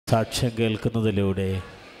സാക്ഷ്യം കേൾക്കുന്നതിലൂടെ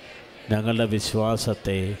ഞങ്ങളുടെ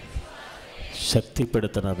വിശ്വാസത്തെ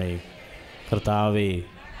ശക്തിപ്പെടുത്തണമേ.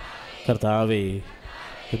 കർത്താവേ,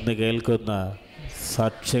 ഇന്ന് കേൾക്കുന്ന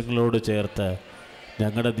സാക്ഷ്യങ്ങളോട് ചേർത്ത്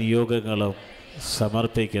ഞങ്ങളുടെ നിയോഗങ്ങളും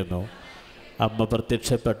സമർപ്പിക്കുന്നു. അമ്മ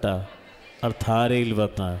പ്രത്യക്ഷപ്പെട്ട അർത്ഥാരയിൽ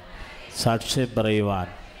വന്ന് സാക്ഷ്യം പറയുവാൻ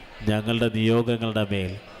ഞങ്ങളുടെ നിയോഗങ്ങളുടെ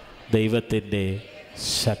മേൽ ദൈവത്തിൻ്റെ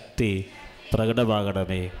ശക്തി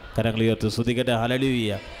പ്രകടമാകണമേ. കരങ്ങളുയർത്തി സ്തുതിക്കട്ടെ.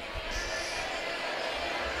 ഹല്ലേലൂയ.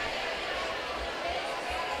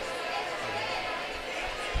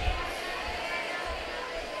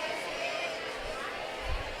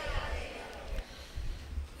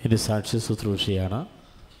 ഇനി സാക്ഷ്യ ശുശ്രൂഷയാണ്.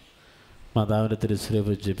 മാതാവിൻ്റെ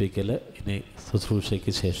തിരുസ്വരൂപം ജപിക്കൽ ഇനി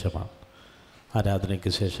ശുശ്രൂഷയ്ക്ക് ശേഷമാണ്,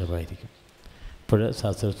 ആരാധനയ്ക്ക് ശേഷമായിരിക്കും. ഇപ്പോൾ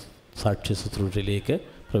സാക്ഷ്യ ശുശ്രൂഷയിലേക്ക്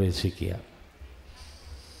പ്രവേശിക്കുക.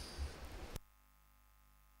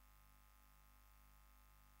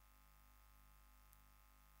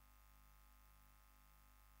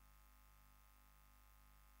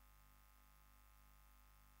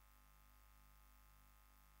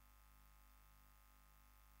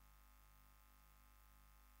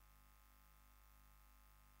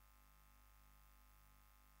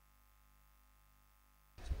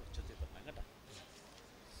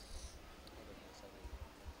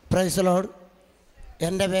 Praise Lord.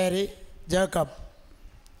 എൻ്റെ പേര് ജേക്കബ്.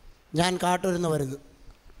 ഞാൻ കാട്ടൂരിൽ നിന്ന് വരുന്നു.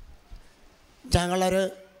 ഞങ്ങളൊരു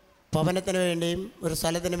ഭവനത്തിന് വേണ്ടിയും ഒരു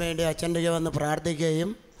സ്ഥലത്തിന് വേണ്ടി അച്ഛൻ്റെ വന്ന് പ്രാർത്ഥിക്കുകയും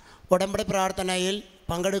ഉടമ്പടി പ്രാർത്ഥനയിൽ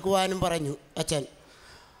പങ്കെടുക്കുവാനും പറഞ്ഞു അച്ഛൻ.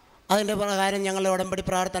 അതിൻ്റെ പ്രകാരം ഞങ്ങൾ ഉടമ്പടി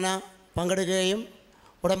പ്രാർത്ഥന പങ്കെടുക്കുകയും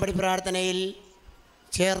ഉടമ്പടി പ്രാർത്ഥനയിൽ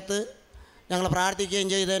ചേർത്ത് ഞങ്ങൾ പ്രാർത്ഥിക്കുകയും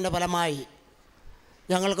ചെയ്തതിൻ്റെ ഫലമായി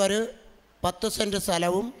ഞങ്ങൾക്കൊരു 10 സെൻറ്റ്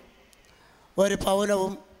സ്ഥലവും ഒരു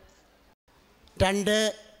ഭവനവും 2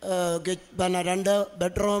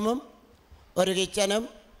 ബെഡ്റൂമും ഒരു കിച്ചനും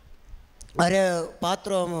ഒരു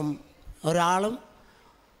ബാത്റൂമും ഒരാളും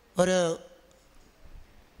ഒരു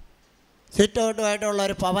സിറ്റ് ഔട്ടുമായിട്ടുള്ള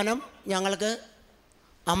ഒരു ഭവനം ഞങ്ങൾക്ക്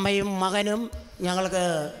അമ്മയും മകനും ഞങ്ങൾക്ക്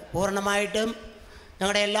പൂർണ്ണമായിട്ടും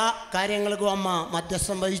ഞങ്ങളുടെ എല്ലാ കാര്യങ്ങൾക്കും അമ്മ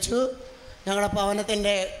മധ്യസ്ഥം വഹിച്ചു. ഞങ്ങളുടെ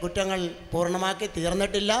ഭവനത്തിൻ്റെ കുറ്റങ്ങൾ പൂർണ്ണമാക്കി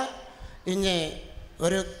തീർന്നിട്ടില്ല. ഇനി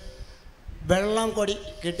ഒരു വെള്ളം കൊടി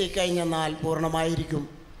കിട്ടിക്കഴിഞ്ഞെന്നാൽ പൂർണ്ണമായിരിക്കും.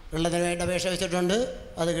 വെള്ളത്തിന് വേണ്ടി അപേക്ഷ വെച്ചിട്ടുണ്ട്.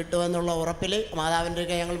 അത് കിട്ടുമെന്നുള്ള ഉറപ്പിൽ മാതാവിൻ്റെ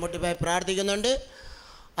ഒക്കെ ഞങ്ങൾ മുട്ടിപ്പോയി പ്രാർത്ഥിക്കുന്നുണ്ട്.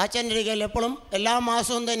 അച്ഛൻ്റെ ഇരിക്കൽ എപ്പോഴും എല്ലാ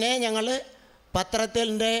മാസവും തന്നെ ഞങ്ങൾ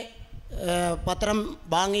പത്രം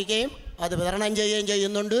വാങ്ങിക്കുകയും അത് വിതരണം ചെയ്യുകയും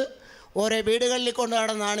ചെയ്യുന്നുണ്ട്. ഓരോ വീടുകളിൽ കൊണ്ട്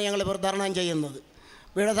നടന്നാണ് ഞങ്ങൾ വിതരണം ചെയ്യുന്നത്.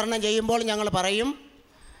 വിതരണം ചെയ്യുമ്പോൾ ഞങ്ങൾ പറയും,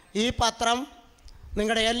 ഈ പത്രം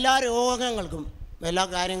നിങ്ങളുടെ എല്ലാ രോഗങ്ങൾക്കും എല്ലാ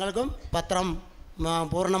കാര്യങ്ങൾക്കും പത്രം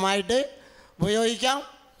പൂർണ്ണമായിട്ട് ഉപയോഗിക്കാം.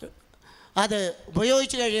 അത്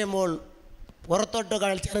ഉപയോഗിച്ച് കഴിയുമ്പോൾ പുറത്തോട്ട്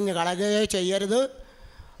ചെറിഞ്ഞ് കളയുകയോ ചെയ്യരുത്.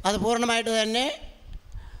 അത് പൂർണ്ണമായിട്ട് തന്നെ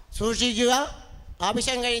സൂക്ഷിക്കുക.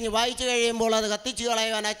 ആവശ്യം കഴിഞ്ഞ് വായിച്ചു കഴിയുമ്പോൾ അത് കത്തിച്ച്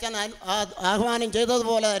കളയുവാൻ അച്ഛൻ ആഹ്വാനം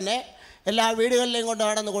ചെയ്തതുപോലെ തന്നെ എല്ലാ വീടുകളിലെയും കൊണ്ട്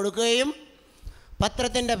നടന്ന് കൊടുക്കുകയും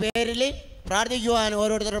പത്രത്തിൻ്റെ പേരിൽ പ്രാർത്ഥിക്കുവാൻ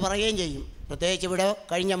ഓരോരുത്തരോട് പറയുകയും ചെയ്യും. പ്രത്യേകിച്ച് ഇവിടെ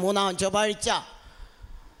കഴിഞ്ഞ 3-ാം ചൊവ്വാഴ്ച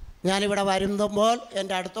ഞാനിവിടെ വരുമ്പോൾ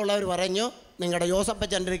എൻ്റെ അടുത്തുള്ളവർ പറഞ്ഞു, നിങ്ങളുടെ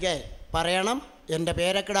ജോസപ്പച്ചൻ്റെ പറയണം, എൻ്റെ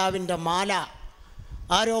പേരക്കിടാവിൻ്റെ മാല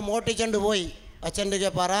ആരോ മോട്ടിച്ചുകൊണ്ട് പോയി, അച്ഛൻ്റെ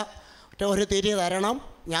പറ ഒരു തിരി തരണം.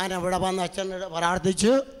 ഞാൻ അവിടെ വന്ന് അച്ഛനോട്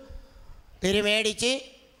പ്രാർത്ഥിച്ചു, തിരി മേടിച്ച്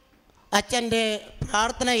അച്ഛൻ്റെ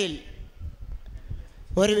പ്രാർത്ഥനയിൽ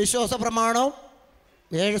ഒരു വിശ്വാസ പ്രമാണവും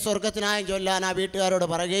 7 സ്വർഗത്തിനായും ചൊല്ലാൻ ആ വീട്ടുകാരോട്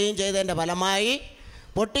പറയുകയും ചെയ്തതിൻ്റെ ഫലമായി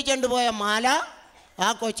പൊട്ടിച്ചുകൊണ്ട് പോയ മാല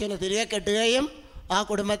ആ കൊച്ചിന് തിരികെ കെട്ടുകയും ആ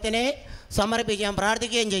കുടുംബത്തിനെ സമർപ്പിക്കാൻ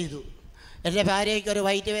പ്രാർത്ഥിക്കുകയും ചെയ്തു. എൻ്റെ ഭാര്യയ്ക്കൊരു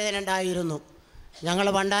വയറ്റ് വേദന ഉണ്ടായിരുന്നു. ഞങ്ങൾ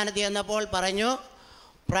വണ്ടാനത്തിൽ ചെന്നപ്പോൾ പറഞ്ഞു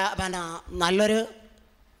നല്ലൊരു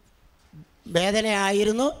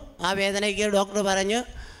വേദനയായിരുന്നു. ആ വേദനയ്ക്ക് ഡോക്ടർ പറഞ്ഞു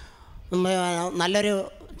നല്ലൊരു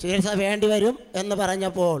ചികിത്സ വേണ്ടി വരും എന്ന്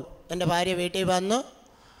പറഞ്ഞപ്പോൾ എൻ്റെ ഭാര്യ വീട്ടിൽ വന്നു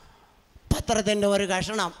പത്രത്തിൻ്റെ ഒരു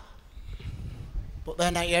കഷണം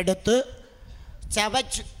എടുത്ത്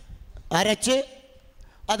ചവച്ച് അരച്ച്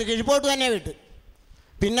അത് കിഴിപ്പോട്ട് തന്നെ വിട്ടു.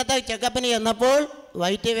 പിന്നത്തെ ചെക്കപ്പിന് ചെന്നപ്പോൾ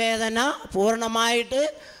വയറ്റ് വേദന പൂർണ്ണമായിട്ട്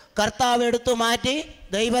കർത്താവ് എടുത്തു മാറ്റി.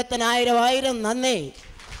 ദൈവത്തിന് 1000 നന്ദി,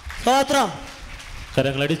 സ്തോത്രം.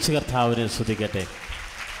 കരങ്ങളടിച്ച് കർത്താവിനെ സ്തുതിക്കട്ടെ.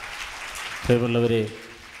 പ്രിയമുള്ളവരെ,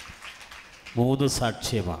 3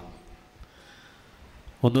 സാക്ഷ്യമാണ്.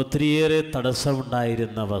 ഒത്തിരിയേറെ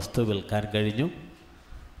തടസ്സമുണ്ടായിരുന്ന വസ്തു വിൽക്കാൻ കഴിഞ്ഞു,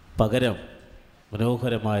 പകരം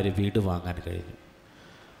മനോഹരമായൊരു വീട് വാങ്ങാൻ കഴിഞ്ഞു.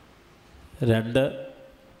 2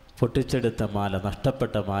 പൊട്ടിച്ചെടുത്ത മാല,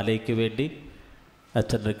 നഷ്ടപ്പെട്ട മാലയ്ക്ക് വേണ്ടി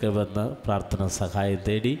അച്ഛനൊക്കെ വന്ന് പ്രാർത്ഥന സഹായം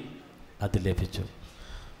തേടി, അത് ലഭിച്ചു.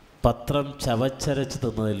 പത്രം ചവച്ചരച്ച്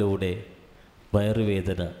തിന്നതിലൂടെ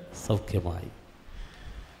വയറുവേദന സൗഖ്യമായി.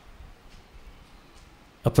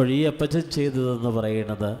 അപ്പോൾ ഈ അപ്പച്ചൻ ചെയ്തതെന്ന്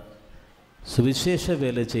പറയുന്നത് സുവിശേഷ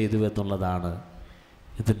വേല ചെയ്തു എന്നുള്ളതാണ്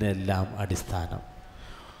ഇതിൻ്റെ എല്ലാം അടിസ്ഥാനം.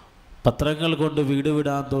 പത്രങ്ങൾ കൊണ്ട് വീട്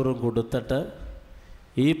വിടാൻ തോറും കൊടുത്തിട്ട്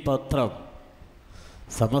ഈ പത്രം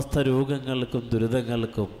സമസ്ത രോഗങ്ങൾക്കും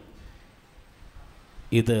ദുരിതങ്ങൾക്കും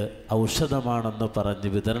ഇത് ഔഷധമാണെന്ന് പറഞ്ഞ്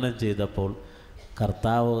വിതരണം ചെയ്തപ്പോൾ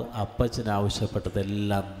കർത്താവ് അപ്പച്ചന്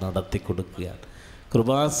ആവശ്യപ്പെട്ടതെല്ലാം നടത്തി കൊടുക്കുകയാണ്.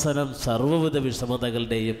 കൃപാസനം സർവ്വവിധ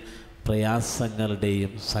വിഷമതകളുടെയും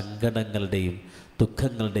പ്രയാസങ്ങളുടെയും സങ്കടങ്ങളുടെയും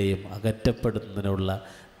ദുഃഖങ്ങളുടെയും അകറ്റപ്പെടുന്നതിനുള്ള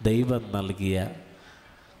ദൈവം നൽകിയ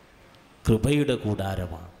കൃപയുടെ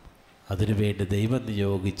കൂടാരമാണ്. അതിനുവേണ്ടി ദൈവം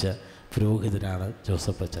നിയോഗിച്ച പുരോഹിതനാണ്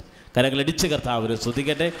ജോസഫ് അച്ഛൻ. കരങ്ങളടിച്ച് കർത്താവിനെ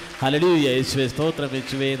സ്തുതിക്കട്ടെ. ഹല്ലേലൂയ യേശുവേ സ്തോത്രം,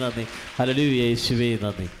 യേശുവേ നന്ദി, ഹല്ലേലൂയ യേശുവേ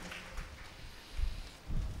നന്ദി.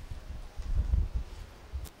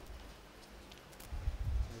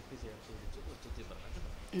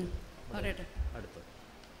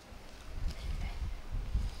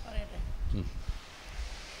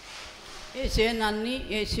 യേശുവെ നന്ദി,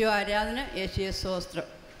 യേശു ആരാധന, യേശുവെ സ്തോത്രം.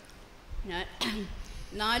 ഞാൻ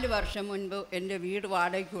 4 വർഷം മുൻപ് എൻ്റെ വീട്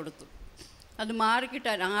വാടകയ്ക്ക് കൊടുത്തു. അത്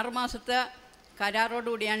മാറിക്കിട്ടാൻ 6 മാസത്തെ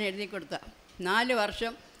കരാറോടുകൂടിയാണ് എഴുതി കൊടുത്തത്. 4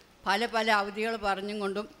 വർഷം പല അവധികൾ പറഞ്ഞും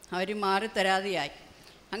കൊണ്ടും അവർ മാറിത്തരാതെയായി.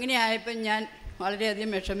 അങ്ങനെ ആയപ്പം ഞാൻ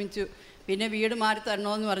വളരെയധികം വിഷമിച്ചു. പിന്നെ വീട് മാറി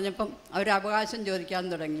തരണമെന്ന് പറഞ്ഞപ്പം അവർ അവകാശം ചോദിക്കാൻ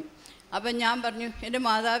തുടങ്ങി. അപ്പം ഞാൻ പറഞ്ഞു, എൻ്റെ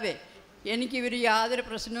മാതാവേ, എനിക്കിവർ യാതൊരു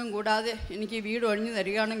പ്രശ്നവും കൂടാതെ എനിക്ക് വീട് ഒഴിഞ്ഞു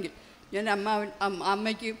തരികയാണെങ്കിൽ ഞാൻ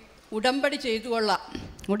അമ്മയ്ക്ക് ഉടമ്പടി ചെയ്തു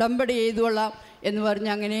കൊള്ളാം എന്ന് പറഞ്ഞ്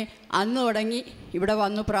അങ്ങനെ അന്ന് തുടങ്ങി ഇവിടെ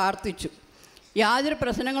വന്ന് പ്രാർത്ഥിച്ചു. യാതൊരു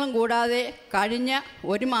പ്രശ്നങ്ങളും കൂടാതെ കഴിഞ്ഞ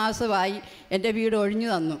 1 മാസമായി എൻ്റെ വീട് ഒഴിഞ്ഞു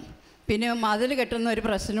തന്നു. പിന്നെ മതിൽ കെട്ടുന്ന ഒരു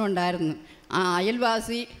പ്രശ്നം ഉണ്ടായിരുന്നു. ആ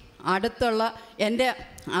അയൽവാസി അടുത്തുള്ള എൻ്റെ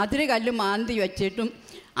അതിര് കല്ല് മാന്തി വെച്ചിട്ടും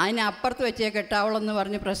അതിനപ്പുറത്ത് വെച്ചേ കെട്ടാവുള്ളെന്ന്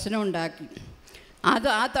പറഞ്ഞ് പ്രശ്നമുണ്ടാക്കി.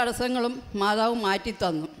 ആ തടസ്സങ്ങളും മാതാവ്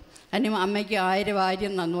മാറ്റിത്തന്നു. അതിന് അമ്മയ്ക്ക്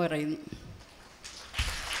 1000 നന്ദി പറയുന്നു.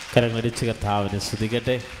 കരങ്ങളടിച്ച് കർത്താവിനെ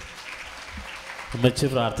സ്തുതിക്കട്ടെ. അമ്മച്ചി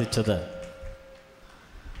പ്രാർത്ഥിച്ചത്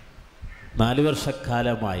 4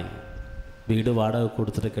 വർഷക്കാലമായി വീട് വാടക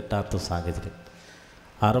കൊടുത്തിട്ട് കിട്ടാത്ത സാഹചര്യം.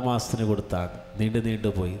 6 മാസത്തിന് കൊടുത്താണ്, നീണ്ടു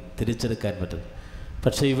പോയി തിരിച്ചെടുക്കാൻ പറ്റും.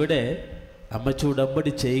 പക്ഷേ ഇവിടെ അമ്മച്ചി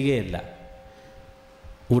ഉടമ്പടി ചെയ്യുകയല്ല,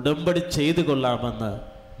 ഉടമ്പടി ചെയ്തു കൊള്ളാമെന്ന്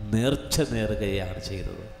നേർച്ച നേറുകയാണ്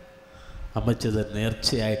ചെയ്തത്. അമ്മച്ചത്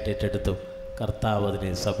നേർച്ചയായിട്ട് ഏറ്റെടുത്തു. കർത്താവ് അതിനെ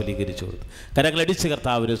സഫലീകരിച്ചു കൊടുത്തു. കരങ്ങളടിച്ച്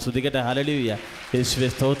കർത്താവിനെ സ്തുതിക്കട്ടെ. ഹല്ലേലൂയ യേശുവേ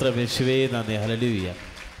സ്തോത്രം, യേശുവേ നന്ദി, ഹല്ലേലൂയ.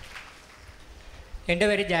 എൻ്റെ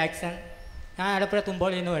പേര് ജാക്സൺ. ഞാൻ ആലപ്പുഴ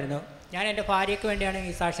തുമ്പോളിൽ നിന്ന് വരുന്നു. ഞാൻ എൻ്റെ ഭാര്യയ്ക്ക് വേണ്ടിയാണ്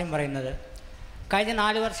ഈ സാക്ഷ്യം പറയുന്നത്. കഴിഞ്ഞ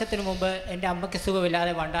 4 വർഷത്തിന് മുമ്പ് എൻ്റെ അമ്മയ്ക്ക്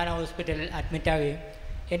സുഖമില്ലാതെ വണ്ടാനം ഹോസ്പിറ്റലിൽ അഡ്മിറ്റാവുകയും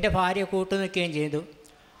എൻ്റെ ഭാര്യ കൂട്ടുനിൽക്കുകയും ചെയ്തു.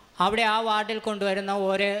 അവിടെ ആ വാർഡിൽ കൊണ്ടുവരുന്ന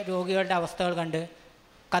ഓരോ രോഗികളുടെ അവസ്ഥകൾ കണ്ട്,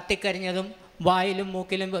 കത്തിക്കരിഞ്ഞതും വായിലും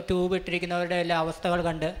മൂക്കിലും ട്യൂബ് ഇട്ടിരിക്കുന്നവരുടെ എല്ലാ അവസ്ഥകൾ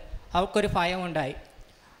കണ്ട് അവൾക്കൊരു ഭയമുണ്ടായി.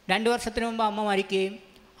 2 വർഷത്തിന് മുമ്പ് അമ്മ മരിക്കുകയും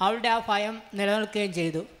അവളുടെ ആ ഭയം നിലനിൽക്കുകയും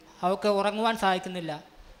ചെയ്തു. അവൾക്ക് ഉറങ്ങുവാൻ സാധിക്കുന്നില്ല.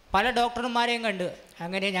 പല ഡോക്ടർമാരെയും കണ്ട്.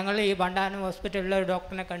 അങ്ങനെ ഞങ്ങൾ ഈ വണ്ടാനം ഹോസ്പിറ്റലിലെ ഒരു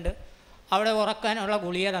ഡോക്ടറിനെ കണ്ട് അവിടെ ഉറക്കാനുള്ള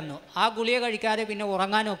ഗുളിക തന്നു. ആ ഗുളിക കഴിക്കാതെ പിന്നെ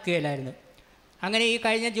ഉറങ്ങാനൊക്കെയില്ലായിരുന്നു. അങ്ങനെ ഈ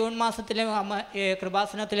കഴിഞ്ഞ ജൂൺ മാസത്തിലെ അമ്മ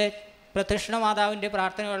കൃപാസനത്തിലെ പ്രത്യക്ഷ മാതാവിൻ്റെ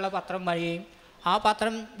പ്രാർത്ഥനയുള്ള പത്രം വരികയും ആ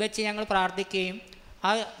പത്രം വെച്ച് ഞങ്ങൾ പ്രാർത്ഥിക്കുകയും ആ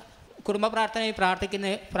കുടുംബ പ്രാർത്ഥനയിൽ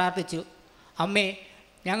പ്രാർത്ഥിച്ചു. അമ്മേ,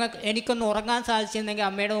 എനിക്കൊന്ന് ഉറങ്ങാൻ സാധിച്ചിരുന്നെങ്കിൽ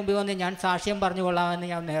അമ്മയുടെ മുമ്പിൽ വന്ന് ഞാൻ സാക്ഷ്യം പറഞ്ഞു കൊള്ളാമെന്ന്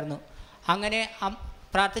ഞാൻ നേർന്നു. അങ്ങനെ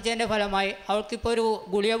പ്രാർത്ഥിച്ചതിൻ്റെ ഫലമായി അവൾക്കിപ്പോൾ ഒരു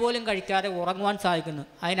ഗുളിക പോലും കഴിക്കാതെ ഉറങ്ങുവാൻ സാധിക്കുന്നു.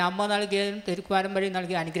 അതിന് അമ്മ നൽകിയതും തിരുക്കുവാരം വഴി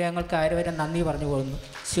നൽകിയ അനുഗ്രഹങ്ങൾക്ക് ആയിരം നന്ദി പറഞ്ഞു കൊള്ളുന്നു.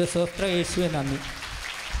 ശിവസ്തോത്ര, യേശുവേ നന്ദി.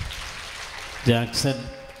 ജാക്സൺ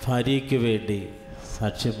ഭാര്യയ്ക്ക് വേണ്ടി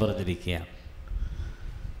സാക്ഷ്യം പറഞ്ഞിരിക്കുകയാണ്.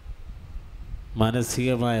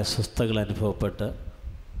 മാനസികമായ അസ്വസ്ഥതകൾ അനുഭവപ്പെട്ട്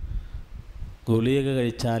ഗുളിക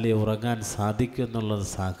കഴിച്ചാലേ ഉറങ്ങാൻ സാധിക്കുമെന്നുള്ളത്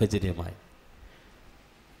സാഹചര്യമായി.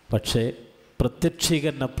 പക്ഷേ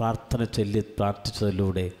പ്രത്യക്ഷീകരണ പ്രാർത്ഥന ചൊല്ലി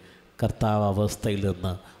പ്രാർത്ഥിച്ചതിലൂടെ കർത്താവ് അവസ്ഥയിൽ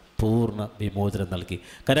നിന്ന് പൂർണ്ണ വിമോചനം നൽകി.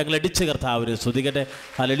 കരങ്ങളടിച്ച് കർത്താവിനെ സ്തുതിക്കട്ടെ.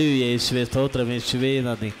 ഹല്ലേലൂയ യേശുവേ സ്തോത്രം, യേശുവേ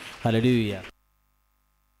നന്ദി, ഹല്ലേലൂയ.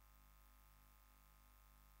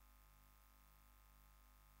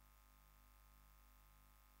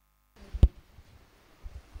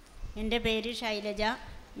 എൻ്റെ പേര് ശൈലജ.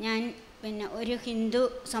 ഞാൻ ഒരു ഹിന്ദു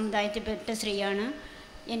സമുദായത്തിൽപ്പെട്ട സ്ത്രീയാണ്.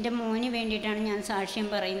 എൻ്റെ മോന് വേണ്ടിയിട്ടാണ് ഞാൻ സാക്ഷ്യം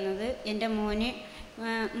പറയുന്നത്. എൻ്റെ മോന്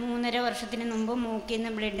 3.5 വർഷത്തിന് മുമ്പ് മൂക്കിൽ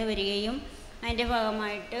നിന്ന് ബ്ലഡ് വരികയും അതിൻ്റെ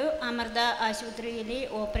ഭാഗമായിട്ട് അമൃത ആശുപത്രിയിൽ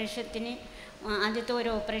ഓപ്പറേഷത്തിന് ആദ്യത്തെ ഒരു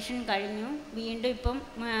ഓപ്പറേഷൻ കഴിഞ്ഞു. വീണ്ടും ഇപ്പം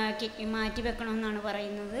കിഡ്നി മാറ്റി വെക്കണമെന്നാണ്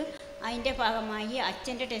പറയുന്നത്. അതിൻ്റെ ഭാഗമായി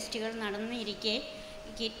അച്ഛൻ്റെ ടെസ്റ്റുകൾ നടന്നിരിക്കെ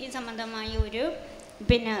കിഡ്നി സംബന്ധമായി ഒരു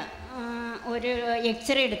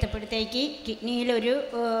എക്സ്റേ എടുത്തപ്പോഴത്തേക്ക് കിഡ്നിയിലൊരു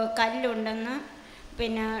കല്ലുണ്ടെന്ന്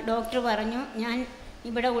ഡോക്ടർ പറഞ്ഞു. ഞാൻ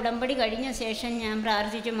ഇവിടെ ഉടമ്പടി കഴിഞ്ഞ ശേഷം ഞാൻ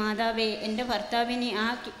പ്രാർത്ഥിച്ചു, മാതാവേ എൻ്റെ ഭർത്താവിന് ആ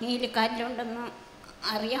കിഡ്നിയിൽ കല്ലുണ്ടെന്ന്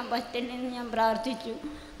അറിയാൻ പറ്റില്ലെന്ന് ഞാൻ പ്രാർത്ഥിച്ചു.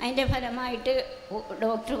 അതിൻ്റെ ഫലമായിട്ട്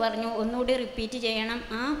ഡോക്ടർ പറഞ്ഞു ഒന്നുകൂടി റിപ്പീറ്റ് ചെയ്യണം,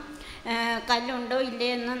 ആ കല്ലുണ്ടോ ഇല്ലേ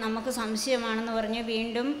എന്ന് നമുക്ക് സംശയമാണെന്ന് പറഞ്ഞ്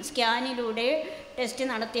വീണ്ടും സ്കാനിലൂടെ ടെസ്റ്റ്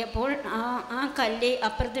നടത്തിയപ്പോൾ ആ കല്ല്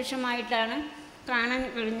അപ്രത്യക്ഷമായിട്ടാണ് കാണാൻ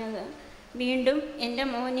കഴിഞ്ഞത്. വീണ്ടും എൻ്റെ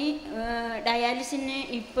മോന് ഡയാലിസിന്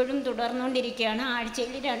ഇപ്പോഴും തുടർന്നുകൊണ്ടിരിക്കുകയാണ്.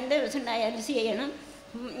 ആഴ്ചയിൽ 2 ദിവസം ഡയാലിസിസ് ചെയ്യണം.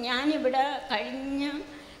 ഞാനിവിടെ കഴിഞ്ഞ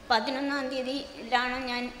 11-ാം തീയതിയിലാണ്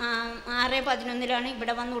ഞാൻ 6/11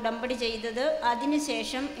 ഇവിടെ വന്ന് ഉടമ്പടി ചെയ്തത്.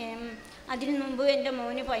 അതിനുശേഷം അതിനു മുമ്പ് എൻ്റെ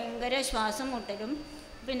മോന് ഭയങ്കര ശ്വാസം മുട്ടലും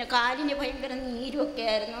പിന്നെ കാലിന് ഭയങ്കര നീരുമൊക്കെ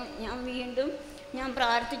ആയിരുന്നു. ഞാൻ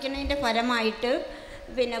പ്രാർത്ഥിക്കുന്നതിൻ്റെ ഫലമായിട്ട്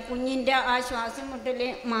പിന്നെ കുഞ്ഞിൻ്റെ ആ ശ്വാസം മുട്ടൽ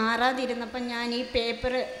മാറാതിരുന്നപ്പം ഞാൻ ഈ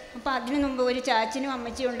പേപ്പർ, അപ്പോൾ അതിനു മുമ്പ് ഒരു ചാച്ചനും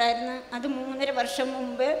അമ്മച്ചിയും ഉണ്ടായിരുന്നു. അത് 3.5 വർഷം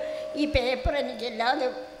മുമ്പ് ഈ പേപ്പർ എനിക്ക് എല്ലാ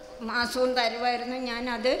മാസവും തരുമായിരുന്നു.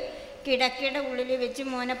 ഞാനത് കിടക്കയുടെ ഉള്ളിൽ വെച്ച്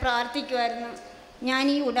മോനെ പ്രാർത്ഥിക്കുമായിരുന്നു. ഞാൻ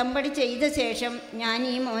ഈ ഉടമ്പടി ചെയ്ത ശേഷം ഞാൻ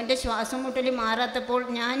ഈ മോൻ്റെ ശ്വാസം മുട്ടൽ മാറാത്തപ്പോൾ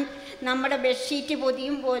ഞാൻ നമ്മുടെ ബെഡ്ഷീറ്റ്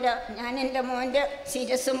പൊതിയും പോലെ ഞാൻ എൻ്റെ മോൻ്റെ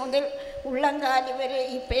ശിരസ് മുതൽ ഉള്ളംകാല് വരെ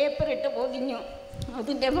ഈ പേപ്പർ ഇട്ട് പൊതിഞ്ഞു.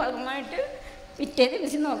 അതിൻ്റെ ഭാഗമായിട്ട് പിറ്റേ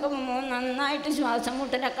ദിവസം നോക്കുമ്പോൾ മോൻ നന്നായിട്ട് ശ്വാസം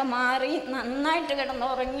മുട്ടലൊക്കെ മാറി നന്നായിട്ട്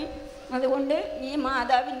കിടന്നുറങ്ങി. അതുകൊണ്ട് ഈ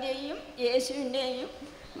മാതാവിൻ്റെയും യേശുവിൻ്റെയും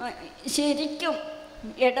ശരിക്കും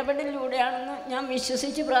ഇടപെടലിലൂടെയാണെന്ന് ഞാൻ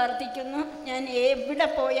വിശ്വസിച്ച് പ്രാർത്ഥിക്കുന്നു. ഞാൻ എവിടെ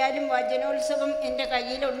പോയാലും വചനോത്സവം എൻ്റെ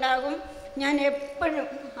കയ്യിലുണ്ടാകും. ഞാൻ എപ്പോഴും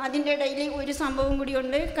അതിൻ്റെ ഇടയിൽ ഒരു സംഭവം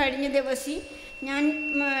കൂടിയുണ്ട്. കഴിഞ്ഞ ദിവസം ഞാൻ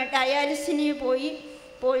ഡയാലിസിന്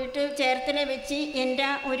പോയിട്ട് ചേർത്തല വെച്ച് എൻ്റെ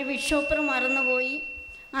ഒരു വിഷോപ്പർ മറന്നുപോയി.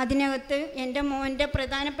 അതിനകത്ത് എൻ്റെ മോൻ്റെ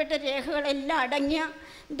പ്രധാനപ്പെട്ട രേഖകളെല്ലാം അടങ്ങിയ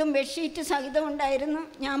ഇതും ബെഡ്ഷീറ്റ് സഹിതം ഉണ്ടായിരുന്നു.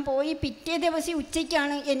 ഞാൻ പോയി പിറ്റേ ദിവസം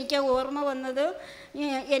ഉച്ചയ്ക്കാണ് എനിക്ക് ഓർമ്മ വന്നത്.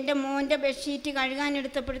 എൻ്റെ മോൻ്റെ ബെഡ്ഷീറ്റ്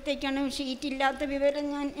കഴുകാനെടുത്തപ്പോഴത്തേക്കാണ് ഷീറ്റില്ലാത്ത വിവരം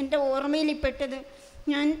എൻ്റെ ഓർമ്മയിൽപ്പെട്ടത്.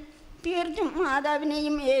 ഞാൻ തീർച്ചും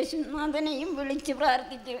മാതാവിനെയും യേശുനാഥനെയും വിളിച്ച്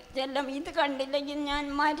പ്രാർത്ഥിച്ചു. ചെല്ലം ഇത് കണ്ടില്ലെങ്കിൽ ഞാൻ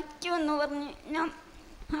മരിക്കുമെന്ന് പറഞ്ഞ് ഞാൻ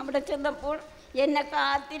അവിടെ ചെന്നപ്പോൾ എന്നെ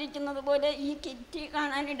കാത്തിരിക്കുന്നത് പോലെ ഈ കിറ്റ്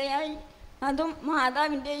കാണാനിടയായി. അതും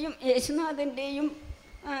മാതാവിൻ്റെയും യേശുനാഥൻ്റെയും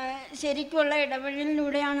ശരിക്കുള്ള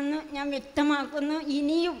ഇടപെടലിലൂടെയാണെന്ന് ഞാൻ വ്യക്തമാക്കുന്നു.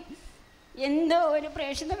 ഇനിയും എന്തോ ഒരു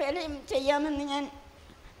പ്രേക്ഷിത വേലയും ചെയ്യാമെന്ന് ഞാൻ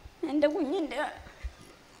എൻ്റെ കുഞ്ഞിൻ്റെ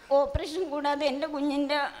ഓപ്പറേഷൻ കൂടാതെ എൻ്റെ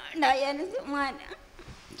കുഞ്ഞിൻ്റെ ഡയാലിസിസ്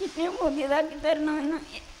കിഡ്നി പുതിയതാക്കി തരണമെന്ന്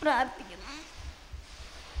പ്രാർത്ഥിക്കുന്നു.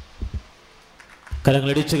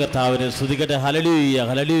 കരങ്ങളടിച്ച് കർത്താവിനെ സ്തുതിക്കട്ടെ. Hallelujah,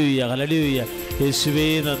 hallelujah, hallelujah. യേശുവേ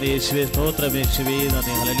നന്ദി, യേശുവേ സ്തോത്രം, യേശുവേ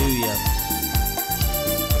നന്ദി, ഹല്ലേലൂയ.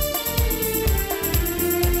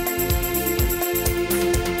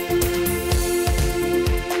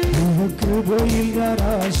 കൃപയിൽ ഞാൻ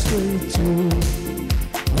ആശ്രയിച്ചു,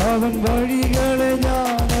 അവൻ വഴികളെ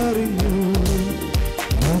ഞാൻ അറിഞ്ഞു.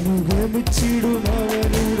 അനുഗമിച്ചിടും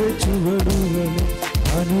അവനുടെ ചുവടുകൾ,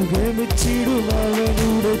 അനുഗമിച്ചിടും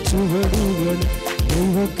അവനുടെ ചുവടുകൾ.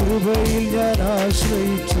 ദൈവകൃപയിൽ ഞാൻ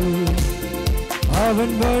ആശ്രയിച്ചു,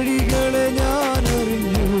 അവൻ വഴികളെ ഞാൻ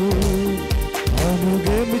അറിഞ്ഞു.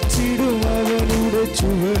 അനുഗമിച്ചിടും അവനുടെ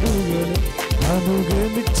ചുവടുകൾ,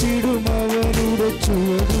 അനുഗമിച്ചിടും അവനുടെ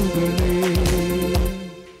ചുവടുകളെ.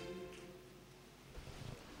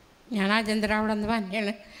 ഞാൻ അജന്തര അവിടെ നിന്ന്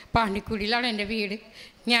തന്നെയാണ്, പാണ്ടിക്കുടിയിലാണ് എൻ്റെ വീട്.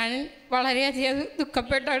 ഞാൻ വളരെയധികം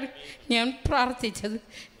ദുഃഖപ്പെട്ടാണ് ഞാൻ പ്രാർത്ഥിച്ചത്.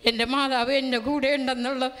 എൻ്റെ മാതാവ് എൻ്റെ കൂടെ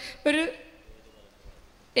ഉണ്ടെന്നുള്ള ഒരു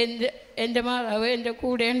എൻ്റെ മാതാവ് എൻ്റെ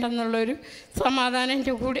കൂടെ ഉണ്ടെന്നുള്ളൊരു സമാധാനം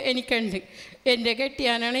എൻ്റെ കൂടെ എനിക്കുണ്ട്. എൻ്റെ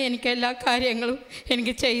കെട്ടിയാനാണ് എനിക്ക് എല്ലാ കാര്യങ്ങളും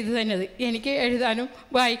എനിക്ക് ചെയ്തു തന്നത്. എനിക്ക് എഴുതാനും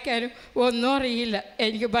വായിക്കാനും ഒന്നും അറിയില്ല.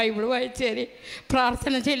 എനിക്ക് ബൈബിൾ വായിച്ചു തരി,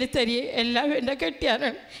 പ്രാർത്ഥന ചൊല്ലിത്തരി, എല്ലാം എൻ്റെ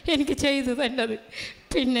കെട്ടിയാനാണ് എനിക്ക് ചെയ്തു തന്നത്.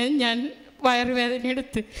 പിന്നെ ഞാൻ വയറുവേദന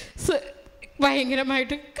എടുത്ത്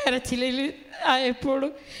ഭയങ്കരമായിട്ട് കരച്ചിലിൽ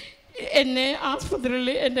ആയപ്പോഴും എന്നെ ആസ്പത്രിയിൽ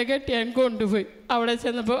എൻ്റെ കെട്ടിയാൻ കൊണ്ടുപോയി. അവിടെ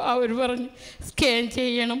ചെന്നപ്പോൾ അവർ പറഞ്ഞു സ്കാൻ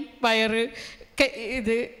ചെയ്യണം, വയറ്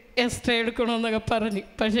ഇത് എക്സ്റേ എടുക്കണമെന്നൊക്കെ പറഞ്ഞു.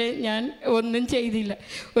 പക്ഷേ ഞാൻ ഒന്നും ചെയ്തില്ല.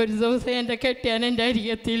 ഒരു ദിവസം എൻ്റെ കെട്ടിയാൻ എൻ്റെ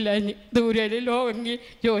അരികത്തില്ല, ദൂരെ ലോകങ്ങി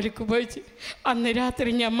ജോലിക്ക് പോയിച്ച്. അന്ന്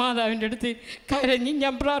രാത്രി ഞാൻ മാതാവിൻ്റെ അടുത്ത് കരഞ്ഞ്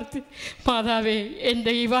ഞാൻ പ്രാർത്ഥിച്ചു, മാതാവേ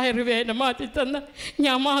എൻ്റെ ഈ വയറുവേദന മാറ്റി തന്ന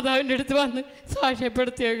ഞാൻ മാതാവിൻ്റെ അടുത്ത് വന്ന്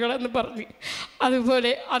സാക്ഷ്യപ്പെടുത്തിയേക്കളെന്ന് പറഞ്ഞു.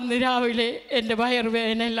 അതുപോലെ അന്ന് രാവിലെ എൻ്റെ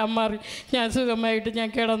വയറുവേദന എല്ലാം മാറി ഞാൻ സുഖമായിട്ട് ഞാൻ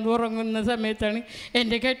കിടന്നുറങ്ങുന്ന സമയത്താണ്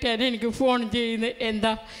എൻ്റെ കെട്ടിയാൻ എനിക്ക് ഫോൺ ചെയ്യുന്നത്,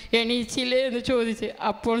 എന്താ എണീച്ചില്ലേ എന്ന് ചോദിച്ച്.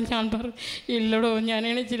 അപ്പോൾ ഞാൻ പറഞ്ഞു, ഇല്ലടോ ഞാൻ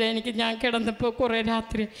എണീച്ചില്ല, ഞാൻ കിടന്നപ്പോൾ കുറേ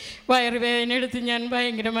രാത്രി വയറുവേദന എടുത്ത് ഞാൻ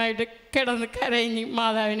ഭയങ്കരമായിട്ട് കിടന്ന് കരഞ്ഞ്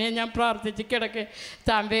മാതാവിനെ ഞാൻ പ്രാർത്ഥിച്ച് കിടക്കെ,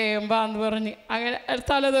 താൻ വേഗം വാന്ന് പറഞ്ഞ്. അങ്ങനെ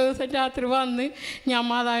തലേ ദിവസം രാത്രി വന്ന് ഞാൻ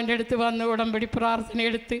മാതാവിൻ്റെ അടുത്ത് വന്ന് ഉടമ്പടി പ്രാർത്ഥന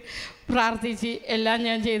എടുത്ത് പ്രാർത്ഥിച്ച് എല്ലാം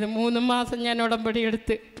ഞാൻ ചെയ്തു. 3 മാസം ഞാൻ ഉടമ്പടി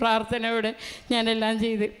എടുത്ത് പ്രാർത്ഥനയോടെ ഞാനെല്ലാം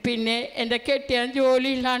ചെയ്ത്. പിന്നെ എൻ്റെ കെട്ടിയാൻ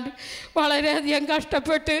ജോലിയില്ലാണ്ട് വളരെയധികം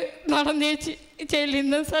കഷ്ടപ്പെട്ട് നടന്നേച്ച്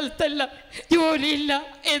ചെല്ലുന്ന സ്ഥലത്തെല്ലാം ജോലിയില്ല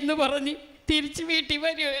എന്ന് പറഞ്ഞ് തിരിച്ച് വീട്ടിൽ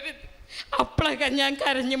വരുമായിരുന്നു. അപ്പോഴൊക്കെ ഞാൻ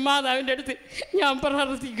കരഞ്ഞ് മാതാവിൻ്റെ അടുത്ത് ഞാൻ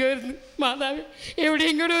പ്രാർത്ഥിക്കുമായിരുന്നു, മാതാവ്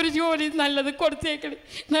എവിടെയെങ്കിലും ഒരു ജോലി നല്ലത്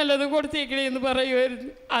കൊടുത്തേക്കണേ എന്ന് പറയുമായിരുന്നു.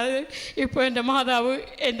 അത് ഇപ്പോൾ എൻ്റെ മാതാവ്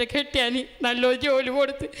എൻ്റെ കെട്ടിയാന് നല്ലൊരു ജോലി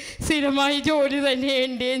കൊടുത്ത് സ്ഥിരമായി ജോലി തന്നെ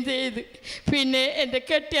എൻ്റെയും ചെയ്ത്. പിന്നെ എൻ്റെ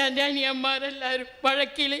കെട്ടിയാൻ്റെ അനിയന്മാരെല്ലാവരും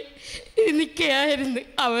വഴക്കിൽ നിൽക്കുകയായിരുന്നു.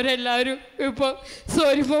 അവരെല്ലാവരും ഇപ്പോൾ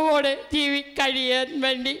സ്വരൂപമോടെ കഴിയാൻ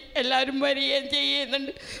വേണ്ടി എല്ലാവരും വരികയും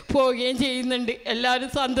ചെയ്യുന്നുണ്ട്, പോവുകയും ചെയ്യുന്നുണ്ട്. എല്ലാവരും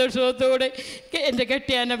സന്തോഷത്തോടെ എൻ്റെ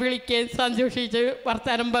കെട്ടിയാനെ വിളിക്കുകയും സന്തോഷിച്ച്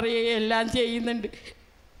വർത്തമാനം പറയുകയും എല്ലാം ചെയ്യുന്നുണ്ട്.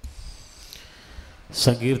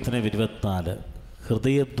 സങ്കീർത്തനം 24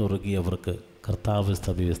 ഹൃദയം നുറുകിയവർക്ക് കർത്താവ്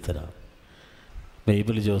സമീപസ്ഥനാണ്.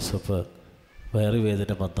 ബൈബിൾ ജോസഫ്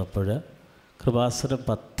വയറുവേദന വന്നപ്പോൾ കൃപാസനം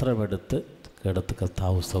പത്രമെടുത്ത് കിടത്ത്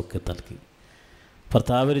കർത്താവ് സൗഖ്യം നൽകി.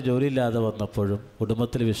 ഭർത്താവിന് ജോലിയില്ലാതെ വന്നപ്പോഴും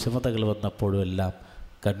കുടുംബത്തിൽ വിഷമതകൾ വന്നപ്പോഴും എല്ലാം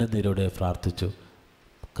കണ്ണുനീരോടെ പ്രാർത്ഥിച്ചു.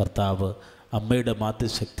 കർത്താവ് അമ്മയുടെ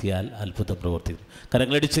മാതൃശക്തിയാൽ അത്ഭുതം പ്രവർത്തിക്കുന്നു.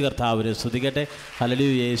 കരങ്ങളടിച്ച് കർത്താവിനെ സ്തുതിക്കട്ടെ.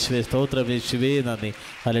 ഹല്ലേലൂയ, യേശുവേ സ്തോത്രം, യേശുവേ നന്ദി,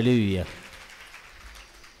 ഹല്ലേലൂയ.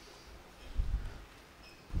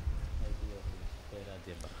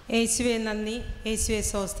 യേശുവേ നന്ദി, യേശുവേ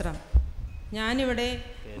സ്തോത്രം. ഞാനിവിടെ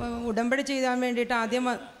ഉടമ്പടി ചെയ്യാൻ വേണ്ടിയിട്ട് ആദ്യം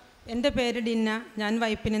എൻ്റെ പേര് ഡിന്ന, ഞാൻ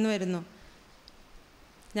വൈപ്പിൽ നിന്ന് വരുന്നു.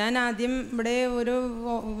 ഞാൻ ആദ്യം ഇവിടെ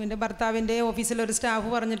എൻ്റെ ഭർത്താവിൻ്റെ ഓഫീസിലൊരു സ്റ്റാഫ്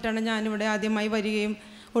പറഞ്ഞിട്ടാണ് ഞാനിവിടെ ആദ്യമായി വരികയും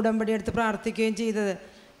ഉടമ്പടി എടുത്ത് പ്രാർത്ഥിക്കുകയും ചെയ്തത്.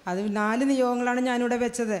 അത് 4 നിയോഗങ്ങളാണ് ഞാനിവിടെ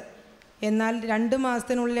വെച്ചത്. എന്നാൽ 2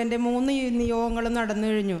 മാസത്തിനുള്ളിൽ എൻ്റെ 3 നിയോഗങ്ങളും നടന്നു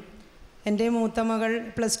കഴിഞ്ഞു. എൻ്റെ മൂത്ത മകൾ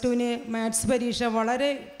 +2 മാത്സ് പരീക്ഷ വളരെ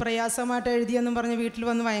പ്രയാസമായിട്ട് എഴുതിയെന്നും പറഞ്ഞ് വീട്ടിൽ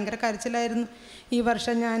വന്ന് ഭയങ്കര കരച്ചിലായിരുന്നു. ഈ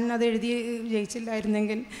വർഷം ഞാൻ അത്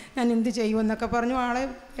ജയിച്ചില്ലായിരുന്നെങ്കിൽ ഞാൻ എന്ത് ചെയ്യുമെന്നൊക്കെ പറഞ്ഞു. ആളെ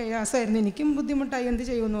പ്രയാസമായിരുന്നു, എനിക്കും ബുദ്ധിമുട്ടായി എന്ത്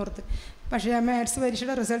ചെയ്യുമെന്ന് ഓർത്ത്. പക്ഷേ ആ മാത്സ്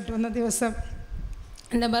പരീക്ഷയുടെ റിസൾട്ട് വന്ന ദിവസം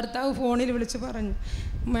എൻ്റെ ഭർത്താവ് ഫോണിൽ വിളിച്ച് പറഞ്ഞു,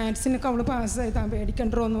 മാത്സിനൊക്കെ അവൾ പാസ്സായി, താൻ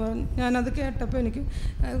പേടിക്കണ്ടോ എന്ന് പറഞ്ഞു. ഞാനത് കേട്ടപ്പോൾ എനിക്ക്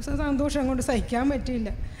സന്തോഷം കൊണ്ട് സഹിക്കാൻ പറ്റിയില്ല.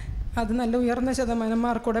 അത് നല്ല ഉയർന്ന ശതമാനം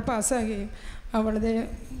മാർക്കോടെ പാസ്സാകുകയും അവളത്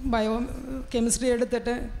കെമിസ്ട്രി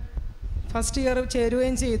എടുത്തിട്ട് ഫസ്റ്റ് ഇയർ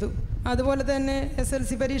ചേരുകയും ചെയ്തു. അതുപോലെ തന്നെ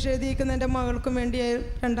SLC പരീക്ഷ എഴുതിയിരിക്കുന്ന എൻ്റെ മകൾക്കും വേണ്ടിയായി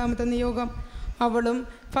 2ാമത്തെ നിയോഗം. അവളും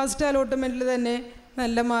ഫസ്റ്റ് അലോട്ട്മെൻറ്റിൽ തന്നെ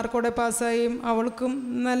നല്ല മാർക്കോടെ പാസ്സാകുകയും അവൾക്കും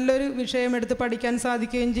നല്ലൊരു വിഷയമെടുത്ത് പഠിക്കാൻ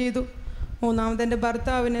സാധിക്കുകയും ചെയ്തു. 3ാമത് എൻ്റെ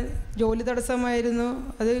ഭർത്താവിന് ജോലി തടസ്സമായിരുന്നു,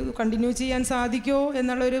 അത് കണ്ടിന്യൂ ചെയ്യാൻ സാധിക്കുമോ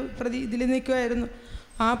എന്നുള്ളൊരു ഇതിൽ നിൽക്കുമായിരുന്നു.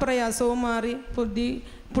 ആ പ്രയാസവും മാറി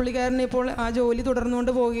പുള്ളിക്കാരനെ ഇപ്പോൾ ആ ജോലി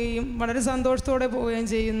തുടർന്നുകൊണ്ട് പോവുകയും വളരെ സന്തോഷത്തോടെ പോവുകയും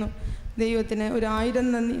ചെയ്യുന്നു. ദൈവത്തിന് 1000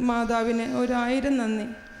 നന്ദി, മാതാവിന് 1000 നന്ദി.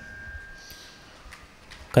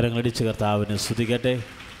 കരങ്ങളടിച്ച് കർത്താവിനെ സ്തുതിക്കട്ടെ.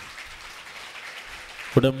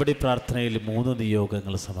 ഉടമ്പടി പ്രാർത്ഥനയിൽ 3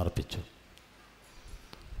 നിയോഗങ്ങൾ സമർപ്പിച്ചു.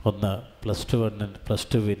 ഒന്ന്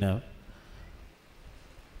 +2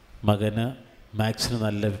 മകന് മാത്സിന്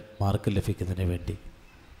നല്ല മാർക്ക് ലഭിക്കുന്നതിന് വേണ്ടി.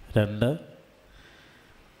 2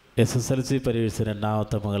 SSLC പരീക്ഷ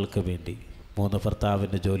 2ാമത്തെ മകൾക്ക് വേണ്ടി. 3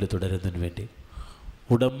 ഭർത്താവിൻ്റെ ജോലി തുടരുന്നതിന് വേണ്ടി.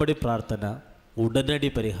 ഉടമ്പടി പ്രാർത്ഥന ഉടനടി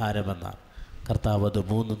പരിഹാരമെന്നാണ്. കർത്താവ് അത്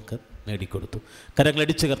 3 നേടിക്കൊടുത്തു.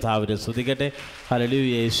 കരങ്ങളടിച്ച് കർത്താവിനെ സ്തുതിക്കട്ടെ.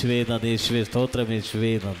 ഹല്ലേലൂയ, യേശുവേ നന്ദി, യേശുവേ സ്തോത്രം,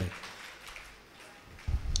 യേശുവേ നന്ദി.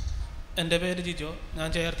 എൻ്റെ പേര് ജിജോ, ഞാൻ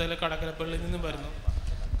ചേർത്തല കടക്കരപ്പള്ളിയിൽ നിന്നും വരുന്നു.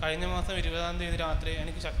 കഴിഞ്ഞ മാസം 20-ാം തീയതി രാത്രി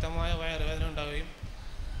എനിക്ക് ശക്തമായ വയറുവേദന ഉണ്ടാവുകയും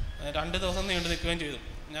 2 ദിവസം നീണ്ടു നിൽക്കുകയും ചെയ്തു.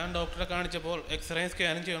 ഞാൻ ഡോക്ടറെ കാണിച്ചപ്പോൾ എക്സ്റേ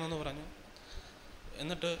സ്കാനും ചെയ്യണമെന്ന് പറഞ്ഞു.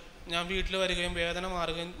 എന്നിട്ട് ഞാൻ വീട്ടിൽ വരികയും വേദന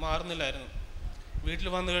മാറുന്നില്ലായിരുന്നു. വീട്ടിൽ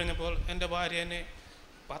വന്നു കഴിഞ്ഞപ്പോൾ എൻ്റെ ഭാര്യ എന്നെ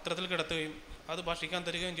പത്രത്തിൽ കിടത്തുകയും അത് ഭക്ഷിക്കാൻ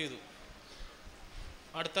തരികയും ചെയ്തു.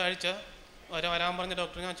 അടുത്ത ആഴ്ച വരാൻ പറഞ്ഞ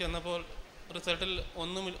ഡോക്ടർ ഞാൻ ചെന്നപ്പോൾ റിസൾട്ടിൽ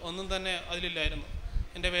ഒന്നും തന്നെ അതിലില്ലായിരുന്നു.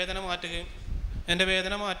 എൻ്റെ വേദന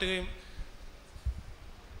മാറ്റുകയും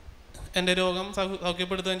എൻ്റെ രോഗം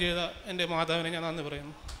സൗഖ്യപ്പെടുത്തുകയും ചെയ്ത എൻ്റെ മാതാവിനെ ഞാൻ നന്ദി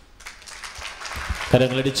പറയുന്നു.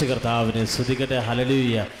 കരങ്ങളടിച്ച് കർത്താവിനെ സ്തുതിക്കട്ടെ.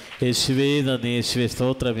 ഹല്ലേലൂയ, യേശുവേ നന്ദി, യേശുവേ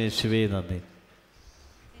സ്തോത്രം, യേശുവേ നന്ദി.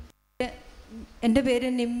 എൻ്റെ പേര്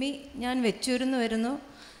നിമ്മി, ഞാൻ വെച്ചൂരിന്ന് വരുന്നു.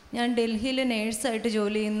 ഞാൻ ഡൽഹിയിൽ നേഴ്സായിട്ട്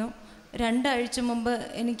ജോലി ചെയ്യുന്നു. 2 ആഴ്ച മുമ്പ്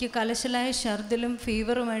എനിക്ക് കലശലായ ഛർദിലും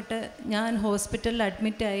ഫീവറുമായിട്ട് ഞാൻ ഹോസ്പിറ്റലിൽ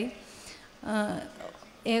അഡ്മിറ്റായി.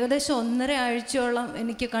 ഏകദേശം 1.5 ആഴ്ചയോളം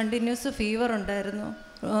എനിക്ക് കണ്ടിന്യൂസ് ഫീവർ ഉണ്ടായിരുന്നു.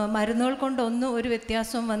 മരുന്നുകൾ കൊണ്ടൊന്നും ഒരു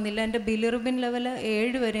വ്യത്യാസവും വന്നില്ല. എൻ്റെ ബിലിറുബിൻ ലെവൽ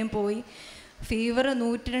 7 വരെയും പോയി. ഫീവർ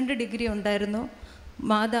 102 ഡിഗ്രി ഉണ്ടായിരുന്നു.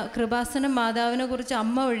 കൃപാസനം മാതാവിനെ കുറിച്ച്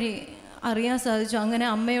അമ്മ വഴി അറിയാൻ സാധിച്ചു. അങ്ങനെ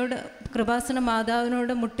അമ്മയോട് കൃപാസന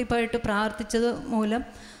മാതാവിനോട് മുട്ടിപ്പായിട്ട് പ്രാർത്ഥിച്ചത് മൂലം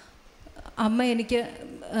അമ്മ എനിക്ക്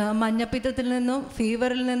മഞ്ഞപ്പിത്തത്തിൽ നിന്നും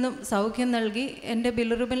ഫീവറിൽ നിന്നും സൗഖ്യം നൽകി. എൻ്റെ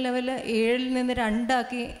ബിലിറുബിൻ ലെവൽ 7 നിന്ന് 2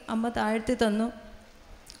 ആക്കി അമ്മ താഴ്ത്തി തന്നു.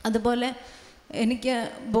 അതുപോലെ എനിക്ക്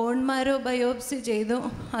ബോൺ മാരോ ബയോപ്സി ചെയ്തു.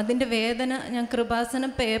 അതിൻ്റെ വേദന ഞാൻ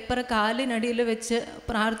കൃപാസനം പേപ്പർ കാലിനടിയിൽ വെച്ച്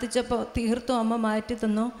പ്രാർത്ഥിച്ചപ്പോൾ തീർത്തും അമ്മ മാറ്റി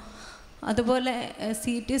തന്നു. അതുപോലെ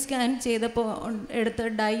CT സ്കാൻ ചെയ്തപ്പോൾ എടുത്ത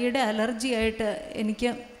ഡൈയുടെ അലർജിയായിട്ട് എനിക്ക്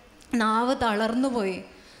നാവ് തളർന്നു പോയി.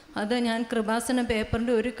 അത് ഞാൻ കൃപാസന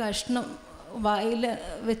പേപ്പറിൻ്റെ ഒരു കഷ്ണം വായിൽ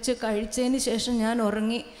വെച്ച് കഴിച്ചതിന് ശേഷം ഞാൻ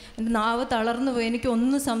ഉറങ്ങി. എൻ്റെ നാവ് തളർന്നു പോയി,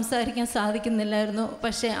 എനിക്കൊന്നും സംസാരിക്കാൻ സാധിക്കുന്നില്ലായിരുന്നു.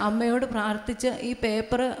 പക്ഷേ അമ്മയോട് പ്രാർത്ഥിച്ച് ഈ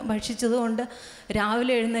പേപ്പർ ഭക്ഷിച്ചതുകൊണ്ട്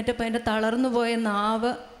രാവിലെ എഴുന്നേറ്റപ്പോൾ എൻ്റെ തളർന്നു പോയ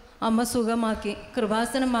നാവ് അമ്മ സുഖമാക്കി.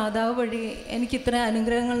 കൃപാസന മാതാവ് വഴി എനിക്ക് ഇത്ര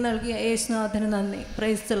അനുഗ്രഹങ്ങൾ നൽകിയ യേശുനാഥന് നന്ദി.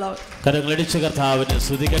 Praise the Lord. കരങ്ങളടിച്ച് കർത്താവിനെ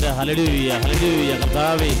സ്തുതിക്കട്ടെ. Hallelujah, hallelujah.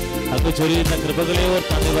 കർത്താവേ, അങ്ങ് ചൊരിയുന്ന കൃപകളെ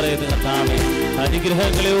ഓർത്ത് നന്ദി പറയുന്ന കർത്താവേ,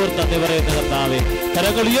 അനുഗ്രഹങ്ങളെ ഓർത്ത് നന്ദി പറയുന്ന കർത്താവേ,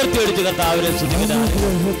 കരങ്ങൾ ഉയർത്തി അടിച്ച് കർത്താവിനെ സ്തുതിക്കട്ടെ.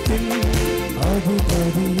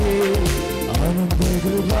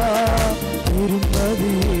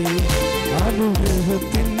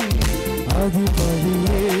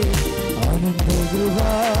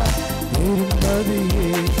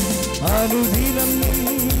 അനുദിനം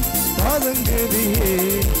പാദങ്കതിയേ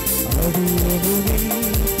അടിയനുവിൻ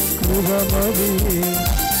കൃപമതിയേ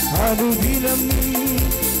അനുദിനം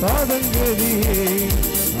പാദങ്കതിയേ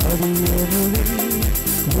അടിയനുവിൻ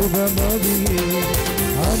കൃപമതിയേ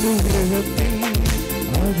അനുഗ്രഹത്തിൻ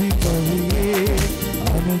അധിപതിയേ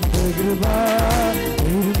അനന്തകൃപ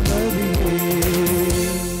ഇരുന്നതിയേ.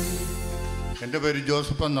 എൻ്റെ പേര്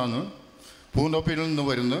ജോസഫ് എന്നാണ്. പൂന്തോപ്പിയിൽ നിന്ന്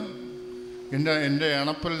വരുന്നു. എൻ്റെ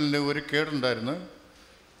അണപ്പലിൻ്റെ ഒരു കേടുണ്ടായിരുന്നു.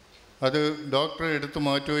 അത് ഡോക്ടറെ എടുത്തു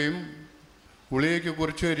മാറ്റുകയും ഗുളികയ്ക്ക്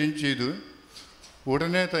കുറിച്ച് തരികയും ചെയ്തു.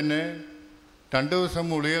 ഉടനെ തന്നെ 2 ദിവസം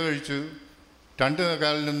ഗുളിക കഴിച്ചു. 2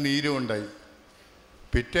 കാലിനും നീരും ഉണ്ടായി.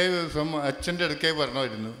 പിറ്റേ ദിവസം അച്ഛൻ്റെ അടുക്കേ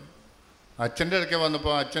വരണമായിരുന്നു. അച്ഛൻ്റെ അടുക്കേ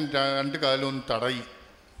വന്നപ്പോൾ അച്ഛൻ 2 കാലും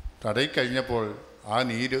തടയി കഴിഞ്ഞപ്പോൾ ആ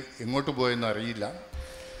നീര് എങ്ങോട്ട് പോയെന്ന് അറിയില്ല.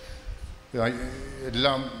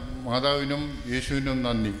 എല്ലാം മാതാവിനും യേശുവിനും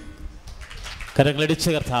നന്ദി. കരങ്ങളടിച്ച്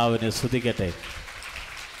കർത്താവിനെ സ്തുതിക്കട്ടെ.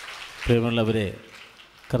 പ്രിയമുള്ളവരെ,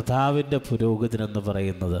 കർത്താവിൻ്റെ പുരോഹിതനെന്ന്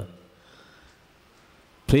പറയുന്നത്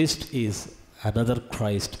പ്രീസ്റ്റ് ഈസ് അനദർ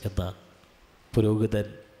ക്രൈസ്റ്റ് എന്ന പുരോഹിതൻ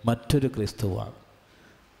മറ്റൊരു ക്രിസ്തുവാണ്.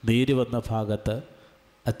 നീര് വന്ന ഭാഗത്ത്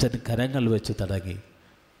അച്ഛൻ കരങ്ങൾ വെച്ച് തടങ്ങി.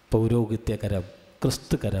 പൗരോഹിത്യ കരം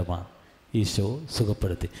ക്രിസ്തു കരമാണ്. ഈശോ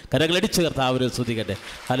സുഖപ്പെടുത്തി. കരങ്ങളടിച്ച് കർത്താവിനെ സ്തുതിക്കട്ടെ.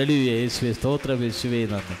 ഹല്ലേലൂയ, യേശുവേ സ്തോത്രം, യേശുവേ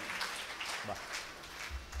നന്ദി.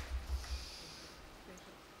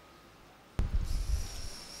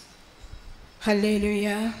 ഹല്ലേലൂയ.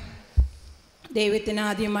 ദൈവത്തിന്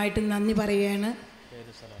ആദ്യമായിട്ട് നന്ദി പറയുകയാണ്.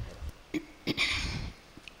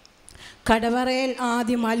 കടവറയിൽ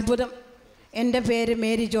ആദ്യം അത്ഭുതം. എൻ്റെ പേര്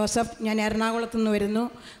മേരി ജോസഫ്. ഞാൻ എറണാകുളത്തു നിന്ന് വരുന്നു.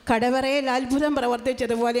 കടവറയിൽ അത്ഭുതം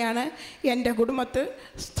പ്രവർത്തിച്ചതുപോലെയാണ് എൻ്റെ കുടുംബത്ത്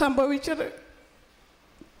സംഭവിച്ചത്.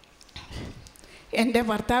 എൻ്റെ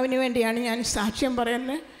ഭർത്താവിന് വേണ്ടിയാണ് ഞാൻ സാക്ഷ്യം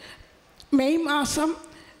പറയുന്നത്. മെയ് മാസം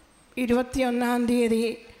 21-ാം തീയതി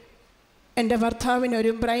എൻ്റെ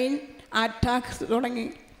ഭർത്താവിനൊരു ബ്രെയിൻ അറ്റാക്ക് തുടങ്ങി.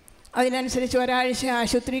 അതിനനുസരിച്ച് ഒരാഴ്ച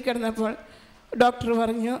ആശുപത്രി കിടന്നപ്പോൾ ഡോക്ടർ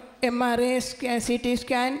പറഞ്ഞു, MRI CT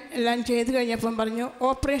സ്കാൻ എല്ലാം ചെയ്ത് കഴിഞ്ഞപ്പം പറഞ്ഞു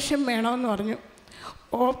ഓപ്പറേഷൻ വേണമെന്ന് പറഞ്ഞു.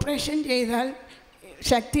 ഓപ്പറേഷൻ ചെയ്താൽ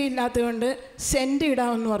ശക്തിയില്ലാത്തതുകൊണ്ട് സെൻറ്റ്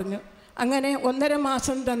ഇടാമെന്ന് പറഞ്ഞു. അങ്ങനെ 1.5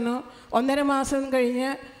 മാസം തന്നു. 1.5 മാസം കഴിഞ്ഞ്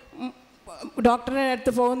ഡോക്ടറുടെ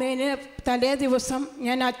അടുത്ത് പോകുന്നതിന് തലേ ദിവസം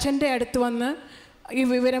ഞാൻ അച്ഛൻ്റെ അടുത്ത് വന്ന് ഈ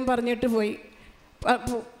വിവരം പറഞ്ഞിട്ട് പോയി.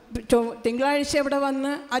 തിങ്കളാഴ്ച ഇവിടെ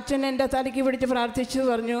വന്ന് അച്ഛൻ എൻ്റെ തലയ്ക്ക് പിടിച്ച് പ്രാർത്ഥിച്ചു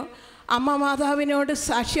പറഞ്ഞു, അമ്മ മാതാവിനോട്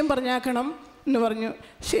സാക്ഷ്യം പറഞ്ഞാക്കണം എന്ന് പറഞ്ഞു.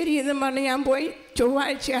 ശരി എന്ന് പറഞ്ഞ് ഞാൻ പോയി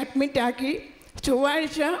ചൊവ്വാഴ്ച അഡ്മിറ്റാക്കി.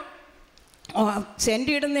 ചൊവ്വാഴ്ച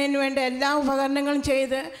സെൻറ്റ് ഇടുന്നതിന് വേണ്ട എല്ലാ ഉപകരണങ്ങളും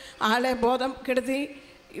ചെയ്ത് ആളെ ബോധം കെടുത്തി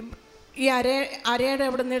ഈ അരയുടെ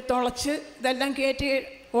അവിടെ നിന്ന് തുളച്ച് ഇതെല്ലാം കയറ്റി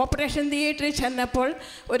ഓപ്പറേഷൻ തിയേറ്ററിൽ ചെന്നപ്പോൾ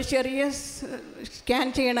ഒരു ചെറിയ സ്കാൻ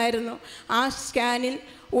ചെയ്യണമായിരുന്നു. ആ സ്കാനിൽ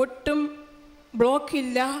ഒട്ടും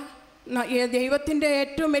ബ്ലോക്കില്ല. ദൈവത്തിൻ്റെ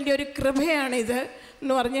ഏറ്റവും വലിയൊരു കൃപയാണിത്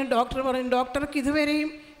എന്ന് പറഞ്ഞ് ഡോക്ടർ പറഞ്ഞു. ഡോക്ടർക്ക്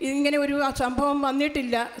ഇതുവരെയും ഇങ്ങനെ ഒരു സംഭവം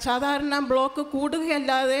വന്നിട്ടില്ല. സാധാരണ ബ്ലോക്ക്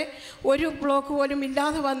കൂടുകയല്ലാതെ ഒരു ബ്ലോക്ക് പോലും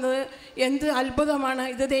ഇല്ലാതെ വന്നത് എന്ത് അത്ഭുതമാണ്!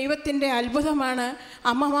 ഇത് ദൈവത്തിൻ്റെ അത്ഭുതമാണ്.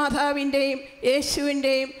 അമ്മ മാതാവിൻ്റെയും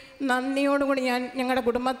യേശുവിൻ്റെയും നന്ദിയോടുകൂടി ഞാൻ ഞങ്ങളുടെ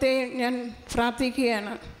കുടുംബത്തെ ഞാൻ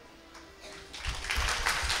പ്രാർത്ഥിക്കുകയാണ്.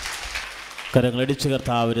 കരങ്ങളടിച്ച്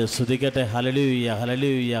കർത്താവിനെ സ്തുതിക്കട്ടെ. Hallelujah,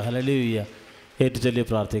 hallelujah, hallelujah. ഏറ്റുചൊല്ലി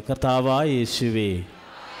പ്രാർത്ഥിക്കും. കർത്താവായ യേശുവേ,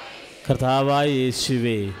 കർത്താവായ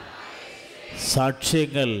യേശുവേ,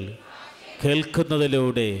 സാക്ഷ്യങ്ങൾ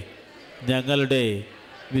കേൾക്കുന്നതിലൂടെ ഞങ്ങളുടെ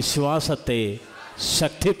വിശ്വാസത്തെ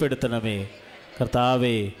ശക്തിപ്പെടുത്തണമേ.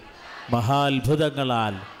 കർത്താവേ,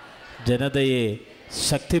 മഹാത്ഭുതങ്ങളാൽ ജനതയെ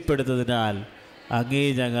ശക്തിപ്പെടുത്തുന്നതിനാൽ അങ്ങേ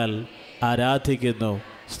ഞങ്ങൾ ആരാധിക്കുന്നു,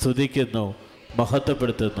 സ്തുതിക്കുന്നു,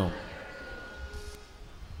 മഹത്വപ്പെടുത്തുന്നു.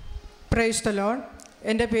 Praise the Lord.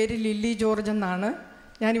 എൻ്റെ പേര് ലില്ലി ജോർജ് എന്നാണ്.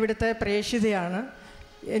 ഞാനിവിടുത്തെ പ്രേക്ഷിതയാണ്.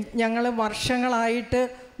 ഞങ്ങൾ വർഷങ്ങളായിട്ട്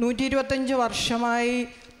 125 വർഷമായി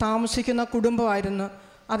താമസിക്കുന്ന കുടുംബമായിരുന്നു.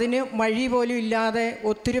 അതിന് വഴി പോലും ഇല്ലാതെ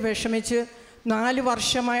ഒത്തിരി വിഷമിച്ച് 4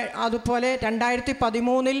 വർഷമായി. അതുപോലെ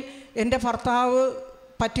 2013 എൻ്റെ ഭർത്താവ്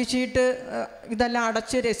പറ്റിച്ചിട്ട് ഇതെല്ലാം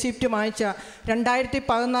അടച്ച് റെസിപ്റ്റ് വാങ്ങിച്ച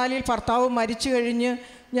 2014 ഭർത്താവ് മരിച്ചു കഴിഞ്ഞ്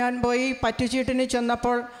ഞാൻ പോയി പറ്റിച്ചീട്ടിന്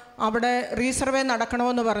ചെന്നപ്പോൾ അവിടെ റീസർവേ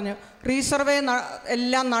നടക്കണമെന്ന് പറഞ്ഞു. റീസർവേ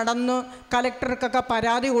എല്ലാം നടന്നു. കലക്ടർക്കൊക്കെ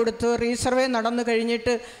പരാതി കൊടുത്ത് റീസർവേ നടന്നു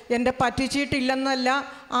കഴിഞ്ഞിട്ട് എൻ്റെ പറ്റിച്ചീട്ടില്ലെന്നല്ല,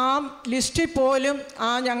 ആ ലിസ്റ്റിൽ പോലും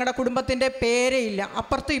ഞങ്ങളുടെ കുടുംബത്തിൻ്റെ പേരേ ഇല്ല.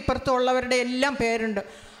 അപ്പുറത്തും ഇപ്പുറത്തും ഉള്ളവരുടെ എല്ലാം പേരുണ്ട്.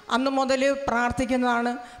 അന്ന് മുതൽ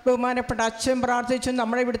പ്രാർത്ഥിക്കുന്നതാണ്. ബഹുമാനപ്പെട്ട അച്ഛൻ പ്രാർത്ഥിച്ചു,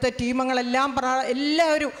 നമ്മുടെ ഇവിടുത്തെ ടീമങ്ങളെല്ലാം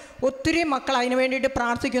എല്ലാവരും ഒത്തിരി മക്കൾ അതിന് വേണ്ടിയിട്ട്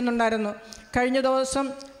പ്രാർത്ഥിക്കുന്നുണ്ടായിരുന്നു. കഴിഞ്ഞ ദിവസം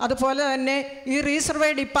അതുപോലെ തന്നെ ഈ റീസർവേ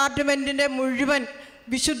ഡിപ്പാർട്ട്മെൻറ്റിൻ്റെ മുഴുവൻ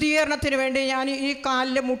വിശുദ്ധീകരണത്തിന് വേണ്ടി ഞാൻ ഈ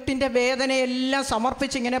കാലിലെ മുട്ടിൻ്റെ വേദനയെല്ലാം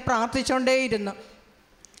സമർപ്പിച്ച് ഇങ്ങനെ പ്രാർത്ഥിച്ചുകൊണ്ടേയിരുന്നു.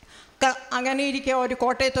 അങ്ങനെ ഇരിക്കുക ഒരു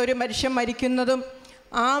കോട്ടയത്ത് ഒരു മനുഷ്യൻ മരിക്കുന്നതും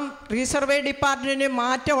ആ റീസർവേ ഡിപ്പാർട്ട്മെൻറ്റിന്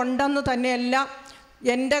മാറ്റം ഉണ്ടെന്ന് തന്നെയല്ല,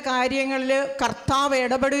 എൻ്റെ കാര്യങ്ങളിൽ കർത്താവ്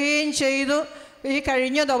ഇടപെടുകയും ചെയ്തു. ഈ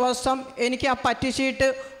കഴിഞ്ഞ ദിവസം എനിക്ക് ആ പറ്റിച്ചിട്ട്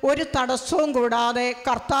ഒരു തടസ്സവും കൂടാതെ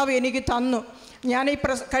കർത്താവ് എനിക്ക് തന്നു. ഞാൻ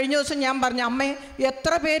കഴിഞ്ഞ ദിവസം ഞാൻ പറഞ്ഞു, അമ്മേ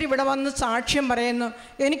എത്ര പേര് ഇവിടെ വന്ന് സാക്ഷ്യം പറയുന്നു,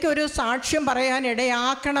 എനിക്കൊരു സാക്ഷ്യം പറയാൻ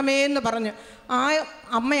ഇടയാക്കണമേ എന്ന് പറഞ്ഞു. ആ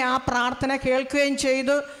അമ്മ ആ പ്രാർത്ഥന കേൾക്കുകയും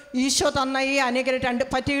ചെയ്തു. ഈശോ തന്ന ഈ അനുഗ്രഹം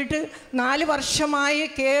പറ്റിയിട്ട് 4 വർഷമായി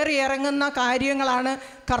കയറി ഇറങ്ങുന്ന കാര്യങ്ങളാണ്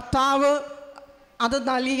കർത്താവ് അത്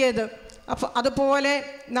നൽകിയത്. അപ്പോൾ അതുപോലെ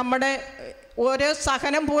നമ്മുടെ ഓരോ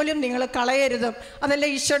സഹനം പോലും നിങ്ങൾ കളയരുത്. അതല്ല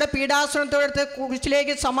ഈശോയുടെ പീഡാസനത്തോടത്ത്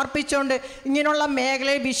കുരിശിലേക്ക് സമർപ്പിച്ചുകൊണ്ട് ഇങ്ങനെയുള്ള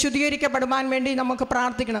മേഖലയിൽ വിശുദ്ധീകരിക്കപ്പെടുവാൻ വേണ്ടി നമുക്ക്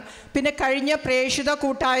പ്രാർത്ഥിക്കണം. പിന്നെ കഴിഞ്ഞ പ്രേക്ഷിത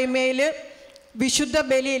കൂട്ടായ്മയിൽ വിശുദ്ധ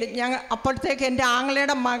ബലിയിൽ അപ്പോഴത്തേക്ക് എൻ്റെ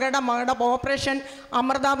ആങ്ങളയുടെ മകളുടെ ഓപ്പറേഷൻ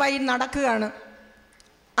അമൃതാബായി നടക്കുകയാണ്.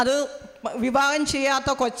 അത് വിവാഹം ചെയ്യാത്ത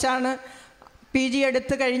കൊച്ചാണ്. PG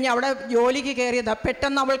എടുത്തു കഴിഞ്ഞ് അവിടെ ജോലിക്ക് കയറിയതാണ്.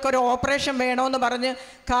 പെട്ടെന്ന് അവൾക്കൊരു ഓപ്പറേഷൻ വേണമെന്ന് പറഞ്ഞ്,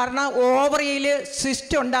 കാരണം ഓവറിയിൽ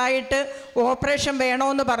സിസ്റ്റ് ഉണ്ടായിട്ട് ഓപ്പറേഷൻ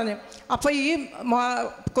വേണമെന്ന് പറഞ്ഞു. അപ്പോൾ ഈ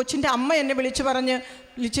കൊച്ചിൻ്റെ അമ്മ എന്നെ വിളിച്ച് പറഞ്ഞ്,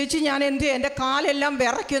 ചേച്ചി ഞാൻ എന്ത് ചെയ്യും, എൻ്റെ കാലെല്ലാം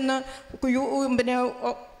വിറയ്ക്കുന്നു, പിന്നെ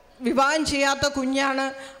വിവാഹം ചെയ്യാത്ത കുഞ്ഞാണ്,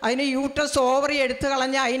 അതിന് യൂട്രസ് ഓവറി എടുത്തു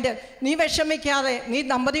കളഞ്ഞ അതിൻ്റെ നീ വിഷമിക്കാതെ, നീ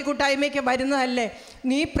ദമ്പതി കൂട്ടായ്മയ്ക്ക് വരുന്നതല്ലേ,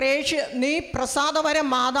 നീ പ്രസാദവര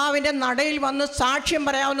മാതാവിൻ്റെ നടയിൽ വന്ന് സാക്ഷ്യം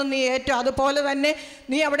പറയാമെന്ന് നീ ഏറ്റു. അതുപോലെ തന്നെ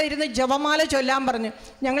നീ അവിടെ ഇരുന്ന് ജപമാല ചൊല്ലാൻ പറഞ്ഞു.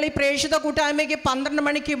 ഞങ്ങൾ ഈ പ്രേക്ഷിത കൂട്ടായ്മയ്ക്ക് 12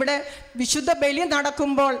 മണിക്ക് ഇവിടെ വിശുദ്ധ ബലി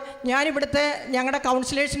നടക്കുമ്പോൾ ഞാനിവിടുത്തെ ഞങ്ങളുടെ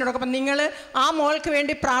കൗൺസിലേഴ്സിനോടൊപ്പം നിങ്ങൾ ആ മോൾക്ക്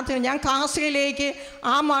വേണ്ടി പ്രാർത്ഥിക്കണം. ഞാൻ കാസിലേക്ക്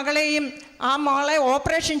ആ മകളെയും ആ മോളെ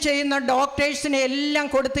ഓപ്പറേഷൻ ചെയ്യുന്ന ഡോക്ടേഴ്സിനെ എല്ലാം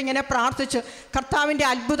കൊടുത്തിങ്ങനെ പ്രാർത്ഥിച്ചു. കർത്താവിൻ്റെ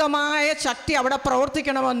അത്ഭുതമായ ശക്തി അവിടെ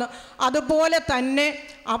പ്രവർത്തിക്കണമെന്ന്. അതുപോലെ തന്നെ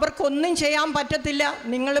അവർക്കൊന്നും ചെയ്യാൻ പറ്റത്തില്ല,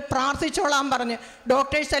 നിങ്ങൾ പ്രാർത്ഥിച്ചോളാൻ പറഞ്ഞ്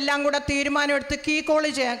ഡോക്ടേഴ്സ് എല്ലാം കൂടെ തീരുമാനമെടുത്ത്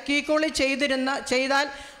കീക്കോള് ചെയ്താൽ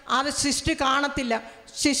അത് സിസ്റ്റ് കാണത്തില്ല.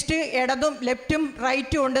 സിസ്റ്റ് ഇടതും ലെഫ്റ്റും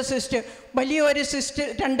റൈറ്റും ഉണ്ട്. സിസ്റ്റ് വലിയൊരു സിസ്റ്റ്,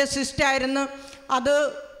 2 സിസ്റ്റായിരുന്നു. അത്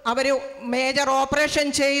അവർ മേജർ ഓപ്പറേഷൻ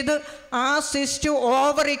ചെയ്ത് ആ സിസ്റ്റ്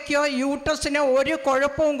ഓവറിക്കോ യൂട്രസിനോ ഒരു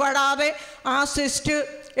കുഴപ്പവും കൂടാതെ ആ സിസ്റ്റ്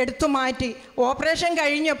എടുത്തു മാറ്റി. ഓപ്പറേഷൻ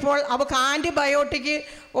കഴിഞ്ഞപ്പോൾ അവൾക്ക് ആൻറ്റിബയോട്ടിക്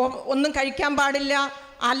ഒന്നും കഴിക്കാൻ പാടില്ല,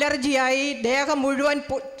 അലർജിയായി, ദേഹം മുഴുവൻ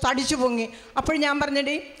തടിച്ചു പൊങ്ങി. അപ്പോൾ ഞാൻ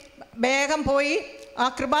പറഞ്ഞിട്ട് വേഗം പോയി ആ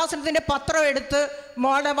കൃപാസനത്തിൻ്റെ പത്രം എടുത്ത്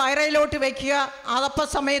മോളുടെ വയറയിലോട്ട് വയ്ക്കുക, അതപ്പം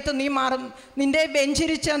സമയത്ത് നീ മാറും. നിൻ്റെ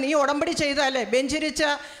നീ ഉടമ്പടി ചെയ്തതല്ലേ, ബെഞ്ചിരിച്ച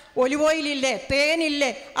ഒലിവ് ഓയിലില്ലേ, തേനില്ലേ,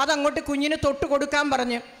 അതങ്ങോട്ട് കുഞ്ഞിന് തൊട്ട് കൊടുക്കാൻ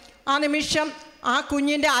പറഞ്ഞു. ആ നിമിഷം ആ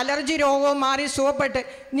കുഞ്ഞിൻ്റെ അലർജി രോഗവും മാറി സുഖപ്പെട്ട്.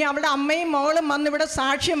 ഇനി അവളുടെ അമ്മയും മകളും വന്നിവിടെ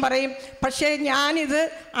സാക്ഷ്യം പറയും. പക്ഷേ ഞാനിത്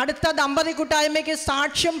അടുത്ത ദമ്പതി കൂട്ടായ്മയ്ക്ക്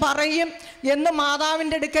സാക്ഷ്യം പറയും എന്ന്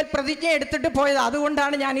മാതാവിൻ്റെ അടുക്കൽ പ്രതിജ്ഞ എടുത്തിട്ട് പോയത്.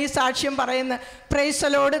 അതുകൊണ്ടാണ് ഞാൻ ഈ സാക്ഷ്യം പറയുന്നത്. Praise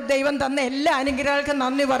the Lord. ദൈവം തന്ന എല്ലാ അനുഗ്രഹങ്ങൾക്കും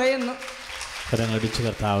നന്ദി പറയുന്നു. കരങ്ങളടിച്ച്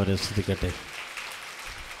കർത്താവിനെ സ്തുതിക്കട്ടെ.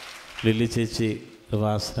 ലില്ലി ചേച്ചി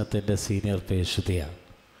കൃപാസനത്തിൻ്റെ സീനിയർ പേശുതിയാണ്.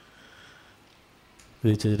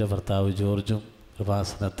 ലില്ലി ചേച്ചിയുടെ ഭർത്താവ് ജോർജും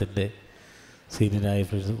കൃപാസനത്തിൻ്റെ സീനിയറായി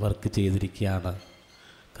വർക്ക് ചെയ്തിരിക്കുകയാണ്.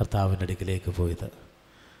 കർത്താവിൻ്റെ അടുക്കിലേക്ക് പോയത്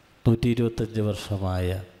 125 വർഷമായ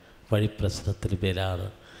വഴിപ്രശ്നത്തിന് മേലാണ്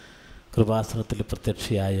കൃപാസനത്തിൽ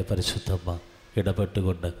പ്രത്യക്ഷയായ പരിശുദ്ധമ്മ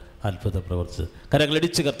ഇടപെട്ടുകൊണ്ട് അത്ഭുതം പ്രവർത്തിച്ചത്.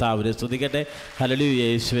 കരങ്ങളടിച്ച് കർത്താവിനെ സ്തുതിക്കട്ടെ. ഹല്ലേലൂയ.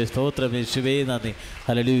 യേശുവേ സ്തോത്രം, യേശുവേ നന്ദി.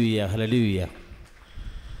 Hallelujah, hallelujah.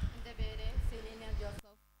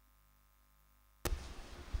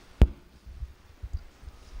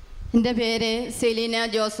 എൻ്റെ പേര് സെലീന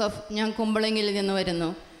ജോസഫ്. ഞാൻ കുമ്പളങ്ങിൽ നിന്ന് വരുന്നു.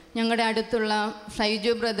 ഞങ്ങളുടെ അടുത്തുള്ള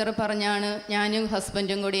ഷൈജു ബ്രദർ പറഞ്ഞാണ് ഞാനും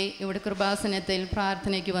ഹസ്ബൻഡും കൂടി ഇവിടെ കൃപാസനത്തിൽ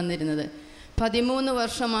പ്രാർത്ഥനയ്ക്ക് വന്നിരുന്നത്. 13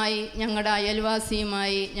 വർഷമായി ഞങ്ങളുടെ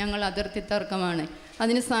അയൽവാസിയുമായി ഞങ്ങൾ അതിർത്തി തർക്കമാണ്.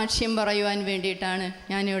 അതിന് സാക്ഷ്യം പറയുവാൻ വേണ്ടിയിട്ടാണ്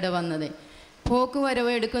ഞാനിവിടെ വന്നത്.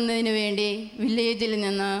 പോക്കുവരവ് എടുക്കുന്നതിന് വേണ്ടി വില്ലേജിൽ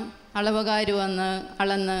നിന്ന് അളവുകാർ വന്ന്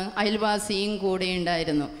അളന്ന് അയൽവാസിയും കൂടെ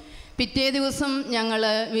ഉണ്ടായിരുന്നു. പിറ്റേ ദിവസം ഞങ്ങൾ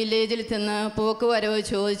വില്ലേജിൽ ചെന്ന് പോക്കുവരവ്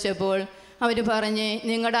ചോദിച്ചപ്പോൾ അവർ പറഞ്ഞ്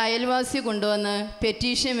നിങ്ങളുടെ അയൽവാസി കൊണ്ടുവന്ന്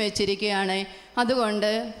പെറ്റീഷൻ വെച്ചിരിക്കുകയാണ്,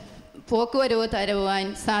 അതുകൊണ്ട് പോക്കുവരവ് തരുവാൻ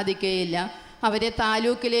സാധിക്കുകയില്ല. അവരെ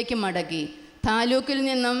താലൂക്കിലേക്ക് മടക്കി. താലൂക്കിൽ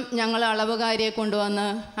നിന്നും ഞങ്ങൾ അളവുകാരെ കൊണ്ടുവന്ന്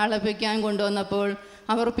അളപ്പിക്കാൻ കൊണ്ടുവന്നപ്പോൾ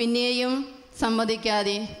അവർ പിന്നെയും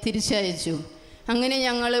സമ്മതിക്കാതെ തിരിച്ചയച്ചു. അങ്ങനെ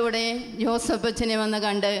ഞങ്ങളിവിടെ ജോസഫ് അച്ഛനെ വന്ന്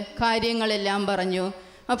കണ്ട് കാര്യങ്ങളെല്ലാം പറഞ്ഞു.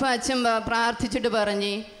 അപ്പോൾ അച്ഛൻ പ്രാർത്ഥിച്ചിട്ട്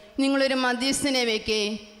പറഞ്ഞ് നിങ്ങളൊരു മധ്യസ്ഥനെ വെക്കേ,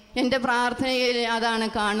 എൻ്റെ പ്രാർത്ഥനയിൽ അതാണ്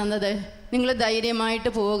കാണുന്നത്, നിങ്ങൾ ധൈര്യമായിട്ട്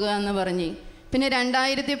പോവുക എന്ന് പറഞ്ഞ്. പിന്നെ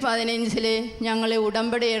 2015 ഞങ്ങളെ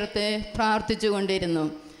ഉടമ്പടിയെടുത്ത് പ്രാർത്ഥിച്ചു കൊണ്ടിരുന്നു.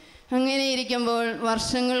 അങ്ങനെ ഇരിക്കുമ്പോൾ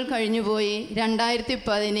വർഷങ്ങൾ കഴിഞ്ഞുപോയി.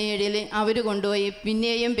 2017 അവർ കൊണ്ടുപോയി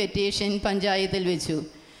പിന്നെയും പെറ്റീഷൻ പഞ്ചായത്തിൽ വെച്ചു.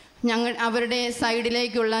 അവരുടെ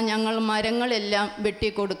സൈഡിലേക്കുള്ള ഞങ്ങൾ മരങ്ങളെല്ലാം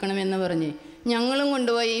വെട്ടിക്കൊടുക്കണമെന്ന് പറഞ്ഞ് ഞങ്ങളും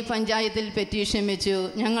കൊണ്ടുപോയി പഞ്ചായത്തിൽ പെറ്റീഷൻ വെച്ചു.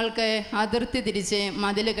 ഞങ്ങൾക്ക് അതിർത്തി തിരിച്ച്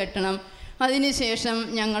മതിൽ കെട്ടണം, അതിനുശേഷം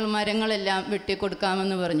ഞങ്ങൾ മരങ്ങളെല്ലാം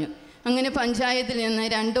വെട്ടിക്കൊടുക്കാമെന്ന് പറഞ്ഞു. അങ്ങനെ പഞ്ചായത്തിൽ നിന്ന്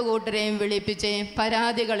 2 കൂട്ടരെയും വിളിപ്പിച്ച്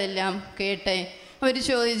പരാതികളെല്ലാം കേട്ട് അവർ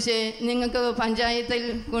ചോദിച്ച് നിങ്ങൾക്ക് പഞ്ചായത്തിൽ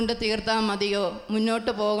കൊണ്ട് തീർത്താൽ മതിയോ,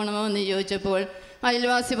 മുന്നോട്ട് പോകണമോ എന്ന് ചോദിച്ചപ്പോൾ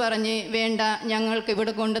അയൽവാസി പറഞ്ഞ് വേണ്ട, ഞങ്ങൾക്ക്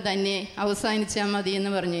ഇവിടെ കൊണ്ട് തന്നെ അവസാനിച്ചാൽ മതി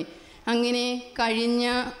എന്ന് പറഞ്ഞ്. അങ്ങനെ കഴിഞ്ഞ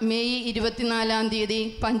മെയ് 24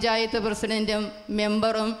 പഞ്ചായത്ത് പ്രസിഡൻറ്റും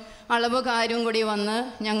മെമ്പറും അളവുകാരും കൂടി വന്ന്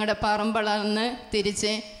ഞങ്ങളുടെ പറമ്പളന്ന്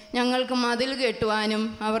തിരിച്ച് ഞങ്ങൾക്ക് മതിൽ കെട്ടുവാനും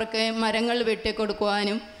അവർക്ക് മരങ്ങൾ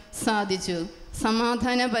വെട്ടിക്കൊടുക്കുവാനും സാധിച്ചു.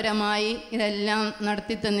 സമാധാനപരമായി ഇതെല്ലാം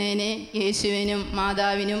നടത്തിത്തന്നതിന് യേശുവിനും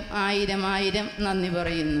മാതാവിനും 1000 നന്ദി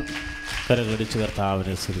പറയുന്നു. കരങ്ങളടിച്ച്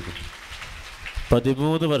കർത്താവിനെ സ്തുതിക്കുന്നു.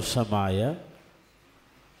 13 വർഷമായ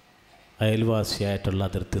അയൽവാസിയായിട്ടുള്ള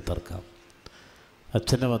അതിർത്തി തർക്കം.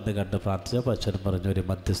 അച്ഛനെ വന്ന് കണ്ട് പ്രാർത്ഥിച്ചപ്പോൾ അച്ഛൻ പറഞ്ഞു ഒരു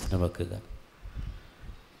മധ്യസ്ഥനെ വെക്കുക,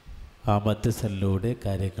 ആ മധ്യസ്ഥനിലൂടെ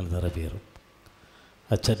കാര്യങ്ങൾ നിറവേറും.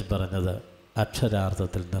 അച്ഛൻ പറഞ്ഞത്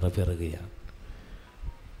അക്ഷരാർത്ഥത്തിൽ നിറവേറുകയാണ്.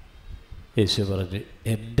 യേശു പറഞ്ഞു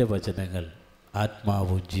എൻ്റെ വചനങ്ങൾ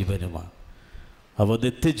ആത്മാവും ജീവനുമാണ്, അവ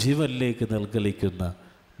നിത്യജീവനിലേക്ക് നൽകലിക്കുന്ന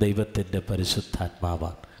ദൈവത്തിൻ്റെ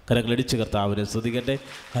പരിശുദ്ധാത്മാവാണ്. കരങ്ങളടിച്ച് കർത്താവിനെ സ്തുതിക്കട്ടെ.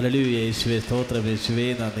 ഹല്ലേലൂയ, യേശുവേ സ്തോത്രം, യേശുവേ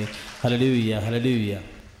നന്ദി. Hallelujah, hallelujah.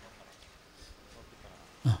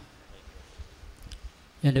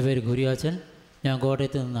 എൻ്റെ പേര് കുര്യാച്ചൻ, ഞാൻ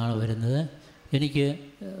കോട്ടയത്ത് നിന്നാണ് വരുന്നത്. എനിക്ക്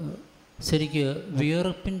ശരിക്ക്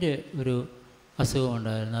വിയർപ്പിൻ്റെ ഒരു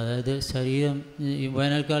അസുഖമുണ്ടായിരുന്നു. അതായത് ശരീരം ഈ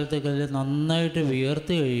വേനൽക്കാലത്തൊക്കെ നന്നായിട്ട്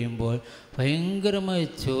വിയർത്ത് കഴിയുമ്പോൾ ഭയങ്കരമായ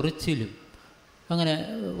ചൊറിച്ചിലും അങ്ങനെ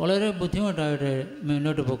വളരെ ബുദ്ധിമുട്ടായിട്ട്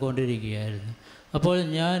മുന്നോട്ട് പോയിക്കൊണ്ടിരിക്കുകയായിരുന്നു. അപ്പോൾ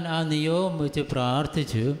ഞാൻ ആ നിയോഗം വെച്ച്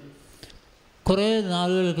പ്രാർത്ഥിച്ചു. കുറേ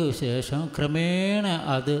നാളുകൾക്ക് ശേഷം ക്രമേണ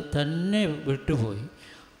അത് തന്നെ വിട്ടുപോയി.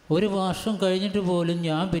 1 വർഷം കഴിഞ്ഞിട്ട് പോലും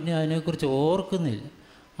ഞാൻ പിന്നെ അതിനെക്കുറിച്ച് ഓർക്കുന്നില്ല.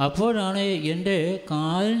 അപ്പോഴാണ് എൻ്റെ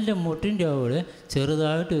കാലിൻ്റെ മുട്ടിൻ്റെ അവിടെ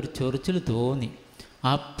ചെറുതായിട്ടൊരു ചൊറിച്ചിൽ തോന്നി.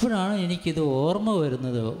 അപ്പോഴാണ് എനിക്കിത് ഓർമ്മ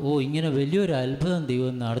വരുന്നത്, ഇങ്ങനെ വലിയൊരു അത്ഭുതം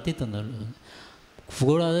ദൈവം നടത്തി തന്നുള്ളത്.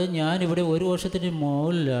 കൂടാതെ ഞാനിവിടെ 1 വർഷത്തിന്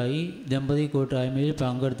മുകളിലായി ദമ്പതി കൂട്ടായ്മയിൽ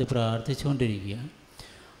പങ്കെടുത്ത് പ്രാർത്ഥിച്ചുകൊണ്ടിരിക്കുകയാണ്.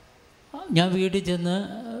 ഞാൻ വീട്ടിൽ ചെന്ന്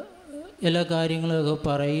എല്ലാ കാര്യങ്ങളൊക്കെ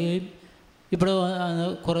പറയുകയും ഇവിടെ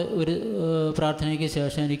ഒരു പ്രാർത്ഥനയ്ക്ക്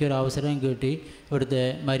ശേഷം എനിക്കൊരു അവസരം കിട്ടി ഇവിടുത്തെ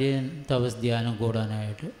മരിയൻ തപസ് ധ്യാനം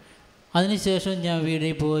കൂടാനായിട്ട്. അതിനുശേഷം ഞാൻ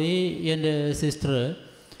വീട്ടിൽ പോയി. എൻ്റെ സിസ്റ്റർ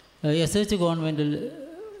SH കോൺവെൻറ്റിൽ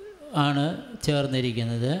ആണ്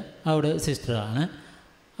ചേർന്നിരിക്കുന്നത്, അവിടെ സിസ്റ്ററാണ്.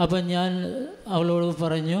 അപ്പം ഞാൻ അവളോട്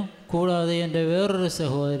പറഞ്ഞു, കൂടാതെ എൻ്റെ വേറൊരു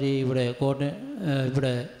സഹോദരി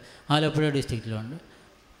ഇവിടെ ആലപ്പുഴ ഡിസ്ട്രിക്റ്റിലുണ്ട്,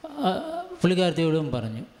 പുള്ളിക്കാരത്തിയോടും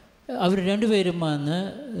പറഞ്ഞു. അവർ 2 പേരും വന്ന്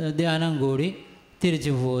ധ്യാനം കൂടി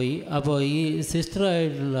തിരിച്ചു പോയി. അപ്പോൾ ഈ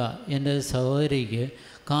സിസ്റ്ററായിട്ടുള്ള എൻ്റെ സഹോദരിക്ക്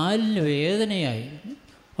കാലിന് വേദനയായി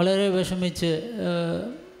വളരെ വിഷമിച്ച്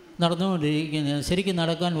നടന്നുകൊണ്ടിരിക്കുന്ന, ശരിക്കും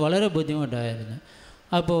നടക്കാൻ വളരെ ബുദ്ധിമുട്ടായിരുന്നു.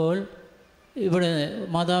 അപ്പോൾ ഇവിടെ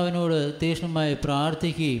മാതാവിനോട് തീക്ഷ്ണമായി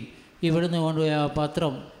പ്രാർത്ഥിക്കുകയും ഇവിടുന്ന് കൊണ്ടുപോയി ആ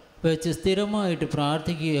പത്രം വെച്ച് സ്ഥിരമായിട്ട്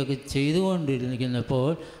പ്രാർത്ഥിക്കുകയൊക്കെ ചെയ്തുകൊണ്ടിരിക്കുന്നപ്പോൾ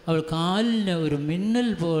അവൾ കാലിന് ഒരു മിന്നൽ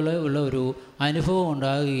പോലെ ഉള്ള ഒരു അനുഭവം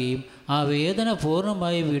ഉണ്ടാകുകയും ആ വേദന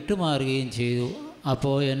പൂർണ്ണമായി വിട്ടുമാറുകയും ചെയ്തു.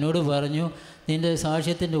 അപ്പോൾ എന്നോട് പറഞ്ഞു, നിൻ്റെ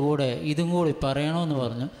സാക്ഷ്യത്തിൻ്റെ കൂടെ ഇതും കൂടി പറയണമെന്ന്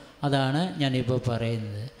പറഞ്ഞു. അതാണ് ഞാനിപ്പോൾ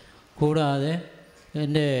പറയുന്നത്. കൂടാതെ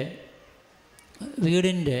എൻ്റെ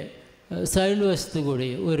വീടിൻ്റെ സൈഡ് വശത്ത്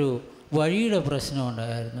കൂടി ഒരു വഴിയുടെ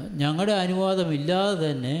പ്രശ്നമുണ്ടായിരുന്നു. ഞങ്ങളുടെ അനുവാദമില്ലാതെ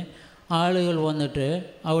തന്നെ ആളുകൾ വന്നിട്ട്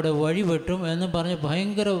അവിടെ വഴിവെട്ടും എന്ന് പറഞ്ഞ്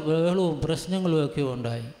ഭയങ്കര ബഹളവും പ്രശ്നങ്ങളുമൊക്കെ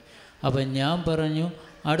ഉണ്ടായി. അപ്പം ഞാൻ പറഞ്ഞു,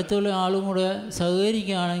 അടുത്തുള്ള ആളും കൂടെ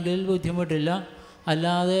സഹകരിക്കുകയാണെങ്കിൽ ബുദ്ധിമുട്ടില്ല,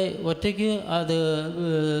 അല്ലാതെ ഒറ്റയ്ക്ക് അത്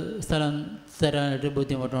സ്ഥലം തരാനായിട്ട്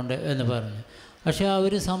ബുദ്ധിമുട്ടുണ്ട് എന്ന് പറഞ്ഞു. പക്ഷേ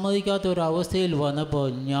അവർ സമ്മതിക്കാത്ത ഒരവസ്ഥയിൽ വന്നപ്പോൾ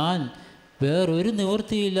ഞാൻ വേറൊരു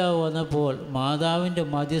നിവൃത്തിയില്ല വന്നപ്പോൾ മാതാവിൻ്റെ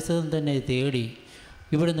മധ്യസ്ഥം തന്നെ തേടി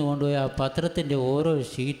ഇവിടുന്ന് കൊണ്ടുപോയി ആ പത്രത്തിൻ്റെ ഓരോ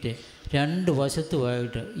ഷീറ്റ് 2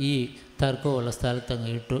 വശത്തുമായിട്ട് ഈ തർക്കമുള്ള സ്ഥലത്തങ്ങ്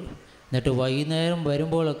ഇട്ടു. എന്നിട്ട് വൈകുന്നേരം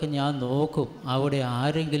വരുമ്പോഴൊക്കെ ഞാൻ നോക്കും അവിടെ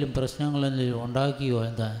ആരെങ്കിലും പ്രശ്നങ്ങളെന്തെങ്കിലും ഉണ്ടാക്കിയോ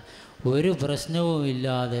എന്താ. ഒരു പ്രശ്നവും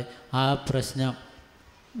ഇല്ലാതെ ആ പ്രശ്നം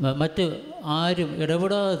മറ്റ് ആരും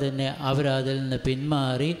ഇടപെടാതെ തന്നെ അവരതിൽ നിന്ന്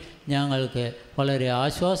പിന്മാറി ഞങ്ങൾക്ക് വളരെ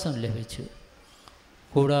ആശ്വാസം ലഭിച്ചു.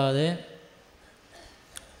 കൂടാതെ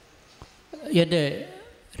എൻ്റെ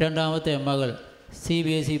രണ്ടാമത്തെ മകൾ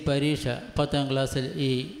CBSE പരീക്ഷ 10ാം ക്ലാസ്സിൽ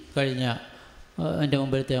ഈ കഴിഞ്ഞ എൻ്റെ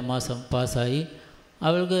മുമ്പിലത്തെ മാസം പാസ്സായി.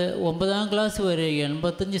 അവൾക്ക് 9ാം ക്ലാസ് വരെ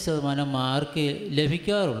 85% മാർക്ക്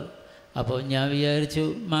ലഭിക്കാറുള്ളൂ. അപ്പോൾ ഞാൻ വിചാരിച്ചു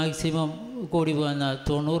മാക്സിമം കൂടി വന്ന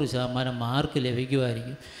 90% മാർക്ക്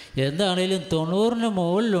ലഭിക്കുമായിരിക്കും. എന്താണേലും 90ന്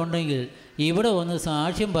മുകളിലുണ്ടെങ്കിൽ ഇവിടെ വന്ന്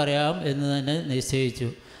സാക്ഷ്യം പറയാം എന്ന് തന്നെ നിശ്ചയിച്ചു.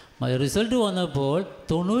 റിസൾട്ട് വന്നപ്പോൾ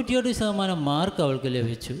 98% മാർക്ക് അവൾക്ക്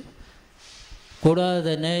ലഭിച്ചു. കൂടാതെ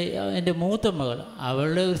തന്നെ എൻ്റെ മൂത്ത മകൾ,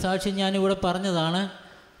 അവളുടെ ഒരു സാക്ഷ്യം ഞാനിവിടെ പറഞ്ഞതാണ്.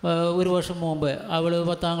 ഒരു വർഷം മുമ്പ് അവൾ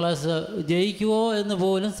 10ാം ക്ലാസ് ജയിക്കുമോ എന്ന്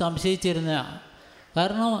പോലും സംശയിച്ചിരുന്ന,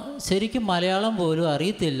 കാരണം ശരിക്കും മലയാളം പോലും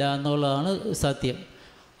അറിയത്തില്ല എന്നുള്ളതാണ് സത്യം.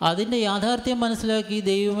 അതിൻ്റെ യാഥാർത്ഥ്യം മനസ്സിലാക്കി,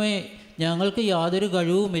 ദൈവമേ ഞങ്ങൾക്ക് യാതൊരു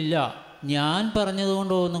കഴിവുമില്ല, ഞാൻ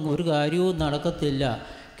പറഞ്ഞതുകൊണ്ടൊന്നും ഒരു കാര്യവും നടക്കത്തില്ല,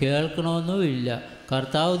 കേൾക്കണമെന്നുമില്ല,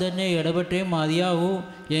 കർത്താവ് തന്നെ ഇടപെട്ടേ മതിയാവൂ,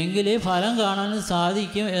 എങ്കിലേ ഫലം കാണാനും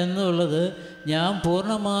സാധിക്കും എന്നുള്ളത് ഞാൻ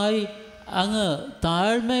പൂർണ്ണമായി അങ്ങ്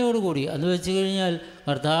താഴ്മയോടുകൂടി, എന്ന് വെച്ച് കഴിഞ്ഞാൽ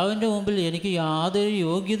കർത്താവിൻ്റെ മുമ്പിൽ എനിക്ക് യാതൊരു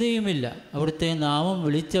യോഗ്യതയുമില്ല അവിടുത്തെ നാമം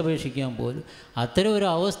വിളിച്ചപേക്ഷിക്കാൻ പോലും. അത്തരം ഒരു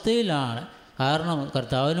അവസ്ഥയിലാണ്. കാരണം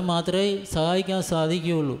കർത്താവിന് മാത്രമേ സഹായിക്കാൻ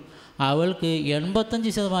സാധിക്കുകയുള്ളൂ. അവൾക്ക്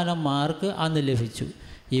 85% മാർക്ക് അന്ന് ലഭിച്ചു.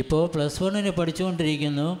 ഇപ്പോൾ +1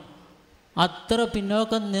 പഠിച്ചുകൊണ്ടിരിക്കുന്നു. അത്ര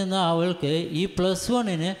പിന്നോക്കം നിന്ന് അവൾക്ക് ഈ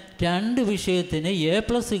 +1 2 വിഷയത്തിന് A+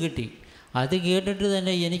 കിട്ടി. അത് കേട്ടിട്ട്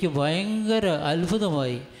തന്നെ എനിക്ക് ഭയങ്കര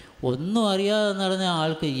അത്ഭുതമായി. ഒന്നും അറിയാതെ നടന്ന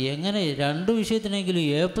ആൾക്ക് എങ്ങനെ 2 വിഷയത്തിനെങ്കിലും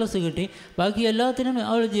A+ കിട്ടി? ബാക്കി എല്ലാത്തിനും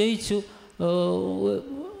അവൾ ജയിച്ചു.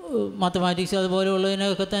 മാത്തമാറ്റിക്സ്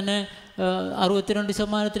അതുപോലെയുള്ളതിനൊക്കെ തന്നെ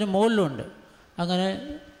 62% മുകളിലുണ്ട്. അങ്ങനെ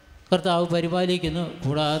കർത്താവ് പരിപാലിക്കുന്നു.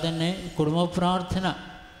 കൂടാതെ തന്നെ കുടുംബ പ്രാർത്ഥന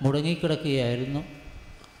മുടങ്ങിക്കിടക്കുകയായിരുന്നു,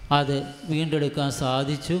 അത് വീണ്ടെടുക്കാൻ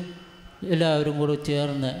സാധിച്ചു. എല്ലാവരും കൂടെ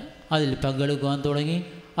ചേർന്ന് അതിൽ പങ്കെടുക്കുവാൻ തുടങ്ങി.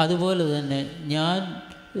 അതുപോലെ തന്നെ ഞാൻ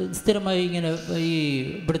സ്ഥിരമായി ഇങ്ങനെ ഈ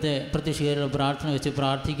ഇവിടുത്തെ പ്രത്യക്ഷീകരണ പ്രാർത്ഥന വെച്ച്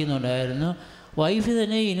പ്രാർത്ഥിക്കുന്നുണ്ടായിരുന്നു. വൈഫ്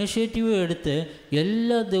തന്നെ ഇനിഷ്യേറ്റീവ് എടുത്ത്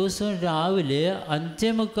എല്ലാ ദിവസവും രാവിലെ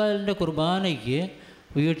 5:45 കുർബാനയ്ക്ക്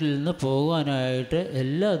വീട്ടിൽ നിന്ന് പോകുവാനായിട്ട്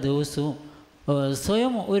എല്ലാ ദിവസവും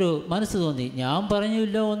സ്വയം ഒരു മനസ്സ് തോന്നി. ഞാൻ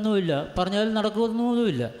പറഞ്ഞില്ല, ഒന്നുമില്ല, പറഞ്ഞാൽ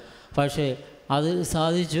നടക്കുന്നൊന്നുമില്ല. പക്ഷേ അത്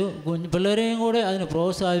സാധിച്ചു. പിള്ളേരെയും കൂടെ അതിന്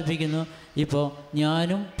പ്രോത്സാഹിപ്പിക്കുന്നു. ഇപ്പോൾ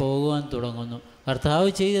ഞാനും പോകുവാൻ തുടങ്ങുന്നു. കർത്താവ്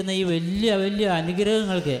ചെയ്യുന്ന ഈ വലിയ വലിയ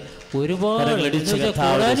അനുഗ്രഹങ്ങൾക്ക് ഒരുപാട്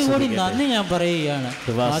കോടാനുകോടി നന്ദി ഞാൻ പറയുകയാണ്.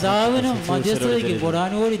 മാതാവിനും മധ്യസ്ഥതയ്ക്ക്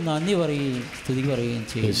കോടാനുകോടി നന്ദി പറയുകയും സ്തുതി പറയുകയും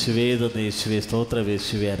ചെയ്യും. സ്തോത്രം,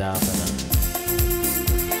 യേശുവേ ആരാധന.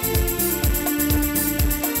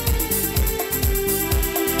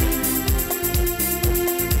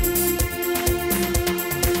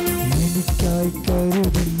 എനിക്കായി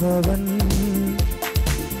കരുതുന്നവൻ,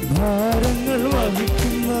 ഭാരങ്ങൾ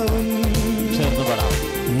വഹിക്കുന്നവൻ,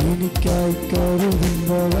 എനിക്കായി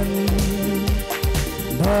കരുതുന്നവൻ,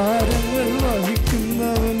 ഭാരങ്ങൾ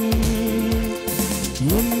വഹിക്കുന്നവൻ,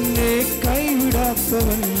 എന്നെ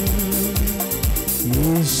കൈവിടാത്തവൻ,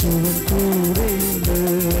 യേശുവൻ കൂടെയുണ്ട്.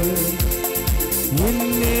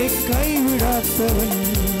 എന്നെ കൈവിടാത്തവൻ,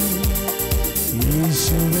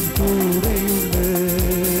 യേശുവൻ കൂടെയുണ്ട്.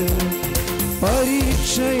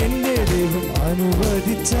 പരീക്ഷ എൻ്റെ ദൈവം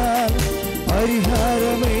അനുവദിച്ചാൽ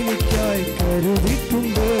പരിഹാരം എനിക്കായി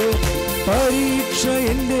കരുതിയിട്ടുണ്ട്. പരീക്ഷ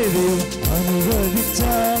എൻ്റെ ദൈവം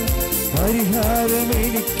അനുവദിച്ചാൽ പരിഹാരം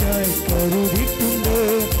എനിക്കായി കരുതിയിട്ടുണ്ട്.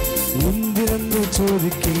 എന്തിനെന്ന്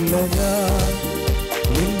ചോദിക്കില്ല ഞാൻ,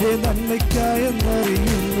 എൻ്റെ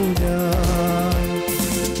നന്മയ്ക്കായെന്നറിയുന്നു ഞാൻ.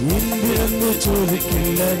 എന്തിനെന്ന്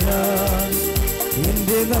ചോദിക്കില്ല ഞാൻ,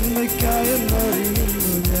 എൻ്റെ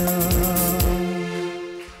നന്മയ്ക്കായെന്നറിയുന്നു ഞാൻ.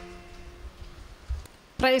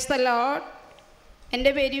 Praise the Lord.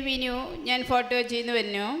 എൻ്റെ പേര് വിനു. ഞാൻ ഫോർട്ട് കൊച്ചിയിൽ നിന്ന്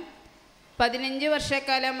വരുന്നു. 15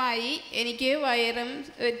 വർഷക്കാലമായി എനിക്ക് വയറും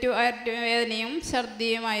വേദനയും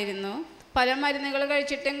ഛർദിയുമായിരുന്നു. പല മരുന്നുകൾ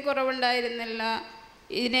കഴിച്ചിട്ടും കുറവുണ്ടായിരുന്നില്ല.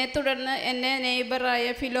 ഇതിനെ തുടർന്ന് എൻ്റെ നെയ്ബറായ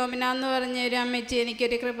ഫിലോമിന എന്ന് പറഞ്ഞ ഒരു അമ്മച്ചി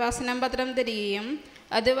എനിക്കൊരു കൃപാസനം പത്രം തരികയും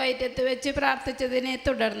അത് വയറ്റത്ത് വെച്ച് പ്രാർത്ഥിച്ചതിനെ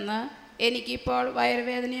തുടർന്ന് എനിക്കിപ്പോൾ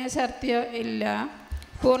വയറുവേദനയോ ഛർദിയോ ഇല്ല.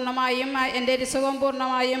 പൂർണ്ണമായും എൻ്റെ സുഖം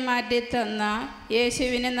പൂർണ്ണമായും മാറ്റിത്തന്ന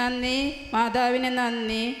യേശുവിന് നന്ദി, മാതാവിന്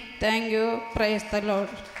നന്ദി. Thank you. Praise the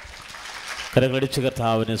Lord. കരങ്ങളടിച്ച്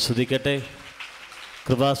കർത്താവിനെ സ്തുതിക്കട്ടെ.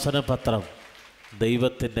 കൃപാസന പത്രം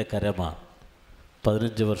ദൈവത്തിൻ്റെ കരമാണ്.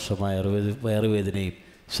 15 വർഷമായ വയറുവേദനയും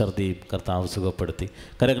ഛർദിയും കർത്താവ് സുഖപ്പെടുത്തി.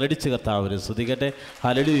 കരങ്ങളടിച്ച് കർത്താവിനെ സ്തുതിക്കട്ടെ.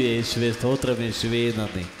 ഹല്ലേലൂയ. യേശുവേ സ്തോത്രം, യേശുവേ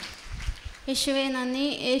നന്ദി. യേശുവേ നന്ദി,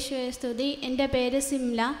 യേശുവേ സ്തുതി. എൻ്റെ പേര്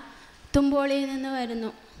സിംല, തുമ്പോളിയിൽ നിന്ന്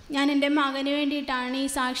വരുന്നു. ഞാൻ എൻ്റെ മകന് വേണ്ടിയിട്ടാണ് ഈ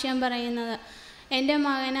സാക്ഷ്യം പറയുന്നത്. എൻ്റെ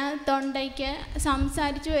മകന് തൊണ്ടയ്ക്ക്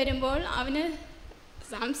സംസാരിച്ച് വരുമ്പോൾ അവന്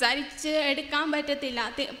സംസാരിച്ച് എടുക്കാൻ പറ്റത്തില്ല,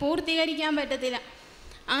 പൂർത്തീകരിക്കാൻ പറ്റത്തില്ല.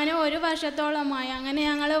 അങ്ങനെ 1 വർഷത്തോളമായി. അങ്ങനെ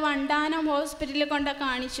ഞങ്ങൾ വണ്ടാനം ഹോസ്പിറ്റലിൽ കൊണ്ട്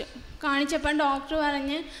കാണിച്ചപ്പം ഡോക്ടർ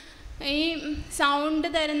പറഞ്ഞ് ഈ സൗണ്ട്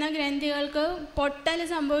തരുന്ന ഗ്രന്ഥികൾക്ക് പൊട്ടൽ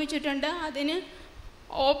സംഭവിച്ചിട്ടുണ്ട്, അതിന്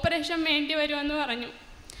ഓപ്പറേഷൻ വേണ്ടി വരുമെന്ന് പറഞ്ഞു.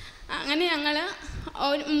 അങ്ങനെ ഞങ്ങൾ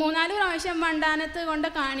 3-4 പ്രാവശ്യം വണ്ടാനത്ത് കൊണ്ട്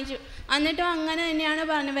കാണിച്ചു. എന്നിട്ടും അങ്ങനെ തന്നെയാണ്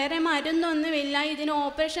പറഞ്ഞത്, വേറെ മരുന്നൊന്നുമില്ല, ഇതിന്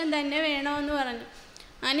ഓപ്പറേഷൻ തന്നെ വേണമെന്ന് പറഞ്ഞു.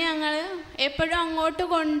 അങ്ങനെ ഞങ്ങൾ എപ്പോഴും അങ്ങോട്ട്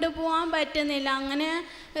കൊണ്ടുപോകാൻ പറ്റുന്നില്ല. അങ്ങനെ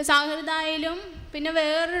സഹൃദായിലും പിന്നെ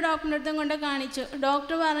വേറൊരു ഡോക്ടറിൻ്റെ അടുത്തും കൊണ്ട് കാണിച്ചു.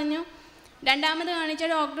 ഡോക്ടർ പറഞ്ഞു, 2ാമത് കാണിച്ച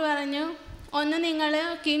ഡോക്ടർ പറഞ്ഞു, ഒന്ന് നിങ്ങൾ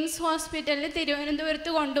കിംസ് ഹോസ്പിറ്റലിൽ തിരുവനന്തപുരത്ത്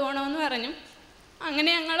കൊണ്ടുപോകണമെന്ന് പറഞ്ഞു. അങ്ങനെ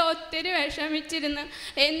ഞങ്ങൾ ഒത്തിരി വിഷമിച്ചിരുന്നു,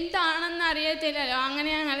 എന്താണെന്ന് അറിയത്തില്ലല്ലോ. അങ്ങനെ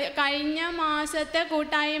ഞങ്ങൾ കഴിഞ്ഞ മാസത്തെ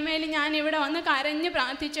കൂട്ടായ്മയിൽ ഞാനിവിടെ വന്ന് കരഞ്ഞ്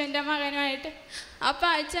പ്രാർത്ഥിച്ചു എൻ്റെ മകനുമായിട്ട്. അപ്പോൾ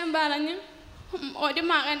അച്ഛൻ പറഞ്ഞു, ഒരു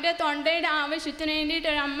മകൻ്റെ തൊണ്ടയുടെ ആവശ്യത്തിന് വേണ്ടിയിട്ട്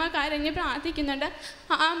ഒരു അമ്മ കരഞ്ഞ് പ്രാർത്ഥിക്കുന്നുണ്ട്,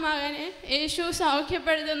 ആ മകനെ യേശു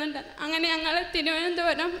സൗഖ്യപ്പെടുത്തുന്നുണ്ട്. അങ്ങനെ ഞങ്ങൾ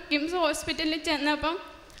തിരുവനന്തപുരം കിംസ് ഹോസ്പിറ്റലിൽ ചെന്നപ്പം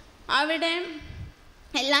അവിടെ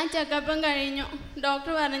എല്ലാ ചെക്കപ്പും കഴിഞ്ഞു.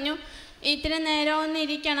 ഡോക്ടർ പറഞ്ഞു, ഇത്തിരി നേരം ഒന്ന്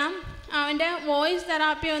ഇരിക്കണം, അവൻ്റെ വോയിസ്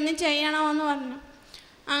തെറാപ്പി ഒന്ന് ചെയ്യണമെന്ന് പറഞ്ഞു.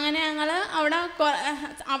 അങ്ങനെ ഞങ്ങൾ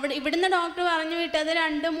ഇവിടുന്ന് ഡോക്ടർ പറഞ്ഞു വിട്ടത്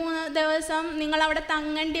 2-3 ദിവസം നിങ്ങളവിടെ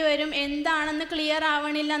തങ്ങേണ്ടി വരും, എന്താണെന്ന് ക്ലിയർ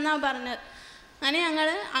ആവണില്ലെന്നാണ് പറഞ്ഞത്.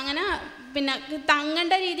 അങ്ങനെ പിന്നെ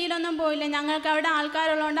തങ്ങേണ്ട രീതിയിലൊന്നും പോയില്ല. ഞങ്ങൾക്ക് അവിടെ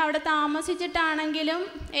ആൾക്കാരുള്ളതുകൊണ്ട് അവിടെ താമസിച്ചിട്ടാണെങ്കിലും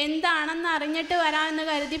എന്താണെന്ന് അറിഞ്ഞിട്ട് വരാമെന്ന്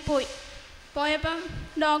കരുതി പോയപ്പം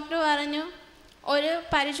ഡോക്ടർ പറഞ്ഞു, ഒരു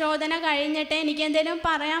പരിശോധന കഴിഞ്ഞിട്ടേ എനിക്ക് എന്തെങ്കിലും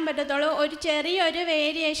പറയാൻ പറ്റത്തുള്ളൂ, ഒരു ചെറിയൊരു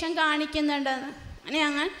വേരിയേഷൻ കാണിക്കുന്നുണ്ടെന്ന്. അങ്ങനെ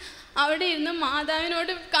ഞങ്ങൾ അവിടെ ഇരുന്ന്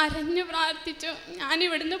മാതാവിനോട് കരഞ്ഞു പ്രാർത്ഥിച്ചു.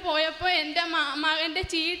 ഞാനിവിടുന്ന് പോയപ്പോൾ എൻ്റെ മകൻ്റെ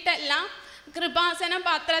ചീട്ടെല്ലാം കൃപാസന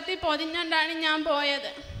പത്രത്തിൽ പൊതിഞ്ഞുകൊണ്ടാണ് ഞാൻ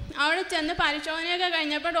പോയത്. അവിടെ ചെന്ന് പരിശോധനയൊക്കെ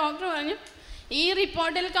കഴിഞ്ഞപ്പോൾ ഡോക്ടർ പറഞ്ഞു, ഈ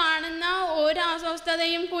റിപ്പോർട്ടിൽ കാണുന്ന ഒരു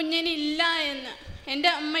അസ്വസ്ഥതയും കുഞ്ഞിനില്ല എന്ന്. എൻ്റെ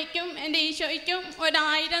അമ്മയ്ക്കും എൻ്റെ ഈശോയ്ക്കും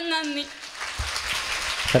 1000 നന്ദി.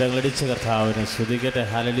 കരങ്ങളടിച്ച് കർത്താവിനെ സ്തുതിക്കട്ടെ.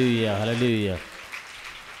 Hallelujah, hallelujah.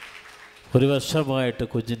 1 വർഷമായിട്ട്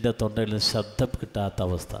കുഞ്ഞിൻ്റെ തൊണ്ടയിൽ ശബ്ദം കിട്ടാത്ത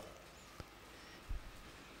അവസ്ഥ.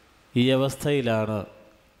 ഈ അവസ്ഥയിലാണ്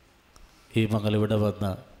ഈ മകൾ ഇവിടെ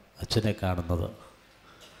വന്ന് അച്ഛനെ കാണുന്നത്,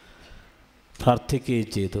 പ്രാർത്ഥിക്കുകയും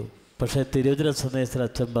ചെയ്തു. പക്ഷേ തിരുവചന സന്ദേശത്തിൽ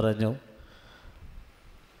അച്ഛൻ പറഞ്ഞു,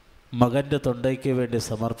 മകൻ്റെ തൊണ്ടയ്ക്ക് വേണ്ടി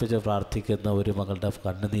സമർപ്പിച്ച് പ്രാർത്ഥിക്കുന്ന ഒരു മകളുടെ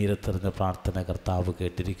കണ്ണുനീരെത്തെറിഞ്ഞ പ്രാർത്ഥന കർത്താവ്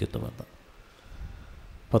കേട്ടിരിക്കുന്നുവെന്ന്.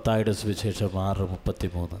 മത്തായിയുടെ സുവിശേഷം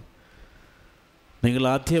 6:33. നിങ്ങൾ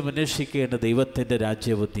ആദ്യം അന്വേഷിക്കേണ്ട ദൈവത്തിൻ്റെ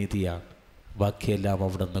രാജ്യവും നീതിയാണ്, ബാക്കിയെല്ലാം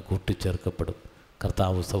അവിടെ നിന്ന് കൂട്ടിച്ചേർക്കപ്പെടും.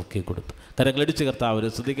 കർത്താവ് സൗഖ്യം കൊടുത്തു. കരങ്ങളടിച്ച് കർത്താവിനെ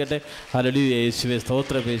സ്തുതിക്കട്ടെ. ഹല്ലേലൂയ. യേശുവേ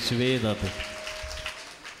സ്തോത്രം, യേശുവേ നന്ദി.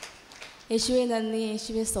 യേശുവേ നന്ദി,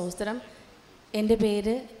 യേശുവേ സ്തോത്രം. എൻ്റെ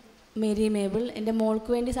പേര് മേരി മേബിൾ. എൻ്റെ മോൾക്ക്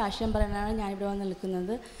വേണ്ടി സാക്ഷ്യം പറയാനാണ് ഞാനിവിടെ വന്ന്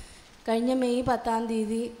നിൽക്കുന്നത്. കഴിഞ്ഞ മെയ് 10-ാം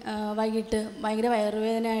തീയതി വൈകിട്ട് ഭയങ്കര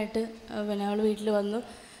വയറുവേദനയായിട്ട് പിന്നെ അവൾ വീട്ടിൽ വന്നു.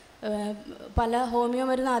 പല ഹോമിയോ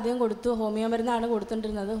മരുന്ന് ആദ്യം കൊടുത്തു. ഹോമിയോ മരുന്നാണ്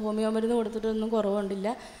കൊടുത്തുകൊണ്ടിരുന്നത്. ഹോമിയോ മരുന്ന് കൊടുത്തിട്ടൊന്നും കുറവുണ്ടില്ല.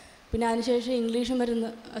 പിന്നെ അതിനുശേഷം ഇംഗ്ലീഷ് മരുന്ന്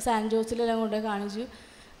സാൻ ജോസിലെല്ലാം കൊണ്ടുപോയി കാണിച്ചു.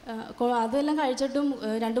 അതെല്ലാം കഴിച്ചിട്ടും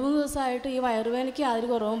 2-3 ദിവസമായിട്ട് ഈ വയറുവേദനയ്ക്ക് യാതൊരു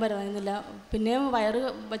കുറവും വരുന്നില്ല. പിന്നെയും വയറ്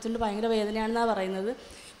വെച്ചുകൊണ്ട് ഭയങ്കര വേദനയാണെന്നാണ് പറയുന്നത്.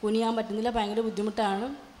 കുനിയാൻ പറ്റുന്നില്ല, ഭയങ്കര ബുദ്ധിമുട്ടാണ്.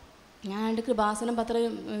 ഞാൻ എൻ്റെ കൃപാസനം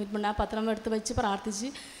പത്രം ആ പത്രം എടുത്ത് വെച്ച് പ്രാർത്ഥിച്ച്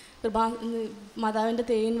മാതാവിൻ്റെ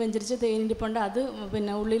തേൻ വെഞ്ചരിച്ച് തേനിരിപ്പുണ്ട്, അത്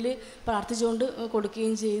പിന്നെ ഉള്ളിൽ പ്രാർത്ഥിച്ചുകൊണ്ട്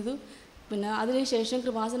കൊടുക്കുകയും ചെയ്തു. പിന്നെ അതിനുശേഷം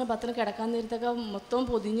കൃപാസന പത്രം കിടക്കാൻ നേരത്തൊക്കെ മൊത്തം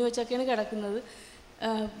പൊതിഞ്ഞു വെച്ചൊക്കെയാണ് കിടക്കുന്നത്.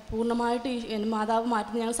 പൂർണ്ണമായിട്ട് മാതാവ്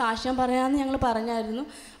മാറ്റുന്നത്. ഞങ്ങൾ സാക്ഷ്യം പറയാമെന്ന് ഞങ്ങൾ പറഞ്ഞായിരുന്നു.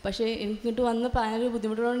 പക്ഷേ എനിക്കിട്ട് വന്ന് ഭയങ്കര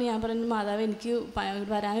ബുദ്ധിമുട്ടുള്ളതുകൊണ്ട് ഞാൻ പറഞ്ഞു, മാതാവ് എനിക്ക്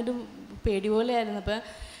വരാനൊരു പേടി പോലെയായിരുന്നു. അപ്പം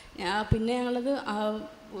പിന്നെ ഞങ്ങളത്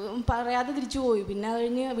പറയാതെ തിരിച്ചു പോയി. പിന്നെ അത്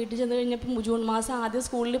കഴിഞ്ഞ് വീട്ടിൽ ചെന്ന് കഴിഞ്ഞപ്പോൾ ജൂൺ മാസം ആദ്യം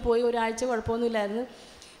സ്കൂളിൽ പോയി, ഒരാഴ്ച കുഴപ്പമൊന്നുമില്ലായിരുന്നു.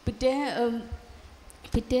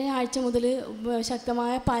 പിറ്റേ ആഴ്ച മുതൽ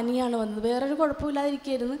ശക്തമായ പനിയാണ് വന്നത്. വേറൊരു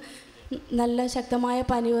കുഴപ്പമില്ലാതിരിക്കുകയായിരുന്നു. നല്ല ശക്തമായ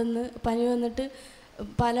പനി വന്നിട്ട്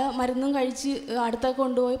പല മരുന്നും കഴിച്ച് അടുത്തൊക്കെ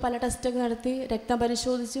കൊണ്ടുപോയി പല ടെസ്റ്റൊക്കെ നടത്തി, രക്തം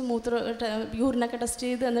പരിശോധിച്ച്, യൂറിനൊക്കെ ടെസ്റ്റ്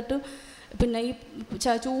ചെയ്ത്, എന്നിട്ട് പിന്നെ ഈ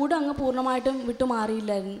ചൂട് അങ്ങ് പൂർണ്ണമായിട്ടും വിട്ടു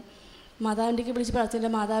മാറിയില്ലായിരുന്നു. മാതാവിൻ്റെക്ക് വിളിച്ച് പ്രാർത്ഥിച്ചില്ല,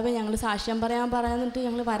 മാതാവേ ഞങ്ങൾ സാക്ഷ്യം പറയാന്നിട്ട്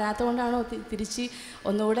ഞങ്ങൾ വരാത്തതുകൊണ്ടാണോ തിരിച്ച്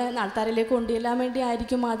ഒന്നുകൂടെ ആൾക്കാരിലേക്ക് കൊണ്ടുചെല്ലാൻ വേണ്ടി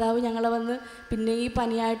ആയിരിക്കും മാതാവ് ഞങ്ങളെ വന്ന് പിന്നെ ഈ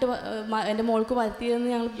പനിയായിട്ട് എൻ്റെ മോൾക്ക് വരുത്തിയതെന്ന്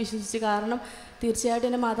ഞങ്ങൾ വിശ്വസിച്ചു. കാരണം തീർച്ചയായിട്ടും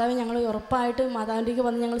എൻ്റെ മാതാവ് ഞങ്ങൾ ഉറപ്പായിട്ട് മാതാവിൻ്റെക്ക്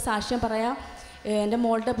വന്ന് ഞങ്ങൾ സാക്ഷ്യം പറയാം. എൻ്റെ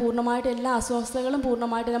മോളുടെ പൂർണ്ണമായിട്ട് എല്ലാ അസ്വസ്ഥതകളും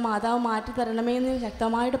പൂർണ്ണമായിട്ട് എൻ്റെ മാതാവ് മാറ്റി തരണമേ എന്ന്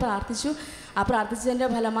ശക്തമായിട്ട് പ്രാർത്ഥിച്ചു. ആ പ്രാർത്ഥിച്ചതിൻ്റെ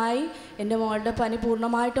ഫലമായി എൻ്റെ മോളുടെ പനി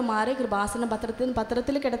പൂർണ്ണമായിട്ട് മാറി. കൃപാസനം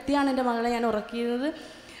പത്രത്തിൽ കിടത്തിയാണ് എൻ്റെ മകളെ ഞാൻ ഉറക്കിയത്.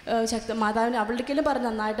 മാതാവിന് അവളുടെക്കലും പറഞ്ഞു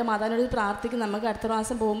നന്നായിട്ട് മാതാവിനോട് പ്രാർത്ഥിക്കും, നമുക്ക് അടുത്ത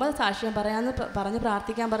മാസം പോകുമ്പോൾ സാക്ഷ്യം പറയാമെന്ന് പറഞ്ഞ്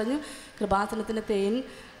പ്രാർത്ഥിക്കാൻ പറഞ്ഞു. കൃപാസനത്തിൻ്റെ തേൻ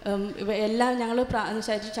എല്ലാം ഞങ്ങൾ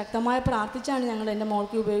ശക്തമായി പ്രാർത്ഥിച്ചാണ് ഞങ്ങൾ എൻ്റെ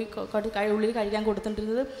മോൾക്ക് ഉള്ളിൽ കഴിക്കാൻ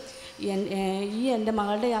കൊടുത്തിട്ടിരുന്നത്. ഈ എൻ്റെ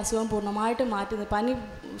മകളുടെ അസുഖം പൂർണ്ണമായിട്ട് മാറ്റുന്നത്,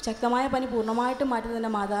 ശക്തമായ പനി പൂർണ്ണമായിട്ട് മാറ്റുന്നത്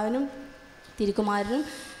എൻ്റെ മാതാവിനും തിരുക്കുമാരനും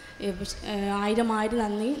 1000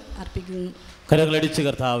 നന്ദി അർപ്പിക്കുന്നു. കരങ്ങളടിച്ച്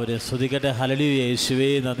കർത്താവിനെ സ്തുതിക്കട്ടെ. ഹല്ലേലൂയ. യേശുവേ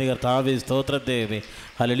നന്ദി കർത്താവേ, സ്തോത്രം ദൈവമേ.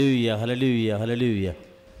 Hallelujah, hallelujah, hallelujah.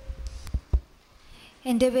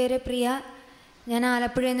 എൻ്റെ പേര് പ്രിയ, ഞാൻ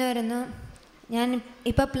ആലപ്പുഴയിൽ നിന്ന് വരുന്നു. ഞാൻ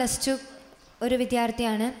ഇപ്പോൾ +2 ഒരു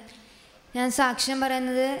വിദ്യാർത്ഥിയാണ്. ഞാൻ സാക്ഷ്യം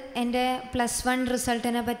പറയുന്നത് എൻ്റെ +1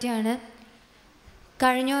 റിസൾട്ടിനെ പറ്റിയാണ്.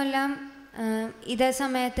 കഴിഞ്ഞ കൊല്ലം ഇതേ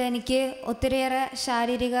സമയത്ത് എനിക്ക് ഒത്തിരിയേറെ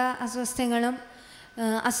ശാരീരിക അസ്വസ്ഥതകളും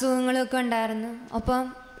അസുഖങ്ങളൊക്കെ ഉണ്ടായിരുന്നു. ഒപ്പം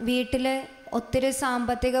വീട്ടിൽ ഒത്തിരി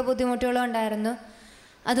സാമ്പത്തിക ബുദ്ധിമുട്ടുകളും ഉണ്ടായിരുന്നു.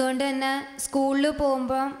 അതുകൊണ്ട് തന്നെ സ്കൂളിൽ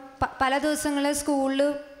പോകുമ്പോൾ പല ദിവസങ്ങളിൽ സ്കൂളിൽ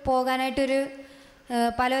പോകാനായിട്ടൊരു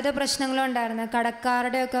പലവിധ പ്രശ്നങ്ങളും ഉണ്ടായിരുന്നു.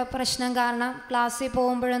 കടക്കാരുടെയൊക്കെ പ്രശ്നം കാരണം ക്ലാസ്സിൽ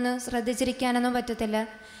പോകുമ്പോഴൊന്നും ശ്രദ്ധിച്ചിരിക്കാനൊന്നും പറ്റത്തില്ല.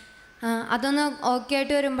 അതൊന്ന് ഓക്കെ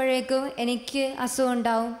ആയിട്ട് വരുമ്പോഴേക്കും എനിക്ക് അസുഖം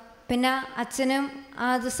ഉണ്ടാവും. പിന്നെ അച്ഛനും ആ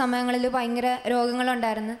സമയങ്ങളിൽ ഭയങ്കര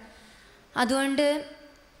രോഗങ്ങളുണ്ടായിരുന്നു. അതുകൊണ്ട്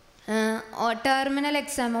ടെർമിനൽ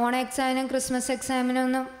എക്സാം, ഓണ എക്സാമിനും ക്രിസ്മസ് എക്സാമിനും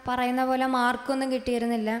ഒന്നും പറയുന്ന പോലെ മാർക്കൊന്നും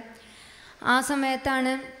കിട്ടിയിരുന്നില്ല. ആ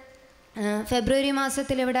സമയത്താണ് ഫെബ്രുവരി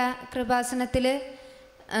മാസത്തിൽ ഇവിടെ കൃപാസനത്തിൽ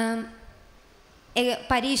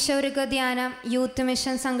പരീക്ഷ ഒരുക്ക ധ്യാനം യൂത്ത്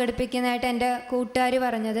മിഷൻ സംഘടിപ്പിക്കുന്നതായിട്ട് എൻ്റെ കൂട്ടുകാർ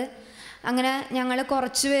പറഞ്ഞത്. അങ്ങനെ ഞങ്ങൾ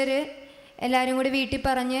കുറച്ച് പേര് എല്ലാവരും കൂടി വീട്ടിൽ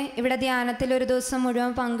പറഞ്ഞ് ഇവിടെ ധ്യാനത്തിൽ ഒരു ദിവസം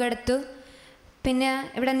മുഴുവൻ പങ്കെടുത്തു. പിന്നെ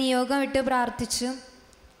ഇവിടെ നിയോഗം ഇട്ട് പ്രാർത്ഥിച്ചു.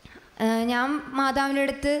 ഞാൻ മാതാവിൻ്റെ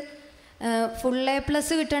അടുത്ത് ഫുൾ A+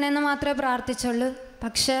 കിട്ടണമെന്ന് മാത്രമേ പ്രാർത്ഥിച്ചുള്ളൂ.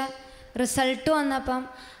 പക്ഷേ റിസൾട്ട് വന്നപ്പം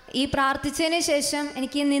ഈ പ്രാർത്ഥിച്ചതിന് ശേഷം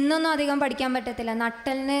എനിക്ക് നിന്നൊന്നും അധികം പഠിക്കാൻ പറ്റത്തില്ല.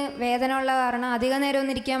 നട്ടലിന് വേദന ഉള്ള കാരണം അധികം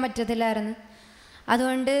നേരമൊന്നും ഇരിക്കാൻ പറ്റത്തില്ലായിരുന്നു.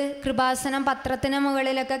 അതുകൊണ്ട് കൃപാസനം പത്രത്തിന്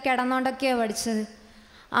മുകളിലൊക്കെ കിടന്നുകൊണ്ടൊക്കെയാണ് പഠിച്ചത്.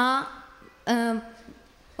 ആ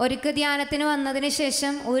ഒരുക്ക ധ്യാനത്തിന് വന്നതിന്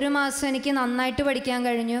ശേഷം 1 മാസം എനിക്ക് നന്നായിട്ട് പഠിക്കാൻ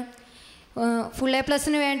കഴിഞ്ഞു. ഫുൾ A+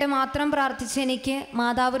 വേണ്ടി മാത്രം പ്രാർത്ഥിച്ച് എനിക്ക്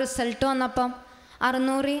മാതാവ് റിസൾട്ട് വന്നപ്പം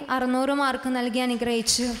 600 മാർക്ക് നൽകി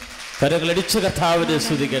അനുഗ്രഹിച്ചു. കരങ്ങളടിച്ച് കർത്താവിനെ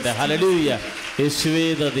സ്തുതിക്കട്ടെ. ഹല്ലേലൂയ. യേശുവേ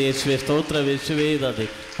നന്ദി, യേശുവേ സ്തോത്രം, യേശുവേ നന്ദി.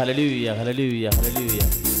 Hallelujah, hallelujah, hallelujah.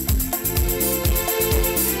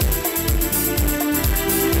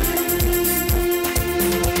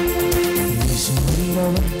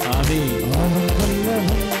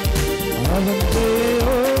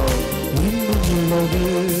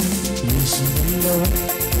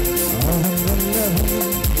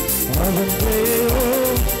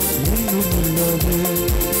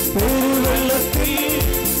 പെരുവെള്ളത്തിൽ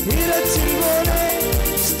ഇരച്ചിൽ പോലെ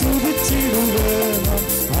സ്തുതിച്ചിടുക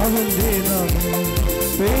അവന്റെ നാമം.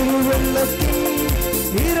 പെരുവെള്ളത്തിൽ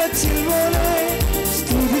ഇരച്ചിൽ പോലെ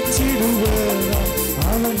സ്തുതിച്ചിടുക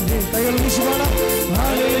അവന്റെ. കൈകൾ വീശി പാടാം.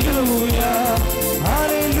 Hallelujah,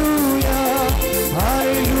 hallelujah,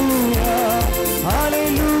 hallelujah,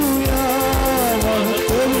 hallelujah.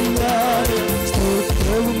 മഹത്വവും ജ്ഞാനം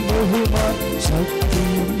സ്തോത്രവും ബഹുമാൻ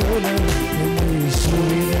ശക്തിയും ബലവും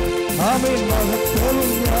യേശുവിനെ. ആമേൻ. മഹത്വവും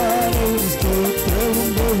ജ്ഞാനവും സ്തോത്രവും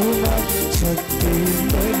ബഹുമാൻ ശക്തിയും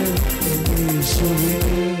ബലവും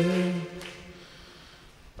യേശുവിനെ.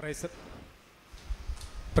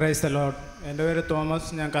 Praise the Lord. എൻ്റെ പേര് തോമസ്,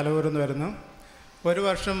 ഞാൻ കലവൂരിൽ നിന്ന് വരുന്നു. 1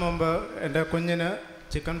 വർഷം മുമ്പ് എൻ്റെ കുഞ്ഞിന്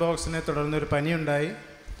ചിക്കൻ ബോക്സിനെ തുടർന്നൊരു പനിയുണ്ടായി.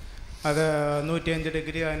 അത് 105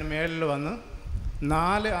 ഡിഗ്രി അതിന് മേളിൽ വന്ന്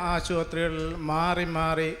 4 ആശുപത്രികളിൽ മാറി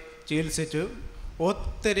മാറി ചികിത്സിച്ചു.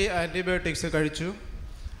 ഒത്തിരി ആൻറ്റിബയോട്ടിക്സ് കഴിച്ചു.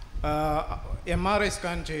 MRI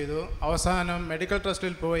സ്കാൻ ചെയ്തു. അവസാനം മെഡിക്കൽ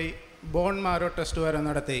ട്രസ്റ്റിൽ പോയി ബോൺ മാരോ ടെസ്റ്റ് വരെ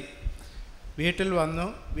നടത്തി. വീട്ടിൽ വന്നു.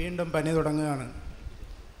 വീണ്ടും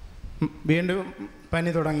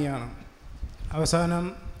പനി തുടങ്ങിയാണ്. അവസാനം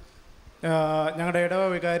ഞങ്ങളുടെ ഇടവ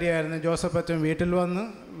വികാരിയായിരുന്നു ജോസഫ് അച്ഛൻ വീട്ടിൽ വന്ന്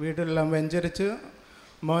വീട്ടിലെല്ലാം വെഞ്ചരിച്ച്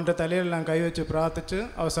മോൻ്റെ തലയിലെല്ലാം കൈവച്ച് പ്രാർത്ഥിച്ച്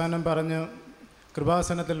അവസാനം പറഞ്ഞു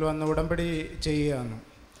കൃപാസനത്തിൽ വന്ന് ഉടമ്പടി ചെയ്യുകയാണ്.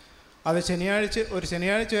 അത് ഒരു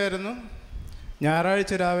ശനിയാഴ്ചയായിരുന്നു.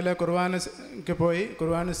 ഞായറാഴ്ച രാവിലെ കുർബാനയ്ക്ക് പോയി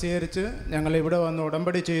കുർബാന സ്വീകരിച്ച് ഞങ്ങൾ ഇവിടെ വന്ന്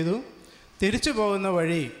ഉടമ്പടി ചെയ്തു. തിരിച്ചു പോകുന്ന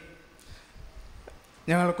വഴി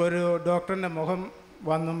ഞങ്ങൾക്കൊരു ഡോക്ടറിൻ്റെ മുഖം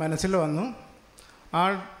മനസ്സിൽ വന്നു.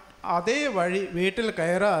 അതേ വഴി വീട്ടിൽ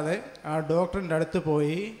കയറാതെ ആ ഡോക്ടറിൻ്റെ അടുത്ത്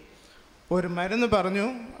പോയി ഒരു മരുന്ന് പറഞ്ഞു.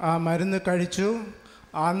 ആ മരുന്ന് കഴിച്ചു.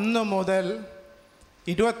 അന്ന് മുതൽ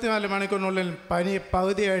 24 മണിക്കൂറിനുള്ളിൽ പനി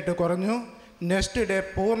പകുതിയായിട്ട് കുറഞ്ഞു. നെക്സ്റ്റ് ഡേ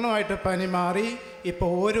പൂർണ്ണമായിട്ട് പനി മാറി. ഇപ്പോൾ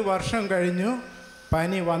 1 വർഷം കഴിഞ്ഞു,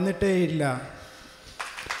 പനി വന്നിട്ടേ ഇല്ല.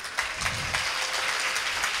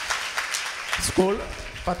 സ്കൂൾ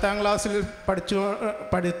 10ാം ക്ലാസ്സിൽ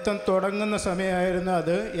പഠിത്തം തുടങ്ങുന്ന സമയമായിരുന്നു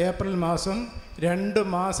അത്. ഏപ്രിൽ മാസം 2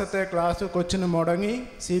 മാസത്തെ ക്ലാസ് കൊച്ചിന് മുടങ്ങി.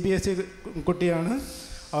 CBSE കുട്ടിയാണ്.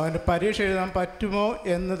 അവന് പരീക്ഷ എഴുതാൻ പറ്റുമോ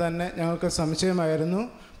എന്ന് തന്നെ ഞങ്ങൾക്ക് സംശയമായിരുന്നു.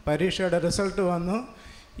 പരീക്ഷയുടെ റിസൾട്ട് വന്നു.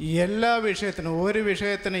 എല്ലാ വിഷയത്തിനും, ഒരു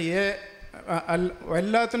വിഷയത്തിന്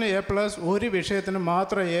എല്ലാത്തിനും A+, ഒരു വിഷയത്തിന്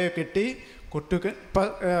മാത്രം A കിട്ടി. കുട്ടിക്ക്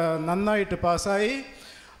നന്നായിട്ട് പാസ്സായി.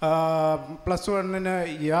 +1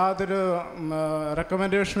 യാതൊരു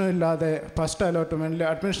റെക്കമെൻഡേഷനും ഇല്ലാതെ ഫസ്റ്റ് അലോട്ട്മെൻറ്റിൽ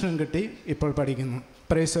അഡ്മിഷനും കിട്ടി. ഇപ്പോൾ പഠിക്കുന്നു.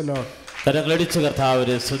 Praise the Lord. കരങ്ങളടിച്ച്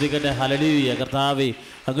കർത്താവിനെ സ്തുതിക്കട്ടെ. ഹല്ലേലൂയ. കർത്താവേ,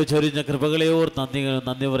 അങ്ങ് ചൊരിഞ്ഞ കൃപകളെ ഓർത്ത്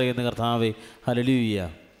നന്ദി പറയുന്ന കർത്താവേ, ഹല്ലേലൂയ.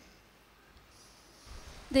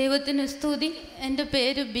 ദൈവത്തിന് സ്തുതി. എൻ്റെ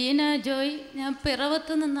പേര് ബീന ജോയ്. ഞാൻ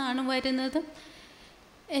പിറവത്ത് നിന്നാണ് വരുന്നത്.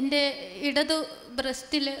 എൻ്റെ ഇടതു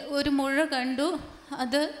ബ്രസ്റ്റിൽ ഒരു മുഴ കണ്ടു.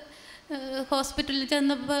 അത് ഹോസ്പിറ്റലിൽ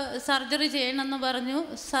ചെന്നപ്പോൾ സർജറി ചെയ്യണമെന്ന് പറഞ്ഞു.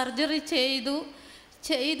 സർജറി ചെയ്തു.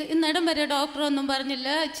 ഇന്നിടം വരെ ഡോക്ടറൊന്നും പറഞ്ഞില്ല.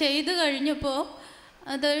 ചെയ്ത് കഴിഞ്ഞപ്പോൾ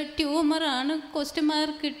അത് ട്യൂമറാണ്. ക്വസ്റ്റ്യൻ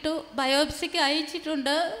മാർക്ക് ഇട്ടു. ബയോപ്സിക്ക്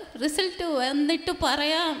അയച്ചിട്ടുണ്ട്. റിസൾട്ട് വന്നിട്ട്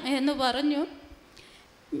പറയാം എന്ന് പറഞ്ഞു.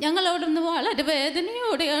 ഞങ്ങളവിടെ നിന്ന് വളരെ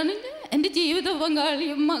വേദനയോടെയാണ് എൻ്റെ ജീവിത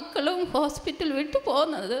പങ്കാളിയും മക്കളും ഹോസ്പിറ്റൽ വിട്ടു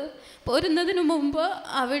പോരുന്നതിന് മുമ്പ്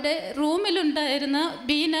അവിടെ റൂമിലുണ്ടായിരുന്ന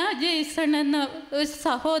ബീന ജെയ്സൺ എന്ന ഒരു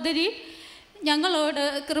സഹോദരി ഞങ്ങളോട്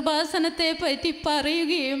കൃപാസനത്തെ പറ്റി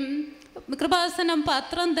പറയുകയും കൃപാസനം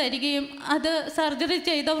പത്രം തരികയും അത് സർജറി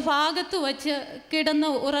ചെയ്ത ഭാഗത്ത് വച്ച് കിടന്ന്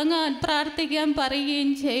ഉറങ്ങാൻ പ്രാർത്ഥിക്കാൻ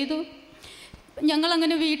പറയുകയും ചെയ്തു.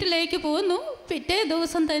 ഞങ്ങളങ്ങനെ വീട്ടിലേക്ക് പോന്നു. പിറ്റേ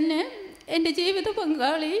ദിവസം തന്നെ എൻ്റെ ജീവിത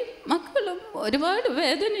പങ്കാളിയും മക്കളും ഒരുപാട്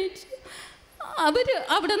വേദനിച്ചു. അവർ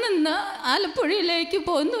അവിടെ നിന്ന് ആലപ്പുഴയിലേക്ക്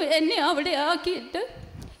പോന്നു. എന്നെ അവിടെ ആക്കിയിട്ട്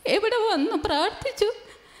ഇവിടെ വന്ന് പ്രാർത്ഥിച്ചു.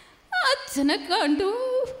 അച്ഛനെ കണ്ടു.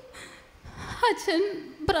 അച്ഛൻ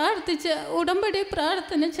പ്രാർത്ഥിച്ച ഉടമ്പടി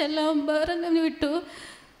പ്രാർത്ഥന ചെല്ലാൻ പറഞ്ഞു വിട്ടു.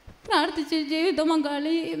 പ്രാർത്ഥിച്ച് ജീവിത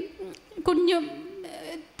പങ്കാളി കുഞ്ഞും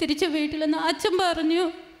തിരിച്ച് വീട്ടിൽ നിന്ന് അച്ഛൻ പറഞ്ഞു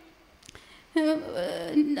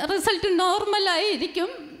റിസൾട്ട് നോർമലായിരിക്കും,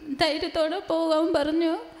 ധൈര്യത്തോടെ പോകാൻ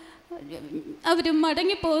പറഞ്ഞു. അവർ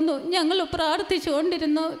മടങ്ങിപ്പോന്നു. ഞങ്ങൾ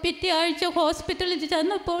പ്രാർത്ഥിച്ചുകൊണ്ടിരുന്നു. പിറ്റേ ആഴ്ച ഹോസ്പിറ്റലിൽ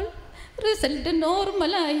ചെന്നപ്പോൾ റിസൾട്ട്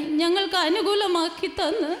നോർമലായി. ഞങ്ങൾക്ക് അനുകൂലമാക്കി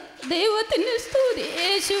തന്ന് ദൈവത്തിന് സ്തുതി.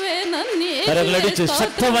 യേശുവേ നന്ദി.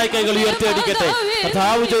 ശക്തമായി കൈകൾ ഉയർത്തിയടിക്കട്ടെ.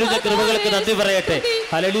 കർത്താവ് ചൊരിഞ്ഞ കൃപകൾക്ക് നന്ദി പറയട്ടെ.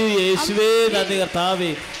 ഹല്ലേലൂയ. യേശുവേ നന്ദി.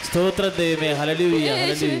 കർത്താവേ സ്തോത്രം ദൈവമേ. ഹല്ലേലൂയ.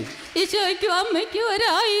 ഹല്ലേലൂയ. ഈശോയ്ക്കും അമ്മയ്ക്കും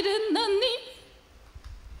 1000 നന്ദി.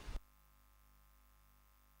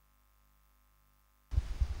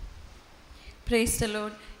 Praise the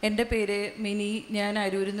Lord. എൻ്റെ പേര് മിനി. ഞാൻ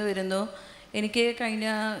അരൂരിൽ നിന്ന് വരുന്നു. എനിക്ക് കഴിഞ്ഞ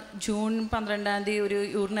ജൂൺ 12 ഒരു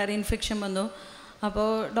യൂറിനറി ഇൻഫെക്ഷൻ വന്നു. അപ്പോൾ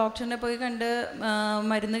ഡോക്ടറിനെ പോയി കണ്ട്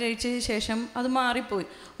മരുന്ന് കഴിച്ച ശേഷം അത് മാറിപ്പോയി.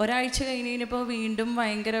 ഒരാഴ്ച കഴിഞ്ഞപ്പോൾ വീണ്ടും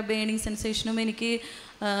ഭയങ്കര ബേണിങ് സെൻസേഷനും എനിക്ക്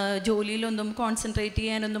ജോലിയിലൊന്നും കോൺസെൻട്രേറ്റ്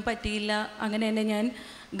ചെയ്യാനൊന്നും പറ്റിയില്ല. അങ്ങനെ തന്നെ ഞാൻ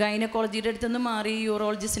ഗൈനക്കോളജിയുടെ അടുത്തുനിന്ന് മാറി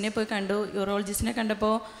യൂറോളജിസ്റ്റിനെ പോയി കണ്ടു. യൂറോളജിസ്റ്റിനെ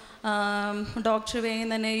കണ്ടപ്പോൾ ഡോക്ടർ വേഗം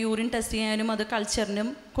തന്നെ യൂറിൻ ടെസ്റ്റ് ചെയ്യാനും അത് കൾച്ചറിനും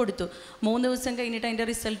കൊടുത്തു. 3 ദിവസം കഴിഞ്ഞിട്ട് അതിൻ്റെ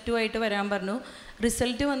റിസൾട്ടുമായിട്ട് വരാൻ പറഞ്ഞു.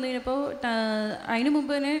 റിസൾട്ട് വന്നു കഴിഞ്ഞപ്പോൾ അതിന്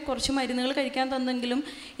മുമ്പ് തന്നെ കുറച്ച് മരുന്നുകൾ കഴിക്കാൻ തന്നെങ്കിലും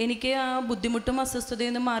എനിക്ക് ആ ബുദ്ധിമുട്ടും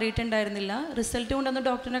അസ്വസ്ഥതയൊന്നും മാറിയിട്ടുണ്ടായിരുന്നില്ല. റിസൾട്ട് കൊണ്ടുവന്ന്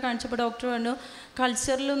ഡോക്ടറിനെ കാണിച്ചപ്പോൾ ഡോക്ടർ പറഞ്ഞു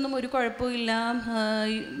കൾച്ചറിലൊന്നും ഒരു കുഴപ്പമില്ല,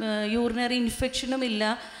 യൂറിനറി ഇൻഫെക്ഷനും ഇല്ല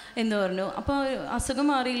എന്ന് പറഞ്ഞു. അപ്പോൾ അസുഖം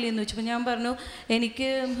മാറിയില്ല എന്ന് വെച്ചപ്പോൾ ഞാൻ പറഞ്ഞു എനിക്ക്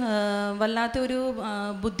വല്ലാത്തൊരു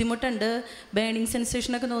ബുദ്ധിമുട്ടുണ്ട്, ബേണിങ്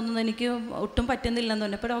സെൻസേഷനൊക്കെ തോന്നുന്നു, എനിക്ക് ഒട്ടും പറ്റുന്നില്ലെന്ന്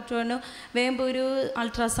പറഞ്ഞു. അപ്പോൾ ഡോക്ടർ പറഞ്ഞു വേഗം ഒരു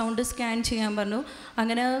അൾട്രാസൗണ്ട് സ്കാൻ ചെയ്യാൻ പറഞ്ഞു.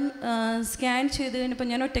 അങ്ങനെ സ്കാൻ ചെയ്ത് കഴിഞ്ഞപ്പോൾ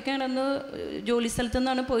ഞാൻ ഒറ്റയ്ക്കാണെന്ന് ജോലി സ്ഥലത്തു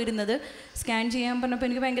നിന്നാണ് പോയിരുന്നത്. സ്കാൻ ചെയ്യാൻ പറഞ്ഞപ്പോൾ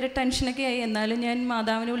എനിക്ക് ഭയങ്കര ടെൻഷനൊക്കെ ആയി. എന്നാലും ഞാൻ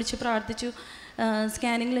മാതാവിനെ വിളിച്ച് പ്രാർത്ഥിച്ചു.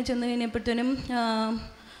 സ്കാനിങ്ങിൽ ചെന്ന് കഴിഞ്ഞപ്പോഴത്തേനും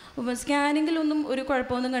സ്കാനിങ്ങിലൊന്നും ഒരു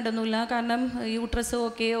കുഴപ്പമൊന്നും കണ്ടൊന്നുമില്ല. കാരണം യൂട്രസ്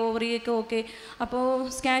ഓക്കെ, ഓവറിയൊക്കെ ഓക്കെ. അപ്പോൾ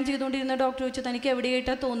സ്കാൻ ചെയ്തുകൊണ്ടിരുന്ന ഡോക്ടർ ചോദിച്ചു തനിക്ക്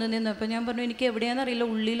എവിടെയായിട്ടാണ് തോന്നുന്നതെന്ന്. അപ്പോൾ ഞാൻ പറഞ്ഞു എനിക്ക് എവിടെയാണെന്ന് അറിയില്ല,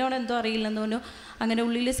 ഉള്ളിലാണോ എന്തോ അറിയില്ലെന്ന് പറഞ്ഞു. അങ്ങനെ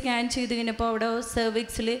ഉള്ളിൽ സ്കാൻ ചെയ്ത് കഴിഞ്ഞപ്പോൾ അവിടെ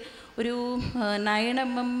സെർവിക്സിൽ ഒരു 9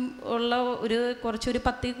 mm ഉള്ള കുറച്ചൊരു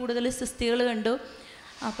 10 കൂടുതൽ സിസ്റ്റുകൾ കണ്ടു.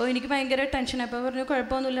 അപ്പോൾ എനിക്ക് ഭയങ്കര ടെൻഷൻ. അപ്പോൾ പറഞ്ഞു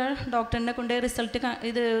കുഴപ്പമൊന്നുമില്ല, ഡോക്ടറിനെ കൊണ്ട് റിസൾട്ട്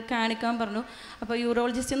ഇത് കാണിക്കാൻ പറഞ്ഞു. അപ്പോൾ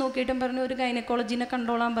യൂറോളജിസ്റ്റ് നോക്കിയിട്ടും പറഞ്ഞു ഒരു ഗൈനക്കോളജിനെ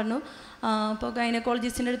കണ്ടോളാൻ പറഞ്ഞു. അപ്പോൾ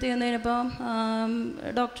ഗൈനക്കോളജിസ്റ്റിൻ്റെ അടുത്ത് ചെന്ന് കഴിഞ്ഞപ്പോൾ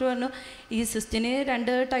ഡോക്ടർ പറഞ്ഞു ഈ സിസ്റ്റിന്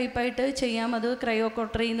 2 ടൈപ്പായിട്ട് ചെയ്യാം. അത്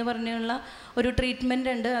ക്രയോകോട്ടറി എന്ന് പറഞ്ഞുള്ള ഒരു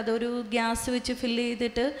ട്രീറ്റ്മെൻ്റ് ഉണ്ട്, അതൊരു ഗ്യാസ് വെച്ച് ഫില്ല്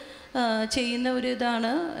ചെയ്തിട്ട് ചെയ്യുന്ന ഒരു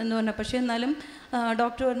ഇതാണ് എന്ന് പറഞ്ഞു. പക്ഷേ എന്നാലും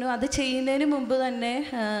ഡോക്ടർ പറഞ്ഞു അത് ചെയ്യുന്നതിന് മുമ്പ് തന്നെ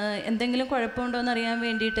എന്തെങ്കിലും കുഴപ്പമുണ്ടോ എന്നറിയാൻ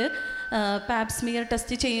വേണ്ടിയിട്ട് പാപ്സ്മിയർ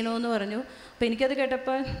ടെസ്റ്റ് ചെയ്യണമെന്ന് പറഞ്ഞു. അപ്പോൾ എനിക്കത്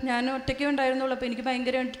കേട്ടപ്പോൾ ഞാൻ ഒറ്റയ്ക്കേ ഉണ്ടായിരുന്നുള്ളൂ. അപ്പോൾ എനിക്ക്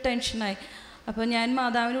ഭയങ്കര ടെൻഷനായി. അപ്പോൾ ഞാൻ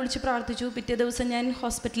മാതാവിനെ വിളിച്ച് പ്രാർത്ഥിച്ചു. പിറ്റേ ദിവസം ഞാൻ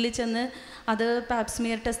ഹോസ്പിറ്റലിൽ ചെന്ന് അത്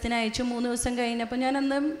പാപ്സ്മിയർ ടെസ്റ്റിന് അയച്ചു. 3 ദിവസം കഴിഞ്ഞപ്പോൾ ഞാൻ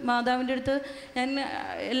അന്ന് മാതാവിൻ്റെ അടുത്ത് ഞാൻ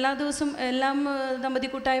എല്ലാ ദിവസവും എല്ലാം ദമ്പതി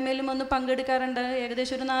കൂട്ടായ്മയിലും ഒന്ന് പങ്കെടുക്കാറുണ്ട്.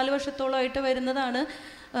 ഏകദേശം ഒരു 4 വർഷത്തോളമായിട്ട് വരുന്നതാണ്.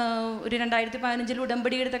 ഒരു 2015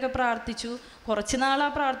 ഉടമ്പടി എടുത്തൊക്കെ പ്രാർത്ഥിച്ചു. കുറച്ച് നാൾ ആ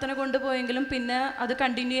പ്രാർത്ഥന കൊണ്ടുപോയെങ്കിലും പിന്നെ അത്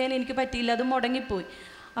കണ്ടിന്യൂ ചെയ്യാൻ എനിക്ക് പറ്റിയില്ല, അത് മുടങ്ങിപ്പോയി.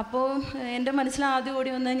 അപ്പോൾ എൻ്റെ മനസ്സിൽ ആദ്യം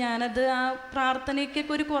ഓടി വന്ന് ഞാനത് ആ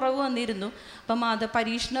പ്രാർത്ഥനയ്ക്കൊക്കെ ഒരു കുറവ് വന്നിരുന്നു. അപ്പം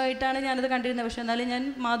പരീക്ഷണമായിട്ടാണ് ഞാനത് കണ്ടിരുന്നത്. പക്ഷെ എന്നാലും ഞാൻ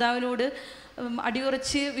മാതാവിനോട്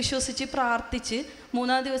അടിയുറച്ച് വിശ്വസിച്ച് പ്രാർത്ഥിച്ച്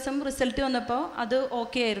 3-ാം ദിവസം റിസൾട്ട് വന്നപ്പോൾ അത്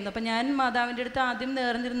ഓക്കെ ആയിരുന്നു. അപ്പം ഞാൻ മാതാവിൻ്റെ അടുത്ത് ആദ്യം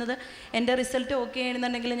നേർന്നിരുന്നത് എൻ്റെ റിസൾട്ട് ഓക്കെ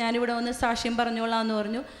ആയിരുന്നുണ്ടെങ്കിൽ ഞാനിവിടെ വന്ന് സാക്ഷ്യം പറഞ്ഞോളാം എന്ന്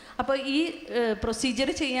പറഞ്ഞു. അപ്പോൾ ഈ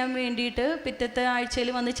പ്രൊസീജിയർ ചെയ്യാൻ വേണ്ടിയിട്ട് പിറ്റത്തെ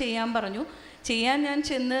ആഴ്ചയിൽ വന്ന് ചെയ്യാൻ പറഞ്ഞു. ചെയ്യാൻ ഞാൻ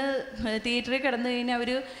ചെന്ന് തിയേറ്ററിൽ കിടന്നു കഴിഞ്ഞാൽ അവർ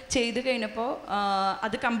ചെയ്ത് കഴിഞ്ഞപ്പോൾ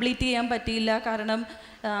അത് കംപ്ലീറ്റ് ചെയ്യാൻ പറ്റിയില്ല. കാരണം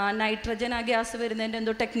നൈട്രജൻ ആ ഗ്യാസ് വരുന്നതിൻ്റെ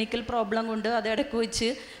എന്തോ ടെക്നിക്കൽ പ്രോബ്ലം കൊണ്ട് അത് ഇടയ്ക്ക് വെച്ച്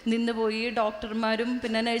നിന്നുപോയി. ഡോക്ടർമാരും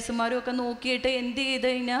പിന്നെ നഴ്സുമാരും ഒക്കെ നോക്കിയിട്ട് എന്ത് ചെയ്ത്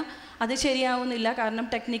കഴിഞ്ഞാൽ അത് ശരിയാവുന്നില്ല. കാരണം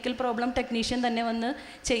ടെക്നിക്കൽ പ്രോബ്ലം ടെക്നീഷ്യൻ തന്നെ വന്ന്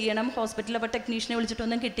ചെയ്യണം ഹോസ്പിറ്റലിൽ. അപ്പോൾ ടെക്നീഷ്യനെ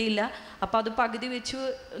വിളിച്ചിട്ടൊന്നും കിട്ടിയില്ല. അപ്പോൾ അത് പകുതി വെച്ച്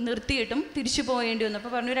നിർത്തിയിട്ടും തിരിച്ചു പോകേണ്ടി വന്നു.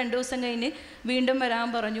 അപ്പോൾ പറഞ്ഞു 2 ദിവസം കഴിഞ്ഞ് വീണ്ടും വരാൻ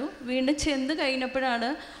പറഞ്ഞു. വീണ്ടും ചെന്ന് കഴിഞ്ഞപ്പോഴാണ്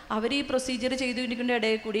അവർ ഈ പ്രൊസീജിയർ ചെയ്തുകൊണ്ടിരിക്കുന്ന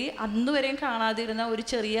ഇടയിൽ കൂടി അന്ന് വരെയും കാണാതിരുന്ന ഒരു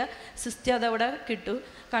ചെറിയ സിസ്റ്റ് അതവിടെ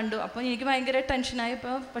കണ്ടു. അപ്പോൾ എനിക്ക് ഭയങ്കര ടെൻഷനായി.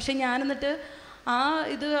 പക്ഷേ ഞാൻ എന്നിട്ട് ആ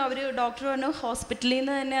ഇത് അവർ ഡോക്ടർ പറഞ്ഞു ഹോസ്പിറ്റലിൽ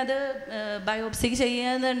നിന്ന് തന്നെ അത് ബയോപ്സിക്ക്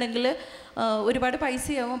ചെയ്യുകയെന്നുണ്ടെങ്കിൽ ഒരുപാട്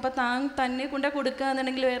പൈസയാവും. അപ്പോൾ തന്നെ കൊണ്ട് കൊടുക്കുക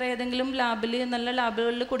എന്നുണ്ടെങ്കിൽ വേറെ ഏതെങ്കിലും ലാബിൽ നല്ല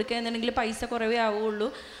ലാബുകളിൽ കൊടുക്കുക എന്നുണ്ടെങ്കിൽ പൈസ കുറവേ ആവുള്ളൂ.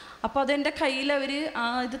 അപ്പോൾ അതെൻ്റെ കയ്യിൽ അവർ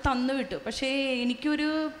ഇത് തന്നു വിട്ടു. പക്ഷേ എനിക്കൊരു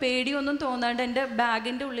പേടിയൊന്നും തോന്നാണ്ട് എൻ്റെ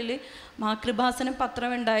ബാഗിൻ്റെ ഉള്ളിൽ കൃപാസനം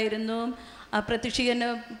പത്രം ഉണ്ടായിരുന്നു, പ്രത്യക്ഷീകരണ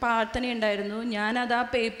പ്രാർത്ഥന ഉണ്ടായിരുന്നു. ഞാനത് ആ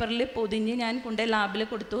പേപ്പറിൽ പൊതിഞ്ഞ് ഞാൻ കൊണ്ടേ ലാബിൽ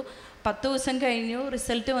കൊടുത്തു. 10 ദിവസം കഴിഞ്ഞു.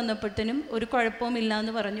 റിസൾട്ട് വന്നപ്പോഴത്തേനും ഒരു കുഴപ്പവുമില്ല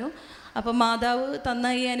എന്ന് പറഞ്ഞു. അപ്പോൾ മാതാവ് തന്ന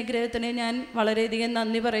ഈ അനുഗ്രഹത്തിന് ഞാൻ വളരെയധികം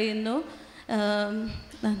നന്ദി പറയുന്നു.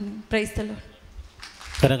 നന്ദി. Praise the Lord.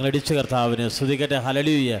 കരങ്ങളടിച്ച് കർത്താവിനെ സ്തുതിക്കട്ടെ.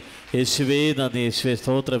 ഹല്ലേലൂയ. യേശുവേ നന്ദി, യേശുവേ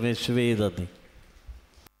സ്തോത്രം, യേശുവേ നന്ദി.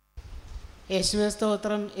 യേശുവേ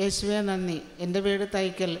സ്തോത്രം, യേശുവേ നന്ദി. എൻ്റെ വീട്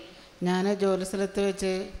തൈക്കൽ. ഞാൻ ജോലി സ്ഥലത്ത്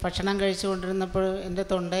വെച്ച് ഭക്ഷണം കഴിച്ചുകൊണ്ടിരുന്നപ്പോൾ എൻ്റെ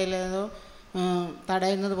തൊണ്ടയിലേതോ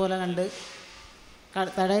തടയുന്നത് പോലെ കണ്ട്.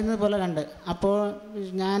 അപ്പോൾ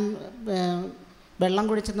ഞാൻ വെള്ളം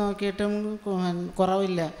കുടിച്ച് നോക്കിയിട്ടും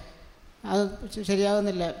കുറവില്ല, അത്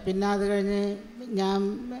ശരിയാകുന്നില്ല. പിന്നെ അത് കഴിഞ്ഞ് ഞാൻ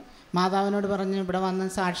മാതാവിനോട് പറഞ്ഞു ഇവിടെ വന്ന്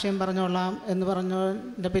സാക്ഷ്യം പറഞ്ഞോളാം എന്ന്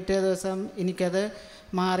പറഞ്ഞതിൻ്റെ പിറ്റേ ദിവസം എനിക്കത്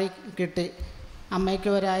മാറി കിട്ടി. അമ്മയ്ക്ക്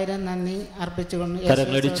 1000 നന്ദി അർപ്പിച്ചുകൊണ്ട്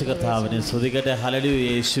കരങ്ങളടിച്ച് കർത്താവിനെ സ്തുതിക്കട്ടെ. ഹല്ലേലൂയ.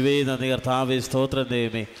 യേശുവേ നന്ദി കർത്താവേ സ്തോത്രം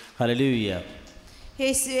ദൈവമേ. ഹല്ലേലൂയ.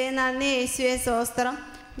 യേശുവേ നന്ദി, യേശുവേ സ്തോത്രം.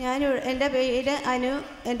 എൻ്റെ പേര് അനു,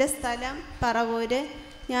 എൻ്റെ സ്ഥലം പറവൂര്.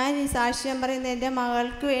 ഞാൻ ഈ സാക്ഷ്യം പറയുന്നത് എൻ്റെ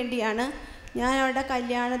മകൾക്ക് വേണ്ടിയാണ്. ഞാൻ അവളുടെ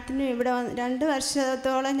കല്യാണത്തിന് ഇവിടെ 2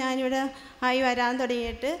 വർഷത്തോളം ഞാനിവിടെ ആയി വരാൻ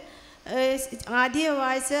തുടങ്ങിയിട്ട് ആദ്യ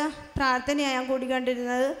ആഴ്ച പ്രാർത്ഥനയാണ് ഞാൻ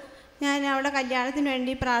കൂടിക്കൊണ്ടിരുന്നത്. ഞാൻ അവളുടെ കല്യാണത്തിന്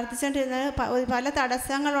വേണ്ടി പ്രാർത്ഥിച്ചുകൊണ്ടിരുന്നത്. പല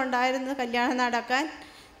തടസ്സങ്ങളുണ്ടായിരുന്നു കല്യാണം നടക്കാൻ.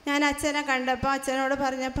 ഞാൻ അച്ഛനെ കണ്ടപ്പോൾ അച്ഛനോട്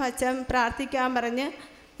പറഞ്ഞപ്പോൾ അച്ഛൻ പ്രാർത്ഥിക്കാൻ പറഞ്ഞ്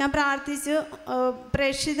ഞാൻ പ്രാർത്ഥിച്ചു.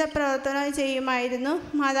 പ്രേക്ഷിത പ്രവർത്തനം ചെയ്യുമായിരുന്നു.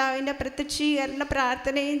 മാതാവിൻ്റെ പ്രത്യക്ഷീകരണ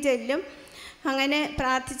പ്രാർത്ഥനയും ചെല്ലും. അങ്ങനെ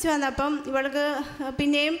പ്രാർത്ഥിച്ചു വന്നപ്പം ഇവൾക്ക്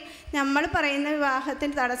പിന്നെയും നമ്മൾ പറയുന്ന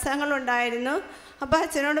വിവാഹത്തിന് തടസ്സങ്ങളുണ്ടായിരുന്നു. അപ്പോൾ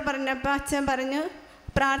അച്ഛനോട് പറഞ്ഞപ്പോൾ അച്ഛൻ പറഞ്ഞു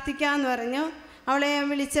പ്രാർത്ഥിക്കാമെന്ന് പറഞ്ഞു. അവളെ ഞാൻ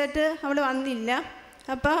വിളിച്ചിട്ട് അവൾ വന്നില്ല.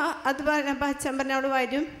 അപ്പോൾ അത് പറഞ്ഞപ്പോൾ അച്ഛൻ പറഞ്ഞു അവൾ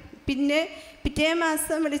വരും. പിന്നെ പിറ്റേ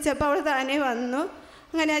മാസം വിളിച്ചപ്പോൾ അവൾ താനേ വന്നു.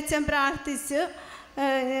 അങ്ങനെ അച്ഛൻ പ്രാർത്ഥിച്ചു.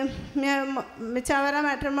 ചവറ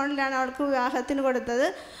മാട്രിമോണിലാണ് അവൾക്ക് വിവാഹത്തിന് കൊടുത്തത്.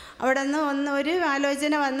 അവിടെ നിന്ന് ഒരു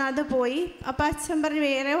ആലോചന വന്ന് അത് പോയി. അപ്പോൾ അച്ഛൻ പറഞ്ഞ്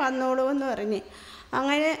വേറെ വന്നോളൂ എന്ന് പറഞ്ഞ്.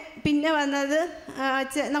 അങ്ങനെ പിന്നെ വന്നത്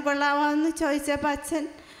അച്ഛൻ കൊള്ളാമോ എന്ന് ചോദിച്ചപ്പോൾ അച്ഛൻ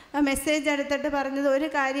മെസ്സേജ് എടുത്തിട്ട് പറഞ്ഞത് ഒരു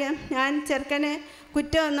കാര്യം, ഞാൻ ചെറുക്കനെ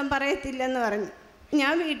കുറ്റമൊന്നും പറയത്തില്ലെന്ന് പറഞ്ഞു.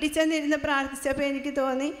 ഞാൻ വീട്ടിൽ ചെന്നിരുന്ന് പ്രാർത്ഥിച്ചപ്പോൾ എനിക്ക്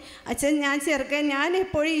തോന്നി അച്ഛൻ ഞാൻ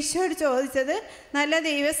എപ്പോഴും ഈശോയോട് ചോദിച്ചത് നല്ല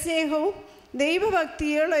ദൈവസ്നേഹവും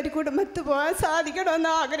ദൈവഭക്തിയുള്ള ഒരു കുടുംബത്തിൽ പോകാൻ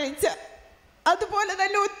സാധിക്കണമെന്ന് അതുപോലെ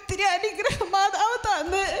തന്നെ ഒത്തിരി അനുഗ്രഹം മാതാവ്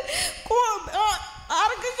തന്ന്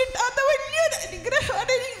ആർക്കും കിട്ടാത്ത വലിയൊരു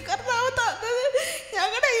അനുഗ്രഹമാണ് എനിക്ക് കർത്താവ് തന്നത്.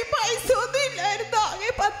 ഞങ്ങളുടെ ഈ പൈസ ഒന്നും ഇല്ലായിരുന്നു. ആകെ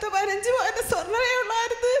 10-15 പവൻ്റെ സ്വർണ്ണമേ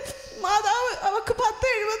ഉള്ളായിരുന്നു. മാതാവ് അവൾക്ക്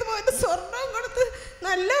 10-70 പവൻ്റെ സ്വർണം കൊടുത്ത്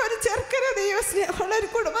നല്ല ഒരു ചെറുക്കര ദൈവസ്നേഹമുള്ള ഒരു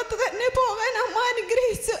കുടുംബത്തിൽ തന്നെ പോകാൻ അമ്മ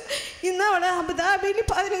അനുഗ്രഹിച്ചു. ഇന്ന് അവളെ അബുദാബിയിൽ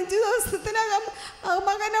 15 ദിവസത്തിനകം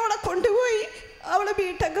മകൻ അവളെ കൊണ്ടുപോയി. അവൾ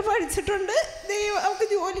ബിടെക് പഠിച്ചിട്ടുണ്ട്. ദൈവം അവൾക്ക്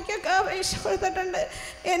ജോലിക്കൊക്കെ അപേക്ഷ കൊടുത്തിട്ടുണ്ട്.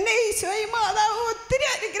 എന്നെ ഈശോയും മാതാവ് ഒത്തിരി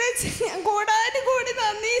അനുഗ്രഹിച്ച് ഞാൻ കൂടാനുകൂടി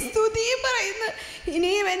നന്ദി സ്തുതിയും പറയുന്നു.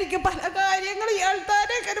 ഇനിയും എനിക്ക് പല കാര്യങ്ങളും ഈ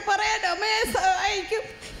ആൾക്കാരൊക്കെ പറയാൻ അമ്മയെ സഹായിക്കും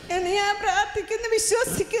എന്ന് ഞാൻ പ്രാർത്ഥിക്കുന്നു,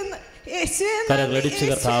 വിശ്വസിക്കുന്നു. കരങ്ങളടിച്ച്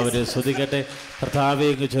കർത്താവിനെ സ്തുതിക്കട്ടെ. കർത്താവെ,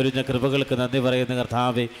 അങ്ങ് ചൊരിഞ്ഞ കൃപകൾക്ക് നന്ദി പറയുന്നു.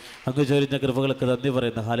 കർത്താവെ, അങ്ങ് ചൊരിഞ്ഞ കൃപകൾക്ക് നന്ദി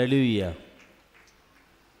പറയുന്നു. ഹല്ലേലൂയ.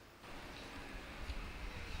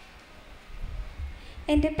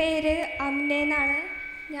 എൻ്റെ പേര് അമ്ന എന്നാണ്.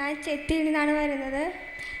 ഞാൻ ചെത്തിയിൽ നിന്നാണ് വരുന്നത്.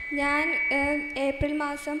 ഞാൻ ഏപ്രിൽ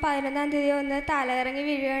മാസം 11-ാം തീയതി ഒന്ന് തലകറങ്ങി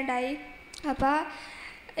വീഴുകയുണ്ടായി. അപ്പോൾ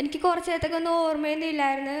എനിക്ക് കുറച്ച് നേരത്തേക്ക് ഒന്നും ഓർമ്മയൊന്നും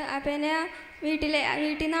ഇല്ലായിരുന്നു. അപ്പോൾ എന്നെ വീട്ടിൽ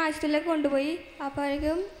നിന്ന് ആശുപത്രിയിലേക്ക് കൊണ്ടുപോയി.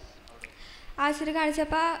 അപ്പോഴേക്കും ആശുപത്രി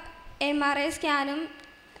കാണിച്ചപ്പോൾ MRI സ്കാനും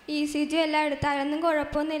ECG എല്ലാം എടുത്ത് അതിനൊന്നും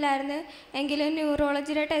കുഴപ്പമൊന്നുമില്ലായിരുന്നു. എങ്കിലും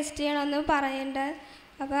ന്യൂറോളജിയുടെ ടെസ്റ്റ് ചെയ്യണമെന്ന് പറയുന്നുണ്ട്.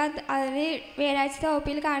 അപ്പോൾ അതിന് വ്യാഴാഴ്ചത്തെ OP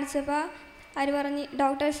കാണിച്ചപ്പോൾ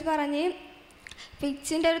ഡോക്ടേഴ്സ് പറഞ്ഞ്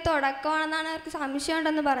ഫിക്സിൻ്റെ ഒരു തുടക്കമാണെന്നാണ് അവർക്ക് സംശയം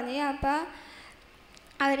ഉണ്ടെന്ന് പറഞ്ഞ്.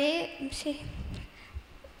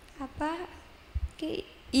 അപ്പോൾ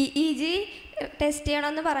EEG ടെസ്റ്റ്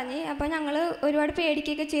ചെയ്യണമെന്ന് പറഞ്ഞ്. അപ്പോൾ ഞങ്ങൾ ഒരുപാട്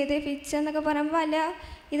പേടിക്കുകയൊക്കെ ചെയ്ത്. ഫിക്സ് എന്നൊക്കെ പറയുമ്പോൾ വല്ല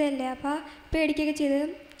ഇതല്ലേ, അപ്പോൾ പേടിക്കുകയൊക്കെ ചെയ്ത്.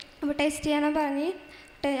 അപ്പോൾ ടെസ്റ്റ് ചെയ്യണം പറഞ്ഞ്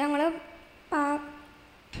ഞങ്ങൾ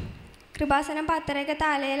കൃപാസനം 10:30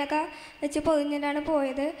 തലയിലൊക്കെ വെച്ച് പൊതിഞ്ഞിട്ടാണ്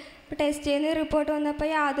പോയത്. അപ്പോൾ ടെസ്റ്റ് ചെയ്യുന്ന റിപ്പോർട്ട് വന്നപ്പോൾ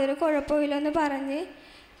യാതൊരു കുഴപ്പമില്ലെന്ന് പറഞ്ഞ്.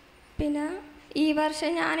 പിന്നെ ഈ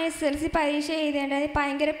വർഷം ഞാൻ SLC പരീക്ഷ എഴുതേണ്ടത്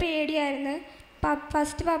ഭയങ്കര പേടിയായിരുന്നു.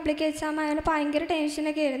 ഫസ്റ്റ് പബ്ലിക് എക്സാം ആയതുകൊണ്ട് ഭയങ്കര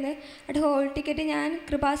ടെൻഷനൊക്കെ ആയിരുന്നു. അത് ഹോൾ ടിക്കറ്റ് ഞാൻ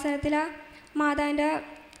കൃപാസനത്തിലെ മാതാവിൻ്റെ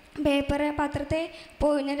പത്രത്തെ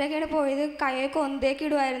പൊതിഞ്ഞിട്ടൊക്കെയാണ് പോയത്. കയ്യെ കൊന്തയൊക്കെ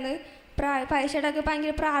ഇടുമായിരുന്നു. പരീക്ഷയുടെയൊക്കെ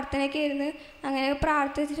ഭയങ്കര പ്രാർത്ഥനയൊക്കെ ആയിരുന്നു. അങ്ങനെ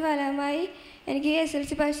പ്രാർത്ഥിച്ചിട്ട് ഫലമായി എനിക്ക്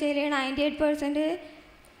SLC പരീക്ഷയിൽ 98%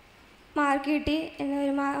 മാർക്ക് കിട്ടി.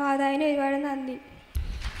 എന്നൊരു മാതാവിന് ഒരുപാട് നന്ദി.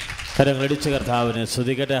 കരങ്ങളടിച്ച് കർത്താവിനെ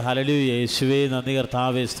സ്തുതിക്കട്ടെ. ഹല്ലേലൂയ. യേശുവേ നന്ദി.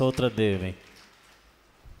 കർത്താവേ സ്തോത്രം. ദൈവമേ.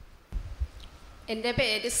 എൻ്റെ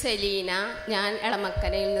പേര് സെലീന. ഞാൻ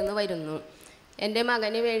എളമക്കരയിൽ നിന്ന് വരുന്നു. എൻ്റെ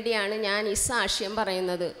മകന് വേണ്ടിയാണ് ഞാൻ ഈ സാക്ഷ്യം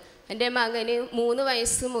പറയുന്നത്. എൻ്റെ മകന് 3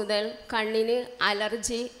 വയസ്സ് മുതൽ കണ്ണിന്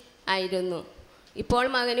അലർജി ആയിരുന്നു. ഇപ്പോൾ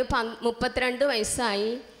മകന് 32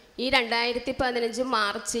 വയസ്സായി. ഈ 2015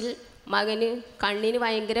 മാർച്ചിൽ മകന് കണ്ണിന്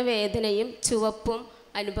ഭയങ്കര വേദനയും ചുവപ്പും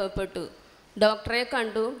അനുഭവപ്പെട്ടു. ഡോക്ടറെ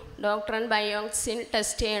കണ്ടു. ഡോക്ടർ ബയോപ്സി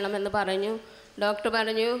ടെസ്റ്റ് ചെയ്യണമെന്ന് പറഞ്ഞു. ഡോക്ടർ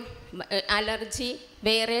പറഞ്ഞു അലർജി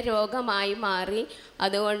വേറെ രോഗമായി മാറി,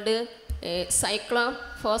 അതുകൊണ്ട്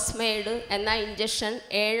സൈക്ലോഫോസ്മൈഡ് എന്ന ഇഞ്ചക്ഷൻ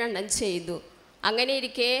 7 എണ്ണം ചെയ്തു. അങ്ങനെ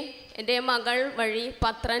ഇരിക്കെ എൻ്റെ മകൾ വഴി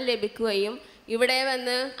പത്രം ലഭിക്കുകയും ഇവിടെ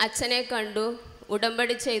വന്ന് അച്ഛനെ കണ്ടു.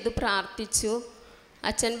 ഉടമ്പടി ചെയ്ത് പ്രാർത്ഥിച്ചു.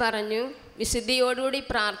 അച്ഛൻ പറഞ്ഞു വിശുദ്ധിയോടുകൂടി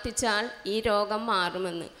പ്രാർത്ഥിച്ചാൽ ഈ രോഗം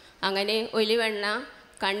മാറുമെന്ന്. അങ്ങനെ ഒലിവെണ്ണ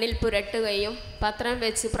കണ്ണിൽ പുരട്ടുകയും പത്രം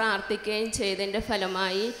വെച്ച് പ്രാർത്ഥിക്കുകയും ചെയ്തതിൻ്റെ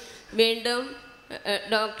ഫലമായി വീണ്ടും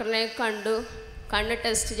ഡോക്ടറിനെ കണ്ടു. കണ്ണ്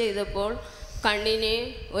ടെസ്റ്റ് ചെയ്തപ്പോൾ കണ്ണിന്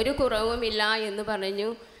ഒരു കുറവുമില്ല എന്ന് പറഞ്ഞു.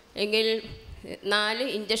 എങ്കിൽ 4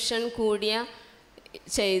 ഇഞ്ചക്ഷൻ കൂടിയ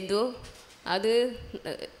ചെയ്തു. അത്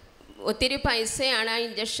ഒത്തിരി പൈസയാണ് ആ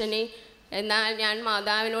ഇഞ്ചക്ഷന്. എന്നാൽ ഞാൻ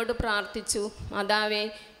മാതാവിനോട് പ്രാർത്ഥിച്ചു, മാതാവേ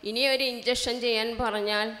ഇനിയൊരു ഇഞ്ചക്ഷൻ ചെയ്യാൻ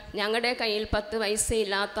പറഞ്ഞാൽ ഞങ്ങളുടെ കയ്യിൽ 10 പൈസ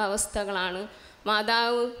ഇല്ലാത്ത അവസ്ഥകളാണ്.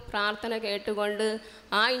 മാതാവ് പ്രാർത്ഥന കേട്ടുകൊണ്ട്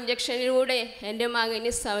ആ ഇഞ്ചക്ഷനിലൂടെ എൻ്റെ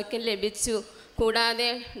മകന് സൗഖ്യം ലഭിച്ചു. കൂടാതെ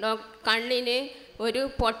കണ്ണിന് ഒരു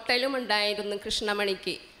പൊട്ടലും ഉണ്ടായിരുന്നു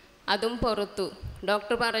കൃഷ്ണമണിക്ക്, അതും പുറത്തു.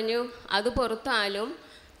 ഡോക്ടർ പറഞ്ഞു അത് പുറത്താലും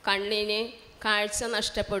കണ്ണിന് കാഴ്ച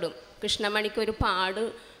നഷ്ടപ്പെടും. കൃഷ്ണമണിക്കൊരു പാട്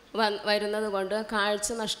വരുന്നത് കൊണ്ട് കാഴ്ച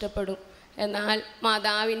നഷ്ടപ്പെടും. എന്നാൽ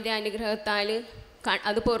മാതാവിൻ്റെ അനുഗ്രഹത്താൽ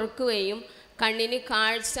അത് പൊറുക്കുകയും കണ്ണിന്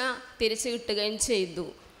കാഴ്ച തിരിച്ചു കിട്ടുകയും ചെയ്തു.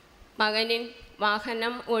 മകന്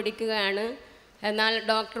വാഹനം ഓടിക്കുകയാണ്. എന്നാൽ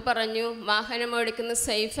ഡോക്ടർ പറഞ്ഞു വാഹനം ഓടിക്കുന്നത്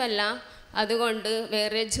സേഫല്ല, അതുകൊണ്ട്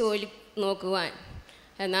വേറെ ജോലി നോക്കുവാൻ.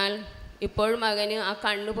 എന്നാൽ ഇപ്പോൾ മകന് ആ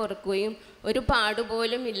കണ്ണ് പൊറുക്കുകയും ഒരു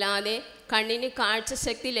പാടുപോലും ഇല്ലാതെ കണ്ണിന്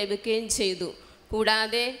കാഴ്ചശക്തി ലഭിക്കുകയും ചെയ്തു.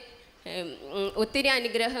 കൂടാതെ ഒത്തിരി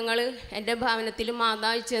അനുഗ്രഹങ്ങൾ എൻ്റെ ഭവനത്തിൽ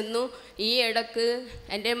മാതാവ് ചെന്നു. ഈ ഇടക്ക്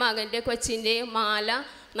എൻ്റെ മകൻ്റെ കൊച്ചിൻ്റെ മാല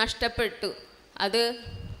നഷ്ടപ്പെട്ടു. അത്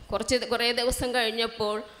കുറേ ദിവസം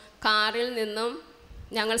കഴിഞ്ഞപ്പോൾ കാറിൽ നിന്നും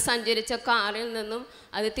ഞങ്ങൾ സഞ്ചരിച്ച കാറിൽ നിന്നും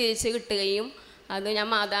അത് തിരിച്ചു കിട്ടുകയും അത് ഞാൻ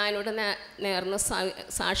മാതാവിനോട് നേർന്ന്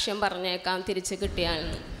സാക്ഷ്യം പറഞ്ഞേക്കാം തിരിച്ചു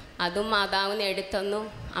കിട്ടിയാലെന്ന്. അതും മാതാവ് നേടിത്തന്നു.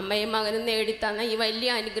 അമ്മയും മകനും നേടിത്തന്ന ഈ വലിയ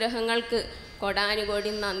അനുഗ്രഹങ്ങൾക്ക് കൊടാനുകോടി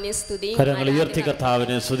നന്ദി സ്തുതി. കരങ്ങൾ ഉയർത്തി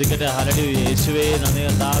കർത്താവിനെ സ്തുതിക്കട്ടെ. ഹല്ലേലൂയ. യേശുവേ നന്ദി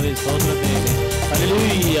കർത്താവേ, സ്തോത്രം ചെയ്യുന്നു.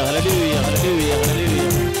 Hallelujah, hallelujah, hallelujah, hallelujah.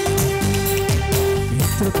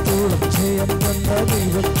 ഇത്രത്തോളം ജയം തന്ന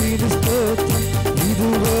ദൈവത്തിന് സ്തോത്രം,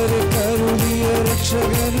 ഇതുവരെ കരുതിയ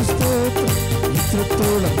രക്ഷകന് സ്തോത്രം.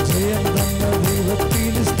 ഇത്രത്തോളം ജയം തന്ന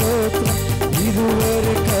ദൈവത്തിന് സ്തോത്രം,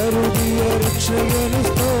 ഇതുവരെ കരുതിയ രക്ഷകന്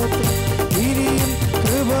സ്തോത്രം. ഇനിയും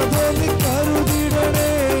കൃപ തോന്നി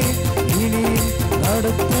കരുതിടണേ, ഇനിയും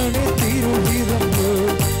നടത്തണേ തിരുഹിതം.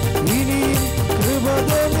 ഇനിയും കൃപ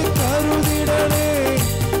തോന്നി കരുതിടണേ,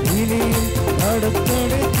 ഇനിയും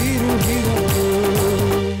നടത്തണേ തിരുഹിതം.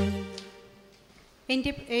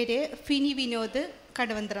 എൻ്റെ പേര് ഫിനി വിനോദ്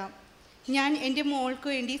കടവന്ത്ര. ഞാൻ എൻ്റെ മോൾക്ക്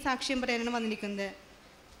വേണ്ടി സാക്ഷ്യം പറയാനാണ് വന്നിരിക്കുന്നത്.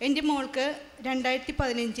 എൻ്റെ മോൾക്ക്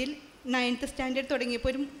 2015 9th സ്റ്റാൻഡേർഡ് തുടങ്ങിയപ്പോൾ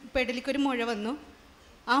ഒരു പെടലിക്കൊരു മുഴ വന്നു.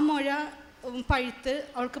 ആ മുഴ പഴുത്ത്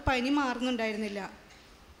അവൾക്ക് പനി മാറുന്നുണ്ടായിരുന്നില്ല.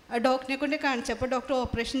 ഡോക്ടറിനെ കൊണ്ട് കാണിച്ചപ്പോൾ ഡോക്ടർ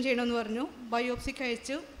ഓപ്പറേഷൻ ചെയ്യണമെന്ന് പറഞ്ഞു. ബയോപ്സിക്ക്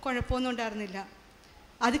അയച്ചു, കുഴപ്പമൊന്നും ഉണ്ടായിരുന്നില്ല.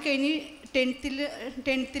 അത് കഴിഞ്ഞ്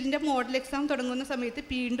 10th മോഡൽ എക്സാം തുടങ്ങുന്ന സമയത്ത്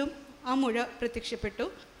വീണ്ടും ആ മുഴ പ്രത്യക്ഷപ്പെട്ടു.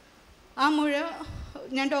 ആ മുഴ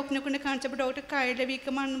ഞാൻ ഡോക്ടറിനെ കൊണ്ട് കാണിച്ചപ്പോൾ ഡോക്ടർ കയല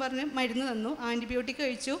വീക്കമാണെന്ന് പറഞ്ഞ് മരുന്ന് തന്നു. ആൻറ്റിബയോട്ടിക്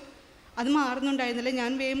കഴിച്ചു, അത് മാറുന്നുണ്ടായിരുന്നില്ല.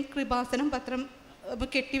 ഞാൻ വേഗം കൃപാസനം പത്രം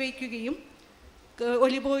കെട്ടിവയ്ക്കുകയും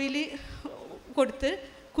ഒലിവ് ഓയിൽ കൊടുത്ത്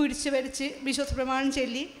കുരിശ് വരച്ച് വിശ്വാസപ്രമാണം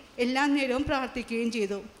ചൊല്ലി എല്ലാ നേരവും പ്രാർത്ഥിക്കുകയും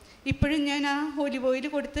ചെയ്തു. ഇപ്പോഴും ഞാൻ ആ ഒലിവ് ഓയിൽ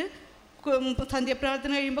കൊടുത്ത്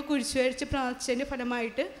സന്ധ്യാപ്രാർത്ഥന കഴിയുമ്പോൾ കുരിശ് വരച്ച് പ്രാർത്ഥിച്ചതിൻ്റെ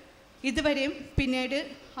ഫലമായിട്ട് ഇതുവരെയും പിന്നീട്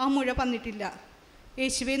ആ മുഴ വന്നിട്ടില്ല.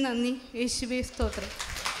 യേശുവേ നന്ദി, യേശുവേ സ്തോത്രം.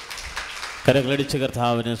 കരങ്ങളടിച്ച്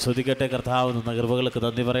കർത്താവിന് സ്തുതിക്കട്ടെ. കർത്താവ് നിന്ന കൃപകൾക്ക്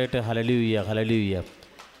നന്ദി പറയട്ടെ. Hallelujah, hallelujah.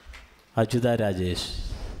 അച്യുത രാജേഷ്.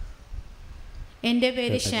 എൻ്റെ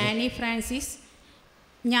പേര് ഷാനി ഫ്രാൻസിസ്.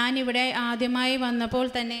 ഞാനിവിടെ ആദ്യമായി വന്നപ്പോൾ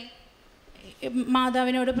തന്നെ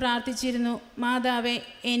മാതാവിനോട് പ്രാർത്ഥിച്ചിരുന്നു, മാതാവേ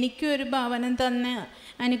എനിക്കൊരു ഭവനം തന്ന്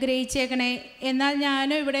അനുഗ്രഹിച്ചേക്കണേ, എന്നാൽ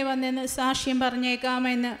ഞാനും ഇവിടെ വന്നെന്ന് സാക്ഷ്യം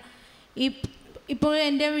പറഞ്ഞേക്കാമെന്ന്. ഇപ്പോൾ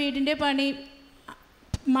എൻ്റെ വീടിൻ്റെ പണി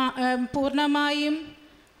പൂർണ്ണമായും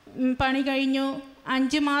പണി കഴിഞ്ഞു.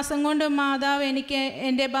 5 മാസം കൊണ്ട് മാതാവ് എനിക്ക്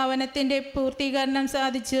എൻ്റെ ഭവനത്തിൻ്റെ പൂർത്തീകരണം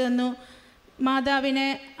സാധിച്ചു തന്നു. മാതാവിന്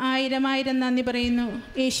 1000 നന്ദി പറയുന്നു.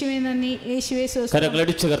 യേശുവേ നന്ദി, യേശുവേ സ്തോത്രം.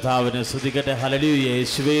 കരങ്ങളടിച്ച് കർത്താവിനെ സ്തുതിക്കട്ടെ. ഹല്ലേലൂയ.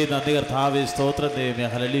 യേശുവേ നന്ദി കർത്താവേ, സ്തോത്രം ദൈവമേ.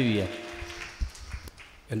 ഹല്ലേലൂയ.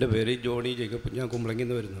 എൻ്റെ പേര് ജോണി ജേക്കബ്. ഞാൻ കുമ്പളങ്ങിൽ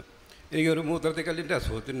നിന്ന് വരുന്നു. എനിക്കൊരു മൂത്രത്തിക്കല്ലിൻ്റെ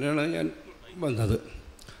അസുഖത്തിനാണ് ഞാൻ വന്നത്.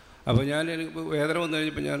 അപ്പോൾ എനിക്ക് വേദന വന്നു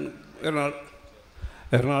കഴിഞ്ഞപ്പോൾ ഞാൻ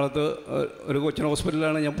എറണാകുളത്ത് ഒരു കൊച്ചിൻ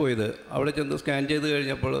ഹോസ്പിറ്റലിലാണ് ഞാൻ പോയത്. അവിടെ ചെന്ന് സ്കാൻ ചെയ്ത്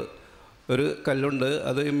കഴിഞ്ഞപ്പോൾ ഒരു കല്ലുണ്ട്,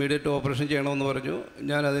 അത് ഇമ്മീഡിയറ്റ് ഓപ്പറേഷൻ ചെയ്യണമെന്ന് പറഞ്ഞു.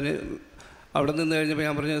 ഞാനതിന് അവിടെ നിന്ന് കഴിഞ്ഞപ്പോൾ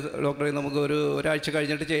ഞാൻ പറഞ്ഞു, ഡോക്ടറെ നമുക്ക് ഒരാഴ്ച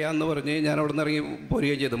കഴിഞ്ഞിട്ട് ചെയ്യാമെന്ന് പറഞ്ഞ് ഞാൻ അവിടെ നിന്ന് ഇറങ്ങി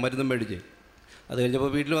പോരുകയും ചെയ്തു, മരുന്നും മേടിച്ച്. അത്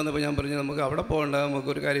കഴിഞ്ഞപ്പോൾ വീട്ടിൽ വന്നപ്പോൾ ഞാൻ പറഞ്ഞു, നമുക്ക് അവിടെ പോകണ്ട,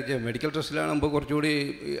 നമുക്കൊരു കാര്യം ചെയ്യാം, മെഡിക്കൽ ടെസ്റ്റിലാണ് നമുക്ക് കുറച്ചുകൂടി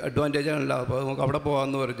അഡ്വാൻറ്റേജ് ആണല്ലോ, അപ്പോൾ നമുക്ക് അവിടെ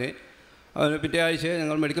പോകാമെന്ന് പറഞ്ഞ് അതിന് പിറ്റേ ആഴ്ച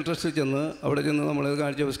ഞങ്ങൾ മെഡിക്കൽ ടെസ്റ്റിൽ ചെന്ന് അവിടെ ചെന്ന് നമ്മളത്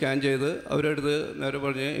കാണിച്ചപ്പോൾ സ്കാൻ ചെയ്ത് അവരെടുത്ത് നേരെ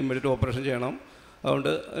പറഞ്ഞ് ഇമ്മീഡിയറ്റ് ഓപ്പറേഷൻ ചെയ്യണം. അതുകൊണ്ട്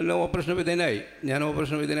എല്ലാം ഓപ്പറേഷൻ വിധേയനായി. ഞാൻ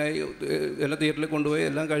ഓപ്പറേഷൻ വിധേയനായി എല്ലാം തിയേറ്ററിൽ കൊണ്ടുപോയി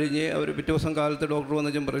എല്ലാം കഴിഞ്ഞ് അവർ പിറ്റേ ദിവസം കാലത്ത് ഡോക്ടർ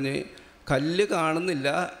വന്നിട്ടും പറഞ്ഞ് കല്ല് കാണുന്നില്ല,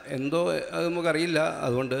 എന്തോ അത് നമുക്കറിയില്ല,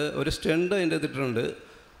 അതുകൊണ്ട് ഒരു സ്റ്റെൻഡ് അതിൻ്റെ ഇട്ടിട്ടുണ്ട്.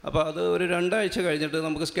 അപ്പോൾ അത് ഒരു 2 ആഴ്ച കഴിഞ്ഞിട്ട്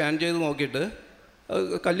നമുക്ക് സ്കാൻ ചെയ്ത് നോക്കിയിട്ട്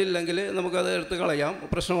കല്ലില്ലെങ്കിൽ നമുക്കത് എടുത്ത് കളയാം,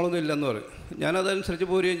 പ്രശ്നങ്ങളൊന്നും ഇല്ലെന്ന് പറയും. ഞാനതനുസരിച്ച്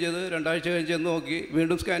പോരുകയും ചെയ്ത് 2 ആഴ്ച കഴിഞ്ഞ് ചെന്ന് നോക്കി,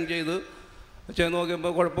 വീണ്ടും സ്കാൻ ചെയ്ത്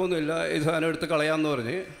നോക്കിയപ്പോൾ കുഴപ്പമൊന്നുമില്ല, ഈ സാധനം എടുത്ത് കളയാമെന്ന്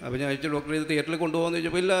പറഞ്ഞ്. അപ്പോൾ ഞാൻ ചോദിച്ചു, ഡോക്ടർ ഇത് തിയേറ്ററിൽ കൊണ്ടുപോകാമെന്ന്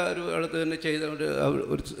ചോദിച്ചപ്പോൾ ഇല്ല, ഒരു അടുത്ത് തന്നെ ചെയ്തുകൊണ്ട്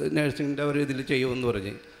ഒരു നഴ്സിങ്ങിൻ്റെ അവർ ഇതിൽ ചെയ്യുമെന്ന്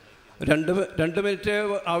പറഞ്ഞ് 2 മിനിറ്റ്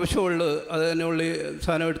ആവശ്യമുള്ളൂ, അത് തന്നെ ഉള്ളി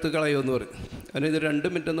സാധനം എടുത്ത് കളയുമെന്ന് പറയും. അതിന് ഇത്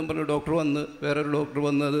 2 മിനിറ്റ് എന്നും പറഞ്ഞ് ഡോക്ടർ വന്ന് വേറൊരു ഡോക്ടർ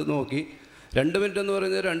വന്ന് അത് നോക്കി 2 മിനിറ്റ് എന്ന്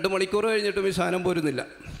പറഞ്ഞ് 2 മണിക്കൂർ കഴിഞ്ഞിട്ടും ഈ സാധനം പോരുന്നില്ല.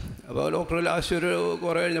 അപ്പോൾ ഡോക്ടർ ലാസ്റ്റ് ഒരു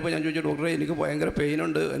കുറേ കഴിഞ്ഞപ്പോൾ ഞാൻ ചോദിച്ചു, ഡോക്ടറെ എനിക്ക് ഭയങ്കര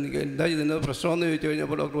പെയിനുണ്ട്, എനിക്ക് എന്താ ഇതിൻ്റെ പ്രശ്നമെന്ന് ചോദിച്ചു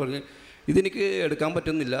കഴിഞ്ഞപ്പോൾ ഡോക്ടർ പറഞ്ഞു, ഇതെനിക്ക് എടുക്കാൻ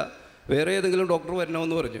പറ്റുന്നില്ല, വേറെ ഏതെങ്കിലും ഡോക്ടർ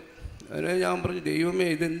വരണമെന്ന് പറഞ്ഞു. അതിന് ഞാൻ പറഞ്ഞു, ദൈവമേ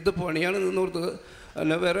ഇതെന്ത് പണിയാണ് നിന്നോർത്ത്.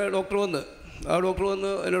 അല്ല വേറെ ഡോക്ടർ വന്ന്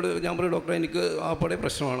എന്നോട് ഞാൻ പറഞ്ഞു, ഡോക്ടറെ എനിക്ക് ആപ്പടെ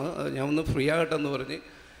പ്രശ്നമാണ്, ഞാൻ ഒന്ന് ഫ്രീ ആകട്ടെ എന്ന് പറഞ്ഞ്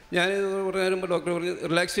ഞാൻ കുറേ നേരം ഡോക്ടർ പറഞ്ഞ്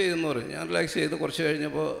റിലാക്സ് ചെയ്തെന്ന് പറഞ്ഞു. ഞാൻ റിലാക്സ് ചെയ്ത് കുറച്ച്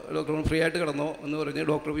കഴിഞ്ഞപ്പോൾ ഡോക്ടർ ഫ്രീ ആയിട്ട് കിടന്നോ എന്ന് പറഞ്ഞ്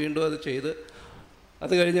ഡോക്ടർ വീണ്ടും അത് ചെയ്ത്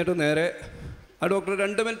അത് കഴിഞ്ഞിട്ട് നേരെ ആ ഡോക്ടർ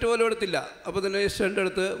 2 മിനിറ്റ് പോലും എടുത്തില്ല. അപ്പോൾ തന്നെ സ്റ്റെൻഡ്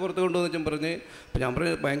എടുത്ത് പുറത്ത് കൊണ്ടുവന്നിട്ടും പറഞ്ഞ്, അപ്പോൾ ഞാൻ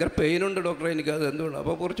പറഞ്ഞു ഭയങ്കര പെയിനുണ്ട് ഡോക്ടറെ, എനിക്കത് എന്തുകൊണ്ട്,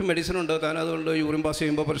 അപ്പോൾ കുറച്ച് മെഡിസിൻ ഉണ്ട് താൻ, അതുകൊണ്ട് യൂറിൻ പാസ്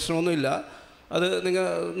ചെയ്യുമ്പോൾ പ്രശ്നമൊന്നുമില്ല, അത് നിങ്ങൾ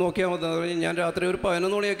നോക്കിയാൽ മതി എന്ന് പറഞ്ഞ്. ഞാൻ രാത്രി ഒരു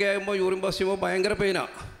 11 മണിയൊക്കെ ആകുമ്പോൾ യൂറിൻ പാസ് ചെയ്യുമ്പോൾ ഭയങ്കര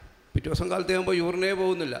പെയിനാണ്, പിറ്റേ ദിവസം കാലത്ത് ആകുമ്പോൾ യൂറിനേ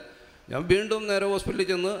പോകുന്നില്ല. ഞാൻ വീണ്ടും നേരെ ഹോസ്പിറ്റലിൽ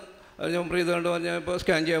ചെന്ന് ഞാൻ ഇത് കണ്ട് പറഞ്ഞാൽ ഇപ്പോൾ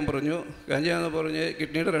സ്കാൻ ചെയ്യാൻ പറഞ്ഞു. സ്കാൻ ചെയ്യാമെന്ന് പറഞ്ഞ്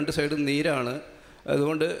കിഡ്നിയുടെ 2 സൈഡും നീരാണ്,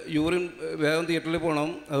 അതുകൊണ്ട് യൂറിൻ വേഗം തിയേറ്ററിൽ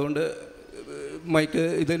പോകണം, അതുകൊണ്ട് മൈക്ക്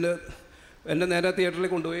ഇതിൻ്റെ എന്നെ നേരെ തിയേറ്ററിൽ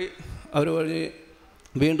കൊണ്ടുപോയി അവർ പറഞ്ഞ്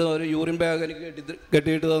വീണ്ടും ഒരു യൂറിൻ ബാഗ് എനിക്ക്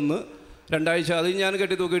കെട്ടിയിട്ട് തന്ന് 2 ആഴ്ച അത് ഞാൻ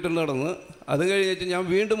കെട്ടി തൂക്കിയിട്ട് നടന്ന്. അത് കഴിഞ്ഞിട്ട് ഞാൻ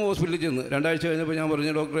വീണ്ടും ഹോസ്പിറ്റലിൽ ചെന്ന് 2 ആഴ്ച കഴിഞ്ഞപ്പോൾ ഞാൻ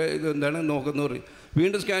പറഞ്ഞു, ഡോക്ടറെ ഇത് എന്താണ് നോക്കുന്നത് പറയും.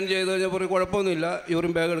 വീണ്ടും സ്കാൻ ചെയ്ത് കഴിഞ്ഞാൽ പറയും കുഴപ്പമൊന്നുമില്ല,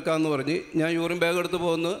 യൂറിൻ ബാഗ് എടുക്കാമെന്ന് പറഞ്ഞ് ഞാൻ യൂറിൻ ബാഗ് എടുത്ത്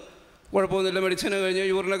പോകുന്നു. കുഴപ്പമൊന്നുമില്ല, മെഡിസിൻ കഴിഞ്ഞ്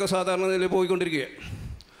യൂറിനൊക്കെ സാധാരണ നിലയിൽ പോയിക്കൊണ്ടിരിക്കുക.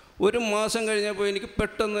 1 മാസം കഴിഞ്ഞപ്പോൾ എനിക്ക്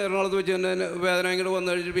പെട്ടെന്ന് എറണാകുളത്ത് വെച്ച് തന്നെ വേദന ഇങ്ങോട്ട് വന്നു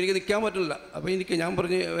കഴിഞ്ഞപ്പോൾ എനിക്ക് നിൽക്കാൻ പറ്റില്ല. അപ്പോൾ ഞാൻ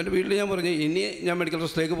പറഞ്ഞു, എൻ്റെ വീട്ടിൽ ഞാൻ പറഞ്ഞു, ഇനി ഞാൻ മെഡിക്കൽ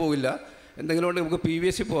ട്രസ്റ്റിലേക്ക് പോകില്ല, എന്തെങ്കിലും ഉണ്ടെങ്കിൽ നമുക്ക്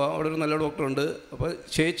PVC പോകാം, അവിടെ ഒരു നല്ല ഡോക്ടറുണ്ട്. അപ്പോൾ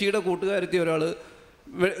ചേച്ചിയുടെ കൂട്ടുകാരത്തി ഒരാൾ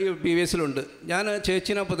PVSയിലുണ്ട്. ഞാൻ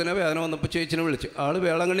ചേച്ചീനപ്പോൾ തന്നെ വേദന വന്നപ്പോൾ ചേച്ചിനെ വിളിച്ച്, ആൾ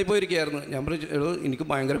വേളാങ്കണ്ണി പോയിരിക്കുകയായിരുന്നു. ഞാൻ പറഞ്ഞു, എനിക്ക്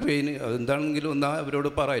ഭയങ്കര പെയിന്, അതെന്താണെങ്കിലും ഒന്നാ അവരോട്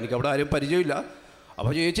പറ, എനിക്ക് അവിടെ ആരും പരിചയമില്ല.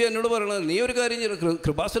 അപ്പോൾ ചേച്ചി എന്നോട് പറയണത്, നീ ഒരു കാര്യം ചെയ്യണം,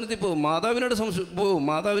 കൃപാസനത്തിൽ പോകും, മാതാവിനോട് പോകും,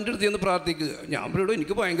 മാതാവിൻ്റെ അടുത്ത് ചെന്ന് പ്രാർത്ഥിക്കുക. ഞാൻ പറയണോ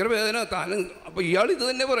എനിക്ക് ഭയങ്കര വേദന താനും. അപ്പോൾ ഇയാൾ ഇത്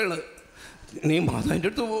തന്നെ പറയണത്, നീ മാതാവിൻ്റെ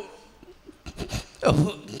അടുത്ത് പോകും.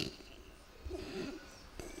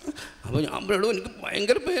 അപ്പോൾ ഞാൻ പറയണോ എനിക്ക്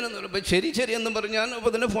ഭയങ്കര പെയിനെന്ന് പറയും. അപ്പോൾ ശരി എന്നും പറഞ്ഞ് ഞാൻ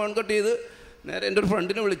അപ്പോൾ തന്നെ ഫോൺ കട്ട് ചെയ്ത് നേരെ എൻ്റെ ഒരു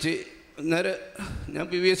ഫ്രണ്ടിനെ വിളിച്ച് നേരെ ഞാൻ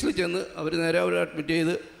PVSയിൽ ചെന്ന് നേരെ അവരെ അഡ്മിറ്റ്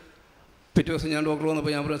ചെയ്ത് പിറ്റേ ദിവസം ഞാൻ ഡോക്ടർ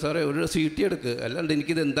വന്നപ്പോൾ ഞാൻ പറഞ്ഞു, സാറേ ഒരു CT എടുക്കുക, അല്ലാണ്ട്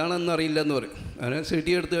എനിക്കിത് എന്താണെന്ന് അറിയില്ല എന്ന് പറയും. അങ്ങനെ CT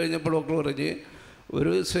എടുത്ത് കഴിഞ്ഞപ്പോൾ ഡോക്ടർ പറഞ്ഞ്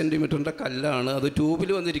 1 സെൻറ്റിമീറ്ററിൻ്റെ കല്ലാണ്, അത്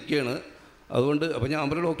ട്യൂബിൽ വന്നിരിക്കുകയാണ്, അതുകൊണ്ട്. അപ്പോൾ ഞാൻ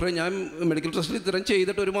പറഞ്ഞു, ഡോക്ടറെ ഞാൻ മെഡിക്കൽ ട്രസ്റ്റിൽ ഇത്രയും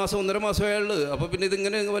ചെയ്തിട്ട് 1 മാസം 1.5 മാസമേ ഉള്ളൂ, അപ്പോൾ പിന്നെ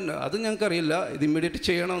ഇതിങ്ങനെ വന്നു, അത് ഞങ്ങൾക്കറിയില്ല, ഇത് ഇമ്മീഡിയറ്റ്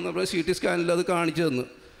ചെയ്യണമെന്ന് പറഞ്ഞാൽ CT സ്കാനിൽ അത് കാണിച്ചു തന്നു.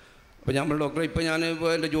 അപ്പോൾ ഞാൻ പറഞ്ഞു, ഡോക്ടറെ ഇപ്പോൾ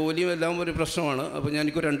എൻ്റെ ജോലിയും എല്ലാം ഒരു പ്രശ്നമാണ്, അപ്പോൾ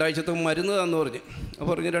എനിക്ക് 2 ആഴ്ചത്തേക്ക് മരുന്ന് തരാമെന്ന് പറഞ്ഞ്. അപ്പോൾ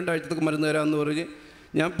പറഞ്ഞ് 2 ആഴ്ചത്തേക്ക് മരുന്ന് തരാമെന്ന് പറഞ്ഞ്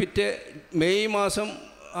ഞാൻ പിറ്റേ മെയ് മാസം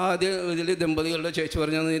ആദ്യം ഇതിൽ ദമ്പതികളുടെ ചേച്ചി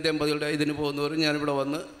പറഞ്ഞാൽ നീ ദമ്പതികളുടെ ഇതിന് പോകുന്നു പറഞ്ഞ് ഞാനിവിടെ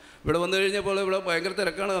വന്നു കഴിഞ്ഞപ്പോൾ ഇവിടെ ഭയങ്കര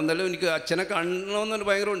തിരക്കാണ്. എന്നാലും എനിക്ക് അച്ഛനെ കാണണമെന്നൊരു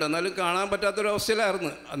ഭയങ്കരമുണ്ട്, എന്നാലും കാണാൻ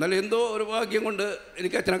പറ്റാത്തൊരവസ്ഥയിലായിരുന്നു. എന്നാലും എന്തോ ഒരു ഭാഗ്യം കൊണ്ട്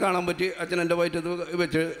എനിക്ക് അച്ഛനെ കാണാൻ പറ്റി. അച്ഛൻ എൻ്റെ വയറ്റത്ത്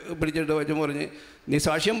വെച്ച് പിടിച്ചിട്ട് വെച്ച് പറഞ്ഞ് നീ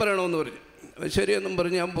സാക്ഷ്യം പറയണമെന്ന് പറഞ്ഞു. ശരിയെന്നും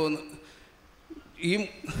പറഞ്ഞ് ഞാൻ പോന്നു. ഈ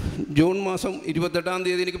ജൂൺ മാസം 28-ാം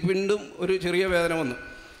തീയതി എനിക്ക് വീണ്ടും ഒരു ചെറിയ വേദന വന്നു.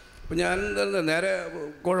 അപ്പോൾ ഞാൻ നേരെ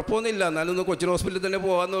കുഴപ്പമൊന്നുമില്ല, എന്നാലും ഒന്ന് കൊച്ചിൻ ഹോസ്പിറ്റലിൽ തന്നെ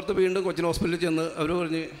പോകാമെന്ന് ഓർത്ത് വീണ്ടും കൊച്ചിൻ ഹോസ്പിറ്റലിൽ ചെന്ന് അവർ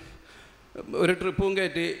പറഞ്ഞ് ഒരു ട്രിപ്പും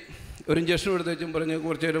കയറ്റി ഒരു ഇഞ്ചക്ഷനും എടുത്ത് വെച്ചും പറഞ്ഞ്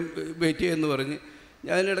കുറച്ച് നേരം വെയിറ്റ് ചെയ്യുമെന്ന് പറഞ്ഞ്.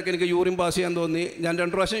 ഞാൻ അതിനിടയ്ക്ക് എനിക്ക് യൂറിൻ പാസ് ചെയ്യാൻ തോന്നി. ഞാൻ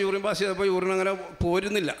 2 പ്രാവശ്യം യൂറിൻ പാസ് ചെയ്തപ്പോൾ യൂറിൻ അങ്ങനെ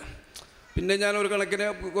പോരുന്നില്ല. പിന്നെ ഞാൻ ഒരു കണക്കിന്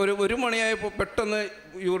 1 മണിയായപ്പോൾ പെട്ടെന്ന്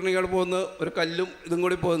യൂറിനിങ്ങോട് പോകുന്ന ഒരു കല്ലും ഇതും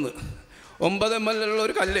കൂടി പോകുന്നു, 9 ml ഉള്ള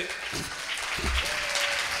ഒരു കല്ല്.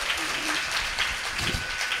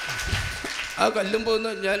 ആ കല്ലും പോകുന്ന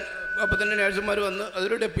ഞാൻ അപ്പോൾ തന്നെ നേഴ്സുമാർ വന്ന്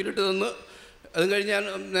അതൊരു ഡെപ്പിലിട്ട് തന്ന്. അതും കഴിഞ്ഞ് ഞാൻ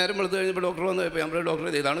നേരം വെളുത്ത് കഴിഞ്ഞപ്പോൾ ഡോക്ടർ വന്ന് ഞാൻ പറയും,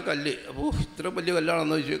 ഡോക്ടർ ഇതാണ് കല്ല്. അപ്പോൾ ഇത്ര വലിയ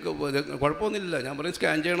കല്ലാണെന്ന് ചോദിച്ചു. കുഴപ്പമൊന്നുമില്ല, ഞാൻ പറയും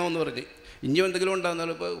സ്കാൻ ചെയ്യണമെന്ന് പറഞ്ഞ്. ഇനിയും എന്തെങ്കിലും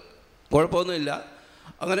ഉണ്ടാകുന്നാലും ഇപ്പോൾ കുഴപ്പമൊന്നുമില്ല.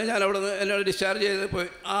 അങ്ങനെ ഞാൻ അവിടെ നിന്ന് എന്നോട് ഡിസ്ചാർജ് ചെയ്തപ്പോൾ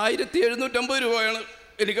 1750 രൂപയാണ്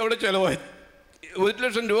എനിക്കവിടെ ചിലവായത്. 1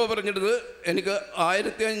 ലക്ഷം രൂപ പറഞ്ഞിട്ട് എനിക്ക്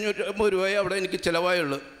 1550 രൂപയെ അവിടെ എനിക്ക്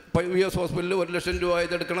ചിലവായുള്ളൂ. VS ഹോസ്പിറ്റലിൽ 1 ലക്ഷം രൂപ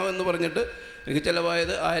ഇതെടുക്കണമെന്ന് പറഞ്ഞിട്ട് എനിക്ക്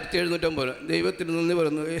ചിലവായത് 1750. ദൈവത്തിന് നന്ദി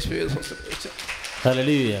പറയുന്നു.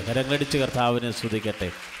 ഹല്ലേലൂയ. കരങ്ങളടിച്ച് കർത്താവിനെ സ്തുതിക്കട്ടെ.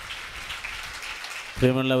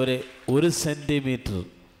 പ്രിയമുള്ളവരെ, 1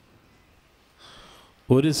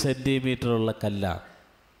 സെൻറ്റിമീറ്റർ ഉള്ള കല്ലാണ്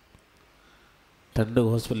 2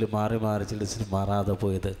 ഹോസ്പിറ്റലിൽ മാറി ചികിത്സ മാറാതെ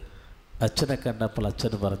പോയത്. അച്ഛനെ കണ്ടപ്പോൾ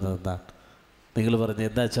അച്ഛൻ പറഞ്ഞതെന്താണ്? നിങ്ങൾ പറഞ്ഞത്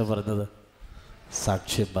എന്താ അച്ഛൻ പറഞ്ഞത്?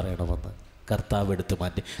 സാക്ഷ്യം പറയണമെന്ന്. കർത്താവ് എടുത്തു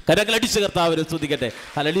മാറ്റി. കരങ്ങളടിച്ച് കർത്താവിനെ സ്തുതിക്കട്ടെ.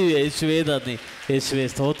 ഹല്ലേലൂയ. യേശുവേ നന്ദി, യേശുവേ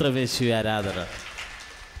സ്തോത്രം, യേശുവേ ആരാധന.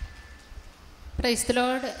 Praise the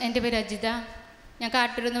Lord. എൻ്റെ പേര് അജിത, ഞാൻ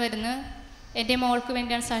കാട്ടൂരിൽ നിന്ന് വരുന്നു. എൻ്റെ മോൾക്ക്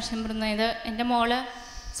വേണ്ടിയാണ് സാക്ഷ്യം പറയുന്നത്. എൻ്റെ മോള്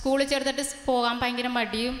സ്കൂളിൽ ചേർത്തിട്ട് പോകാൻ ഭയങ്കര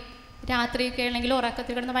മടിയും രാത്രിയൊക്കെ ആണെങ്കിൽ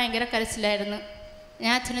ഉറക്കത്തിൽ കിടന്ന് ഭയങ്കര കരച്ചിലായിരുന്നു.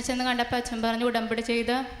 ഞാൻ അച്ഛനെ ചെന്ന് കണ്ടപ്പോൾ അച്ഛൻ പറഞ്ഞു ഉടമ്പടി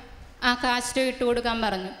ചെയ്ത് ആ കാശ് ഇട്ട് കൊടുക്കാൻ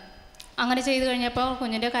പറഞ്ഞു. അങ്ങനെ ചെയ്ത് കഴിഞ്ഞപ്പോൾ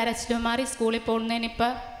കുഞ്ഞിൻ്റെ കരച്ചിലും മാറി. സ്കൂളിൽ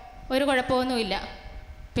പോകുന്നതിനിപ്പോൾ ഒരു കുഴപ്പമൊന്നുമില്ല.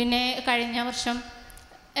 പിന്നെ കഴിഞ്ഞ വർഷം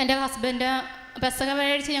എൻ്റെ ഹസ്ബൻഡ് ബസ്സൊക്കെ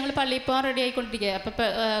മേടിച്ച് ഞങ്ങൾ പള്ളിയിൽ പോകാൻ റെഡി ആയിക്കൊണ്ടിരിക്കുക. അപ്പോൾ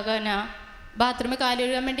പിന്നെ ബാത്റൂമിൽ കാല്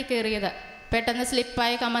കഴുകാൻ വേണ്ടി കയറിയത് പെട്ടെന്ന്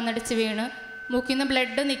സ്ലിപ്പായി കമന്നടിച്ച് വീണ് മൂക്കിൽ നിന്ന്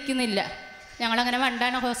ബ്ലഡ് നിൽക്കുന്നില്ല. ഞങ്ങളങ്ങനെ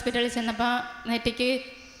വണ്ടാന ഹോസ്പിറ്റലിൽ ചെന്നപ്പോൾ നെറ്റിക്ക്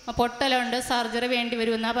പൊട്ടലുണ്ട്, സർജറി വേണ്ടി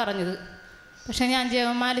വരുമെന്നാണ് പറഞ്ഞത്. പക്ഷേ ഞാൻ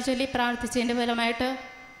ജപമാല ചൊല്ലി പ്രാർത്ഥിച്ചതിൻ്റെ ഫലമായിട്ട്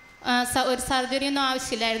ഒരു സർജറി ഒന്നും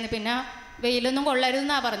ആവശ്യമില്ലായിരുന്നു. പിന്നെ വെയിലൊന്നും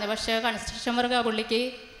കൊള്ളരുതെന്നാണ് പറഞ്ഞത്. പക്ഷേ കൺസ്ട്രക്ഷൻ വർക്ക് പുള്ളിക്ക്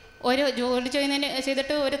ഒരു ജോലി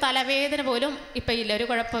ചെയ്തിട്ട് ഒരു തലവേദന പോലും ഇപ്പം ഇല്ല, ഒരു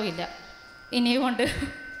കുഴപ്പമില്ല ഇനിയും കൊണ്ട്.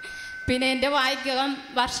 പിന്നെ എൻ്റെ വായിക്കകം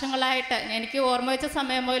വർഷങ്ങളായിട്ട് എനിക്ക് ഓർമ്മ വെച്ച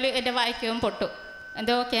സമയം പോലും എൻ്റെ വായിക്കകം പൊട്ടു.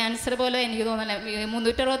 എന്തോ ക്യാൻസർ പോലെ എനിക്ക് തോന്നുന്നില്ല.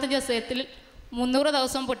 365 ദിവസത്തിൽ 300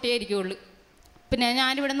 ദിവസം പൊട്ടിയേ ഇരിക്കുകയുള്ളൂ. പിന്നെ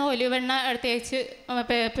ഞാനിവിടുന്ന് ഒലിവെണ്ണ തേച്ച്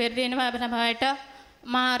പെരിന് ഫലമായിട്ട്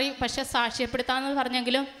മാറി. പക്ഷേ സാക്ഷ്യപ്പെടുത്താമെന്ന്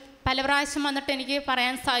പറഞ്ഞെങ്കിലും പല പ്രാവശ്യം വന്നിട്ട് എനിക്ക്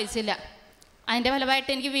പറയാൻ സാധിച്ചില്ല. അതിൻ്റെ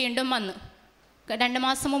ഫലമായിട്ട് എനിക്ക് വീണ്ടും വന്നു. 2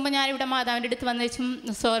 മാസം മുമ്പ് ഞാനിവിടെ മാതാവിൻ്റെ അടുത്ത് വന്നു വെച്ചും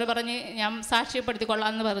സോറി പറഞ്ഞ് ഞാൻ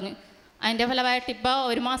സാക്ഷ്യപ്പെടുത്തിക്കൊള്ളാമെന്ന് പറഞ്ഞു. അതിൻ്റെ ഫലമായിട്ട് ഇപ്പോൾ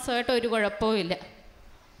 1 മാസമായിട്ട് ഒരു കുഴപ്പവും ഇല്ല.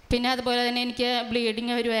 പിന്നെ അതുപോലെ തന്നെ എനിക്ക്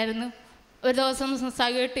ബ്ലീഡിങ് വരുമായിരുന്നു. ഒരു ദിവസം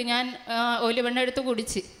സഹിട്ട് ഞാൻ ഒലിവെണ്ണ എടുത്ത്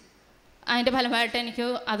കുടിച്ച്, അതിൻ്റെ ഫലമായിട്ട് എനിക്ക്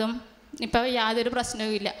അതും ഇപ്പോൾ യാതൊരു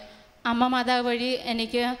പ്രശ്നവുമില്ല. അമ്മ മാതാവ് വഴി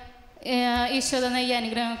എനിക്ക് ഈശോ തന്ന ഈ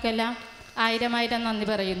അനുഗ്രഹങ്ങൾക്കെല്ലാം 1000 നന്ദി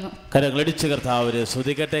പറയുന്നു. കരങ്ങളടിച്ച് കർത്താവിനെ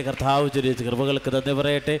സ്തുതിക്കട്ടെ. കർത്താവ് ചൊരിയ കൃപകൾക്ക് നന്ദി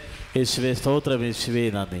പറയട്ടെ. യേശുവേ സ്തോത്രം, യേശുവേ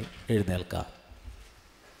നന്ദി. എഴുന്നേൽക്കാം.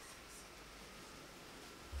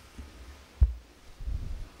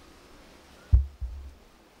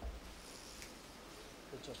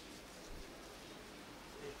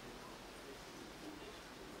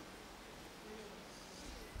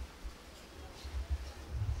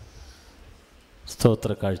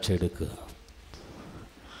 സ്തോത്ര കാഴ്ച എടുക്കുക.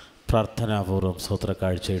 പ്രാർത്ഥനാപൂർവം സ്തോത്ര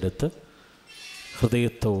കാഴ്ച എടുത്ത്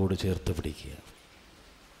ഹൃദയത്തോട് ചേർത്ത് പിടിക്കുക.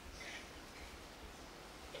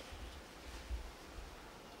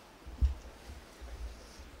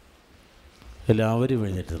 എല്ലാവരും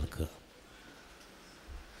എഴുന്നേറ്റ് നിൽക്കുക.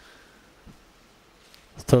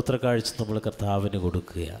 സ്തോത്ര കാഴ്ച നമ്മൾ കർത്താവിന്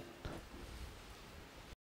കൊടുക്കുക.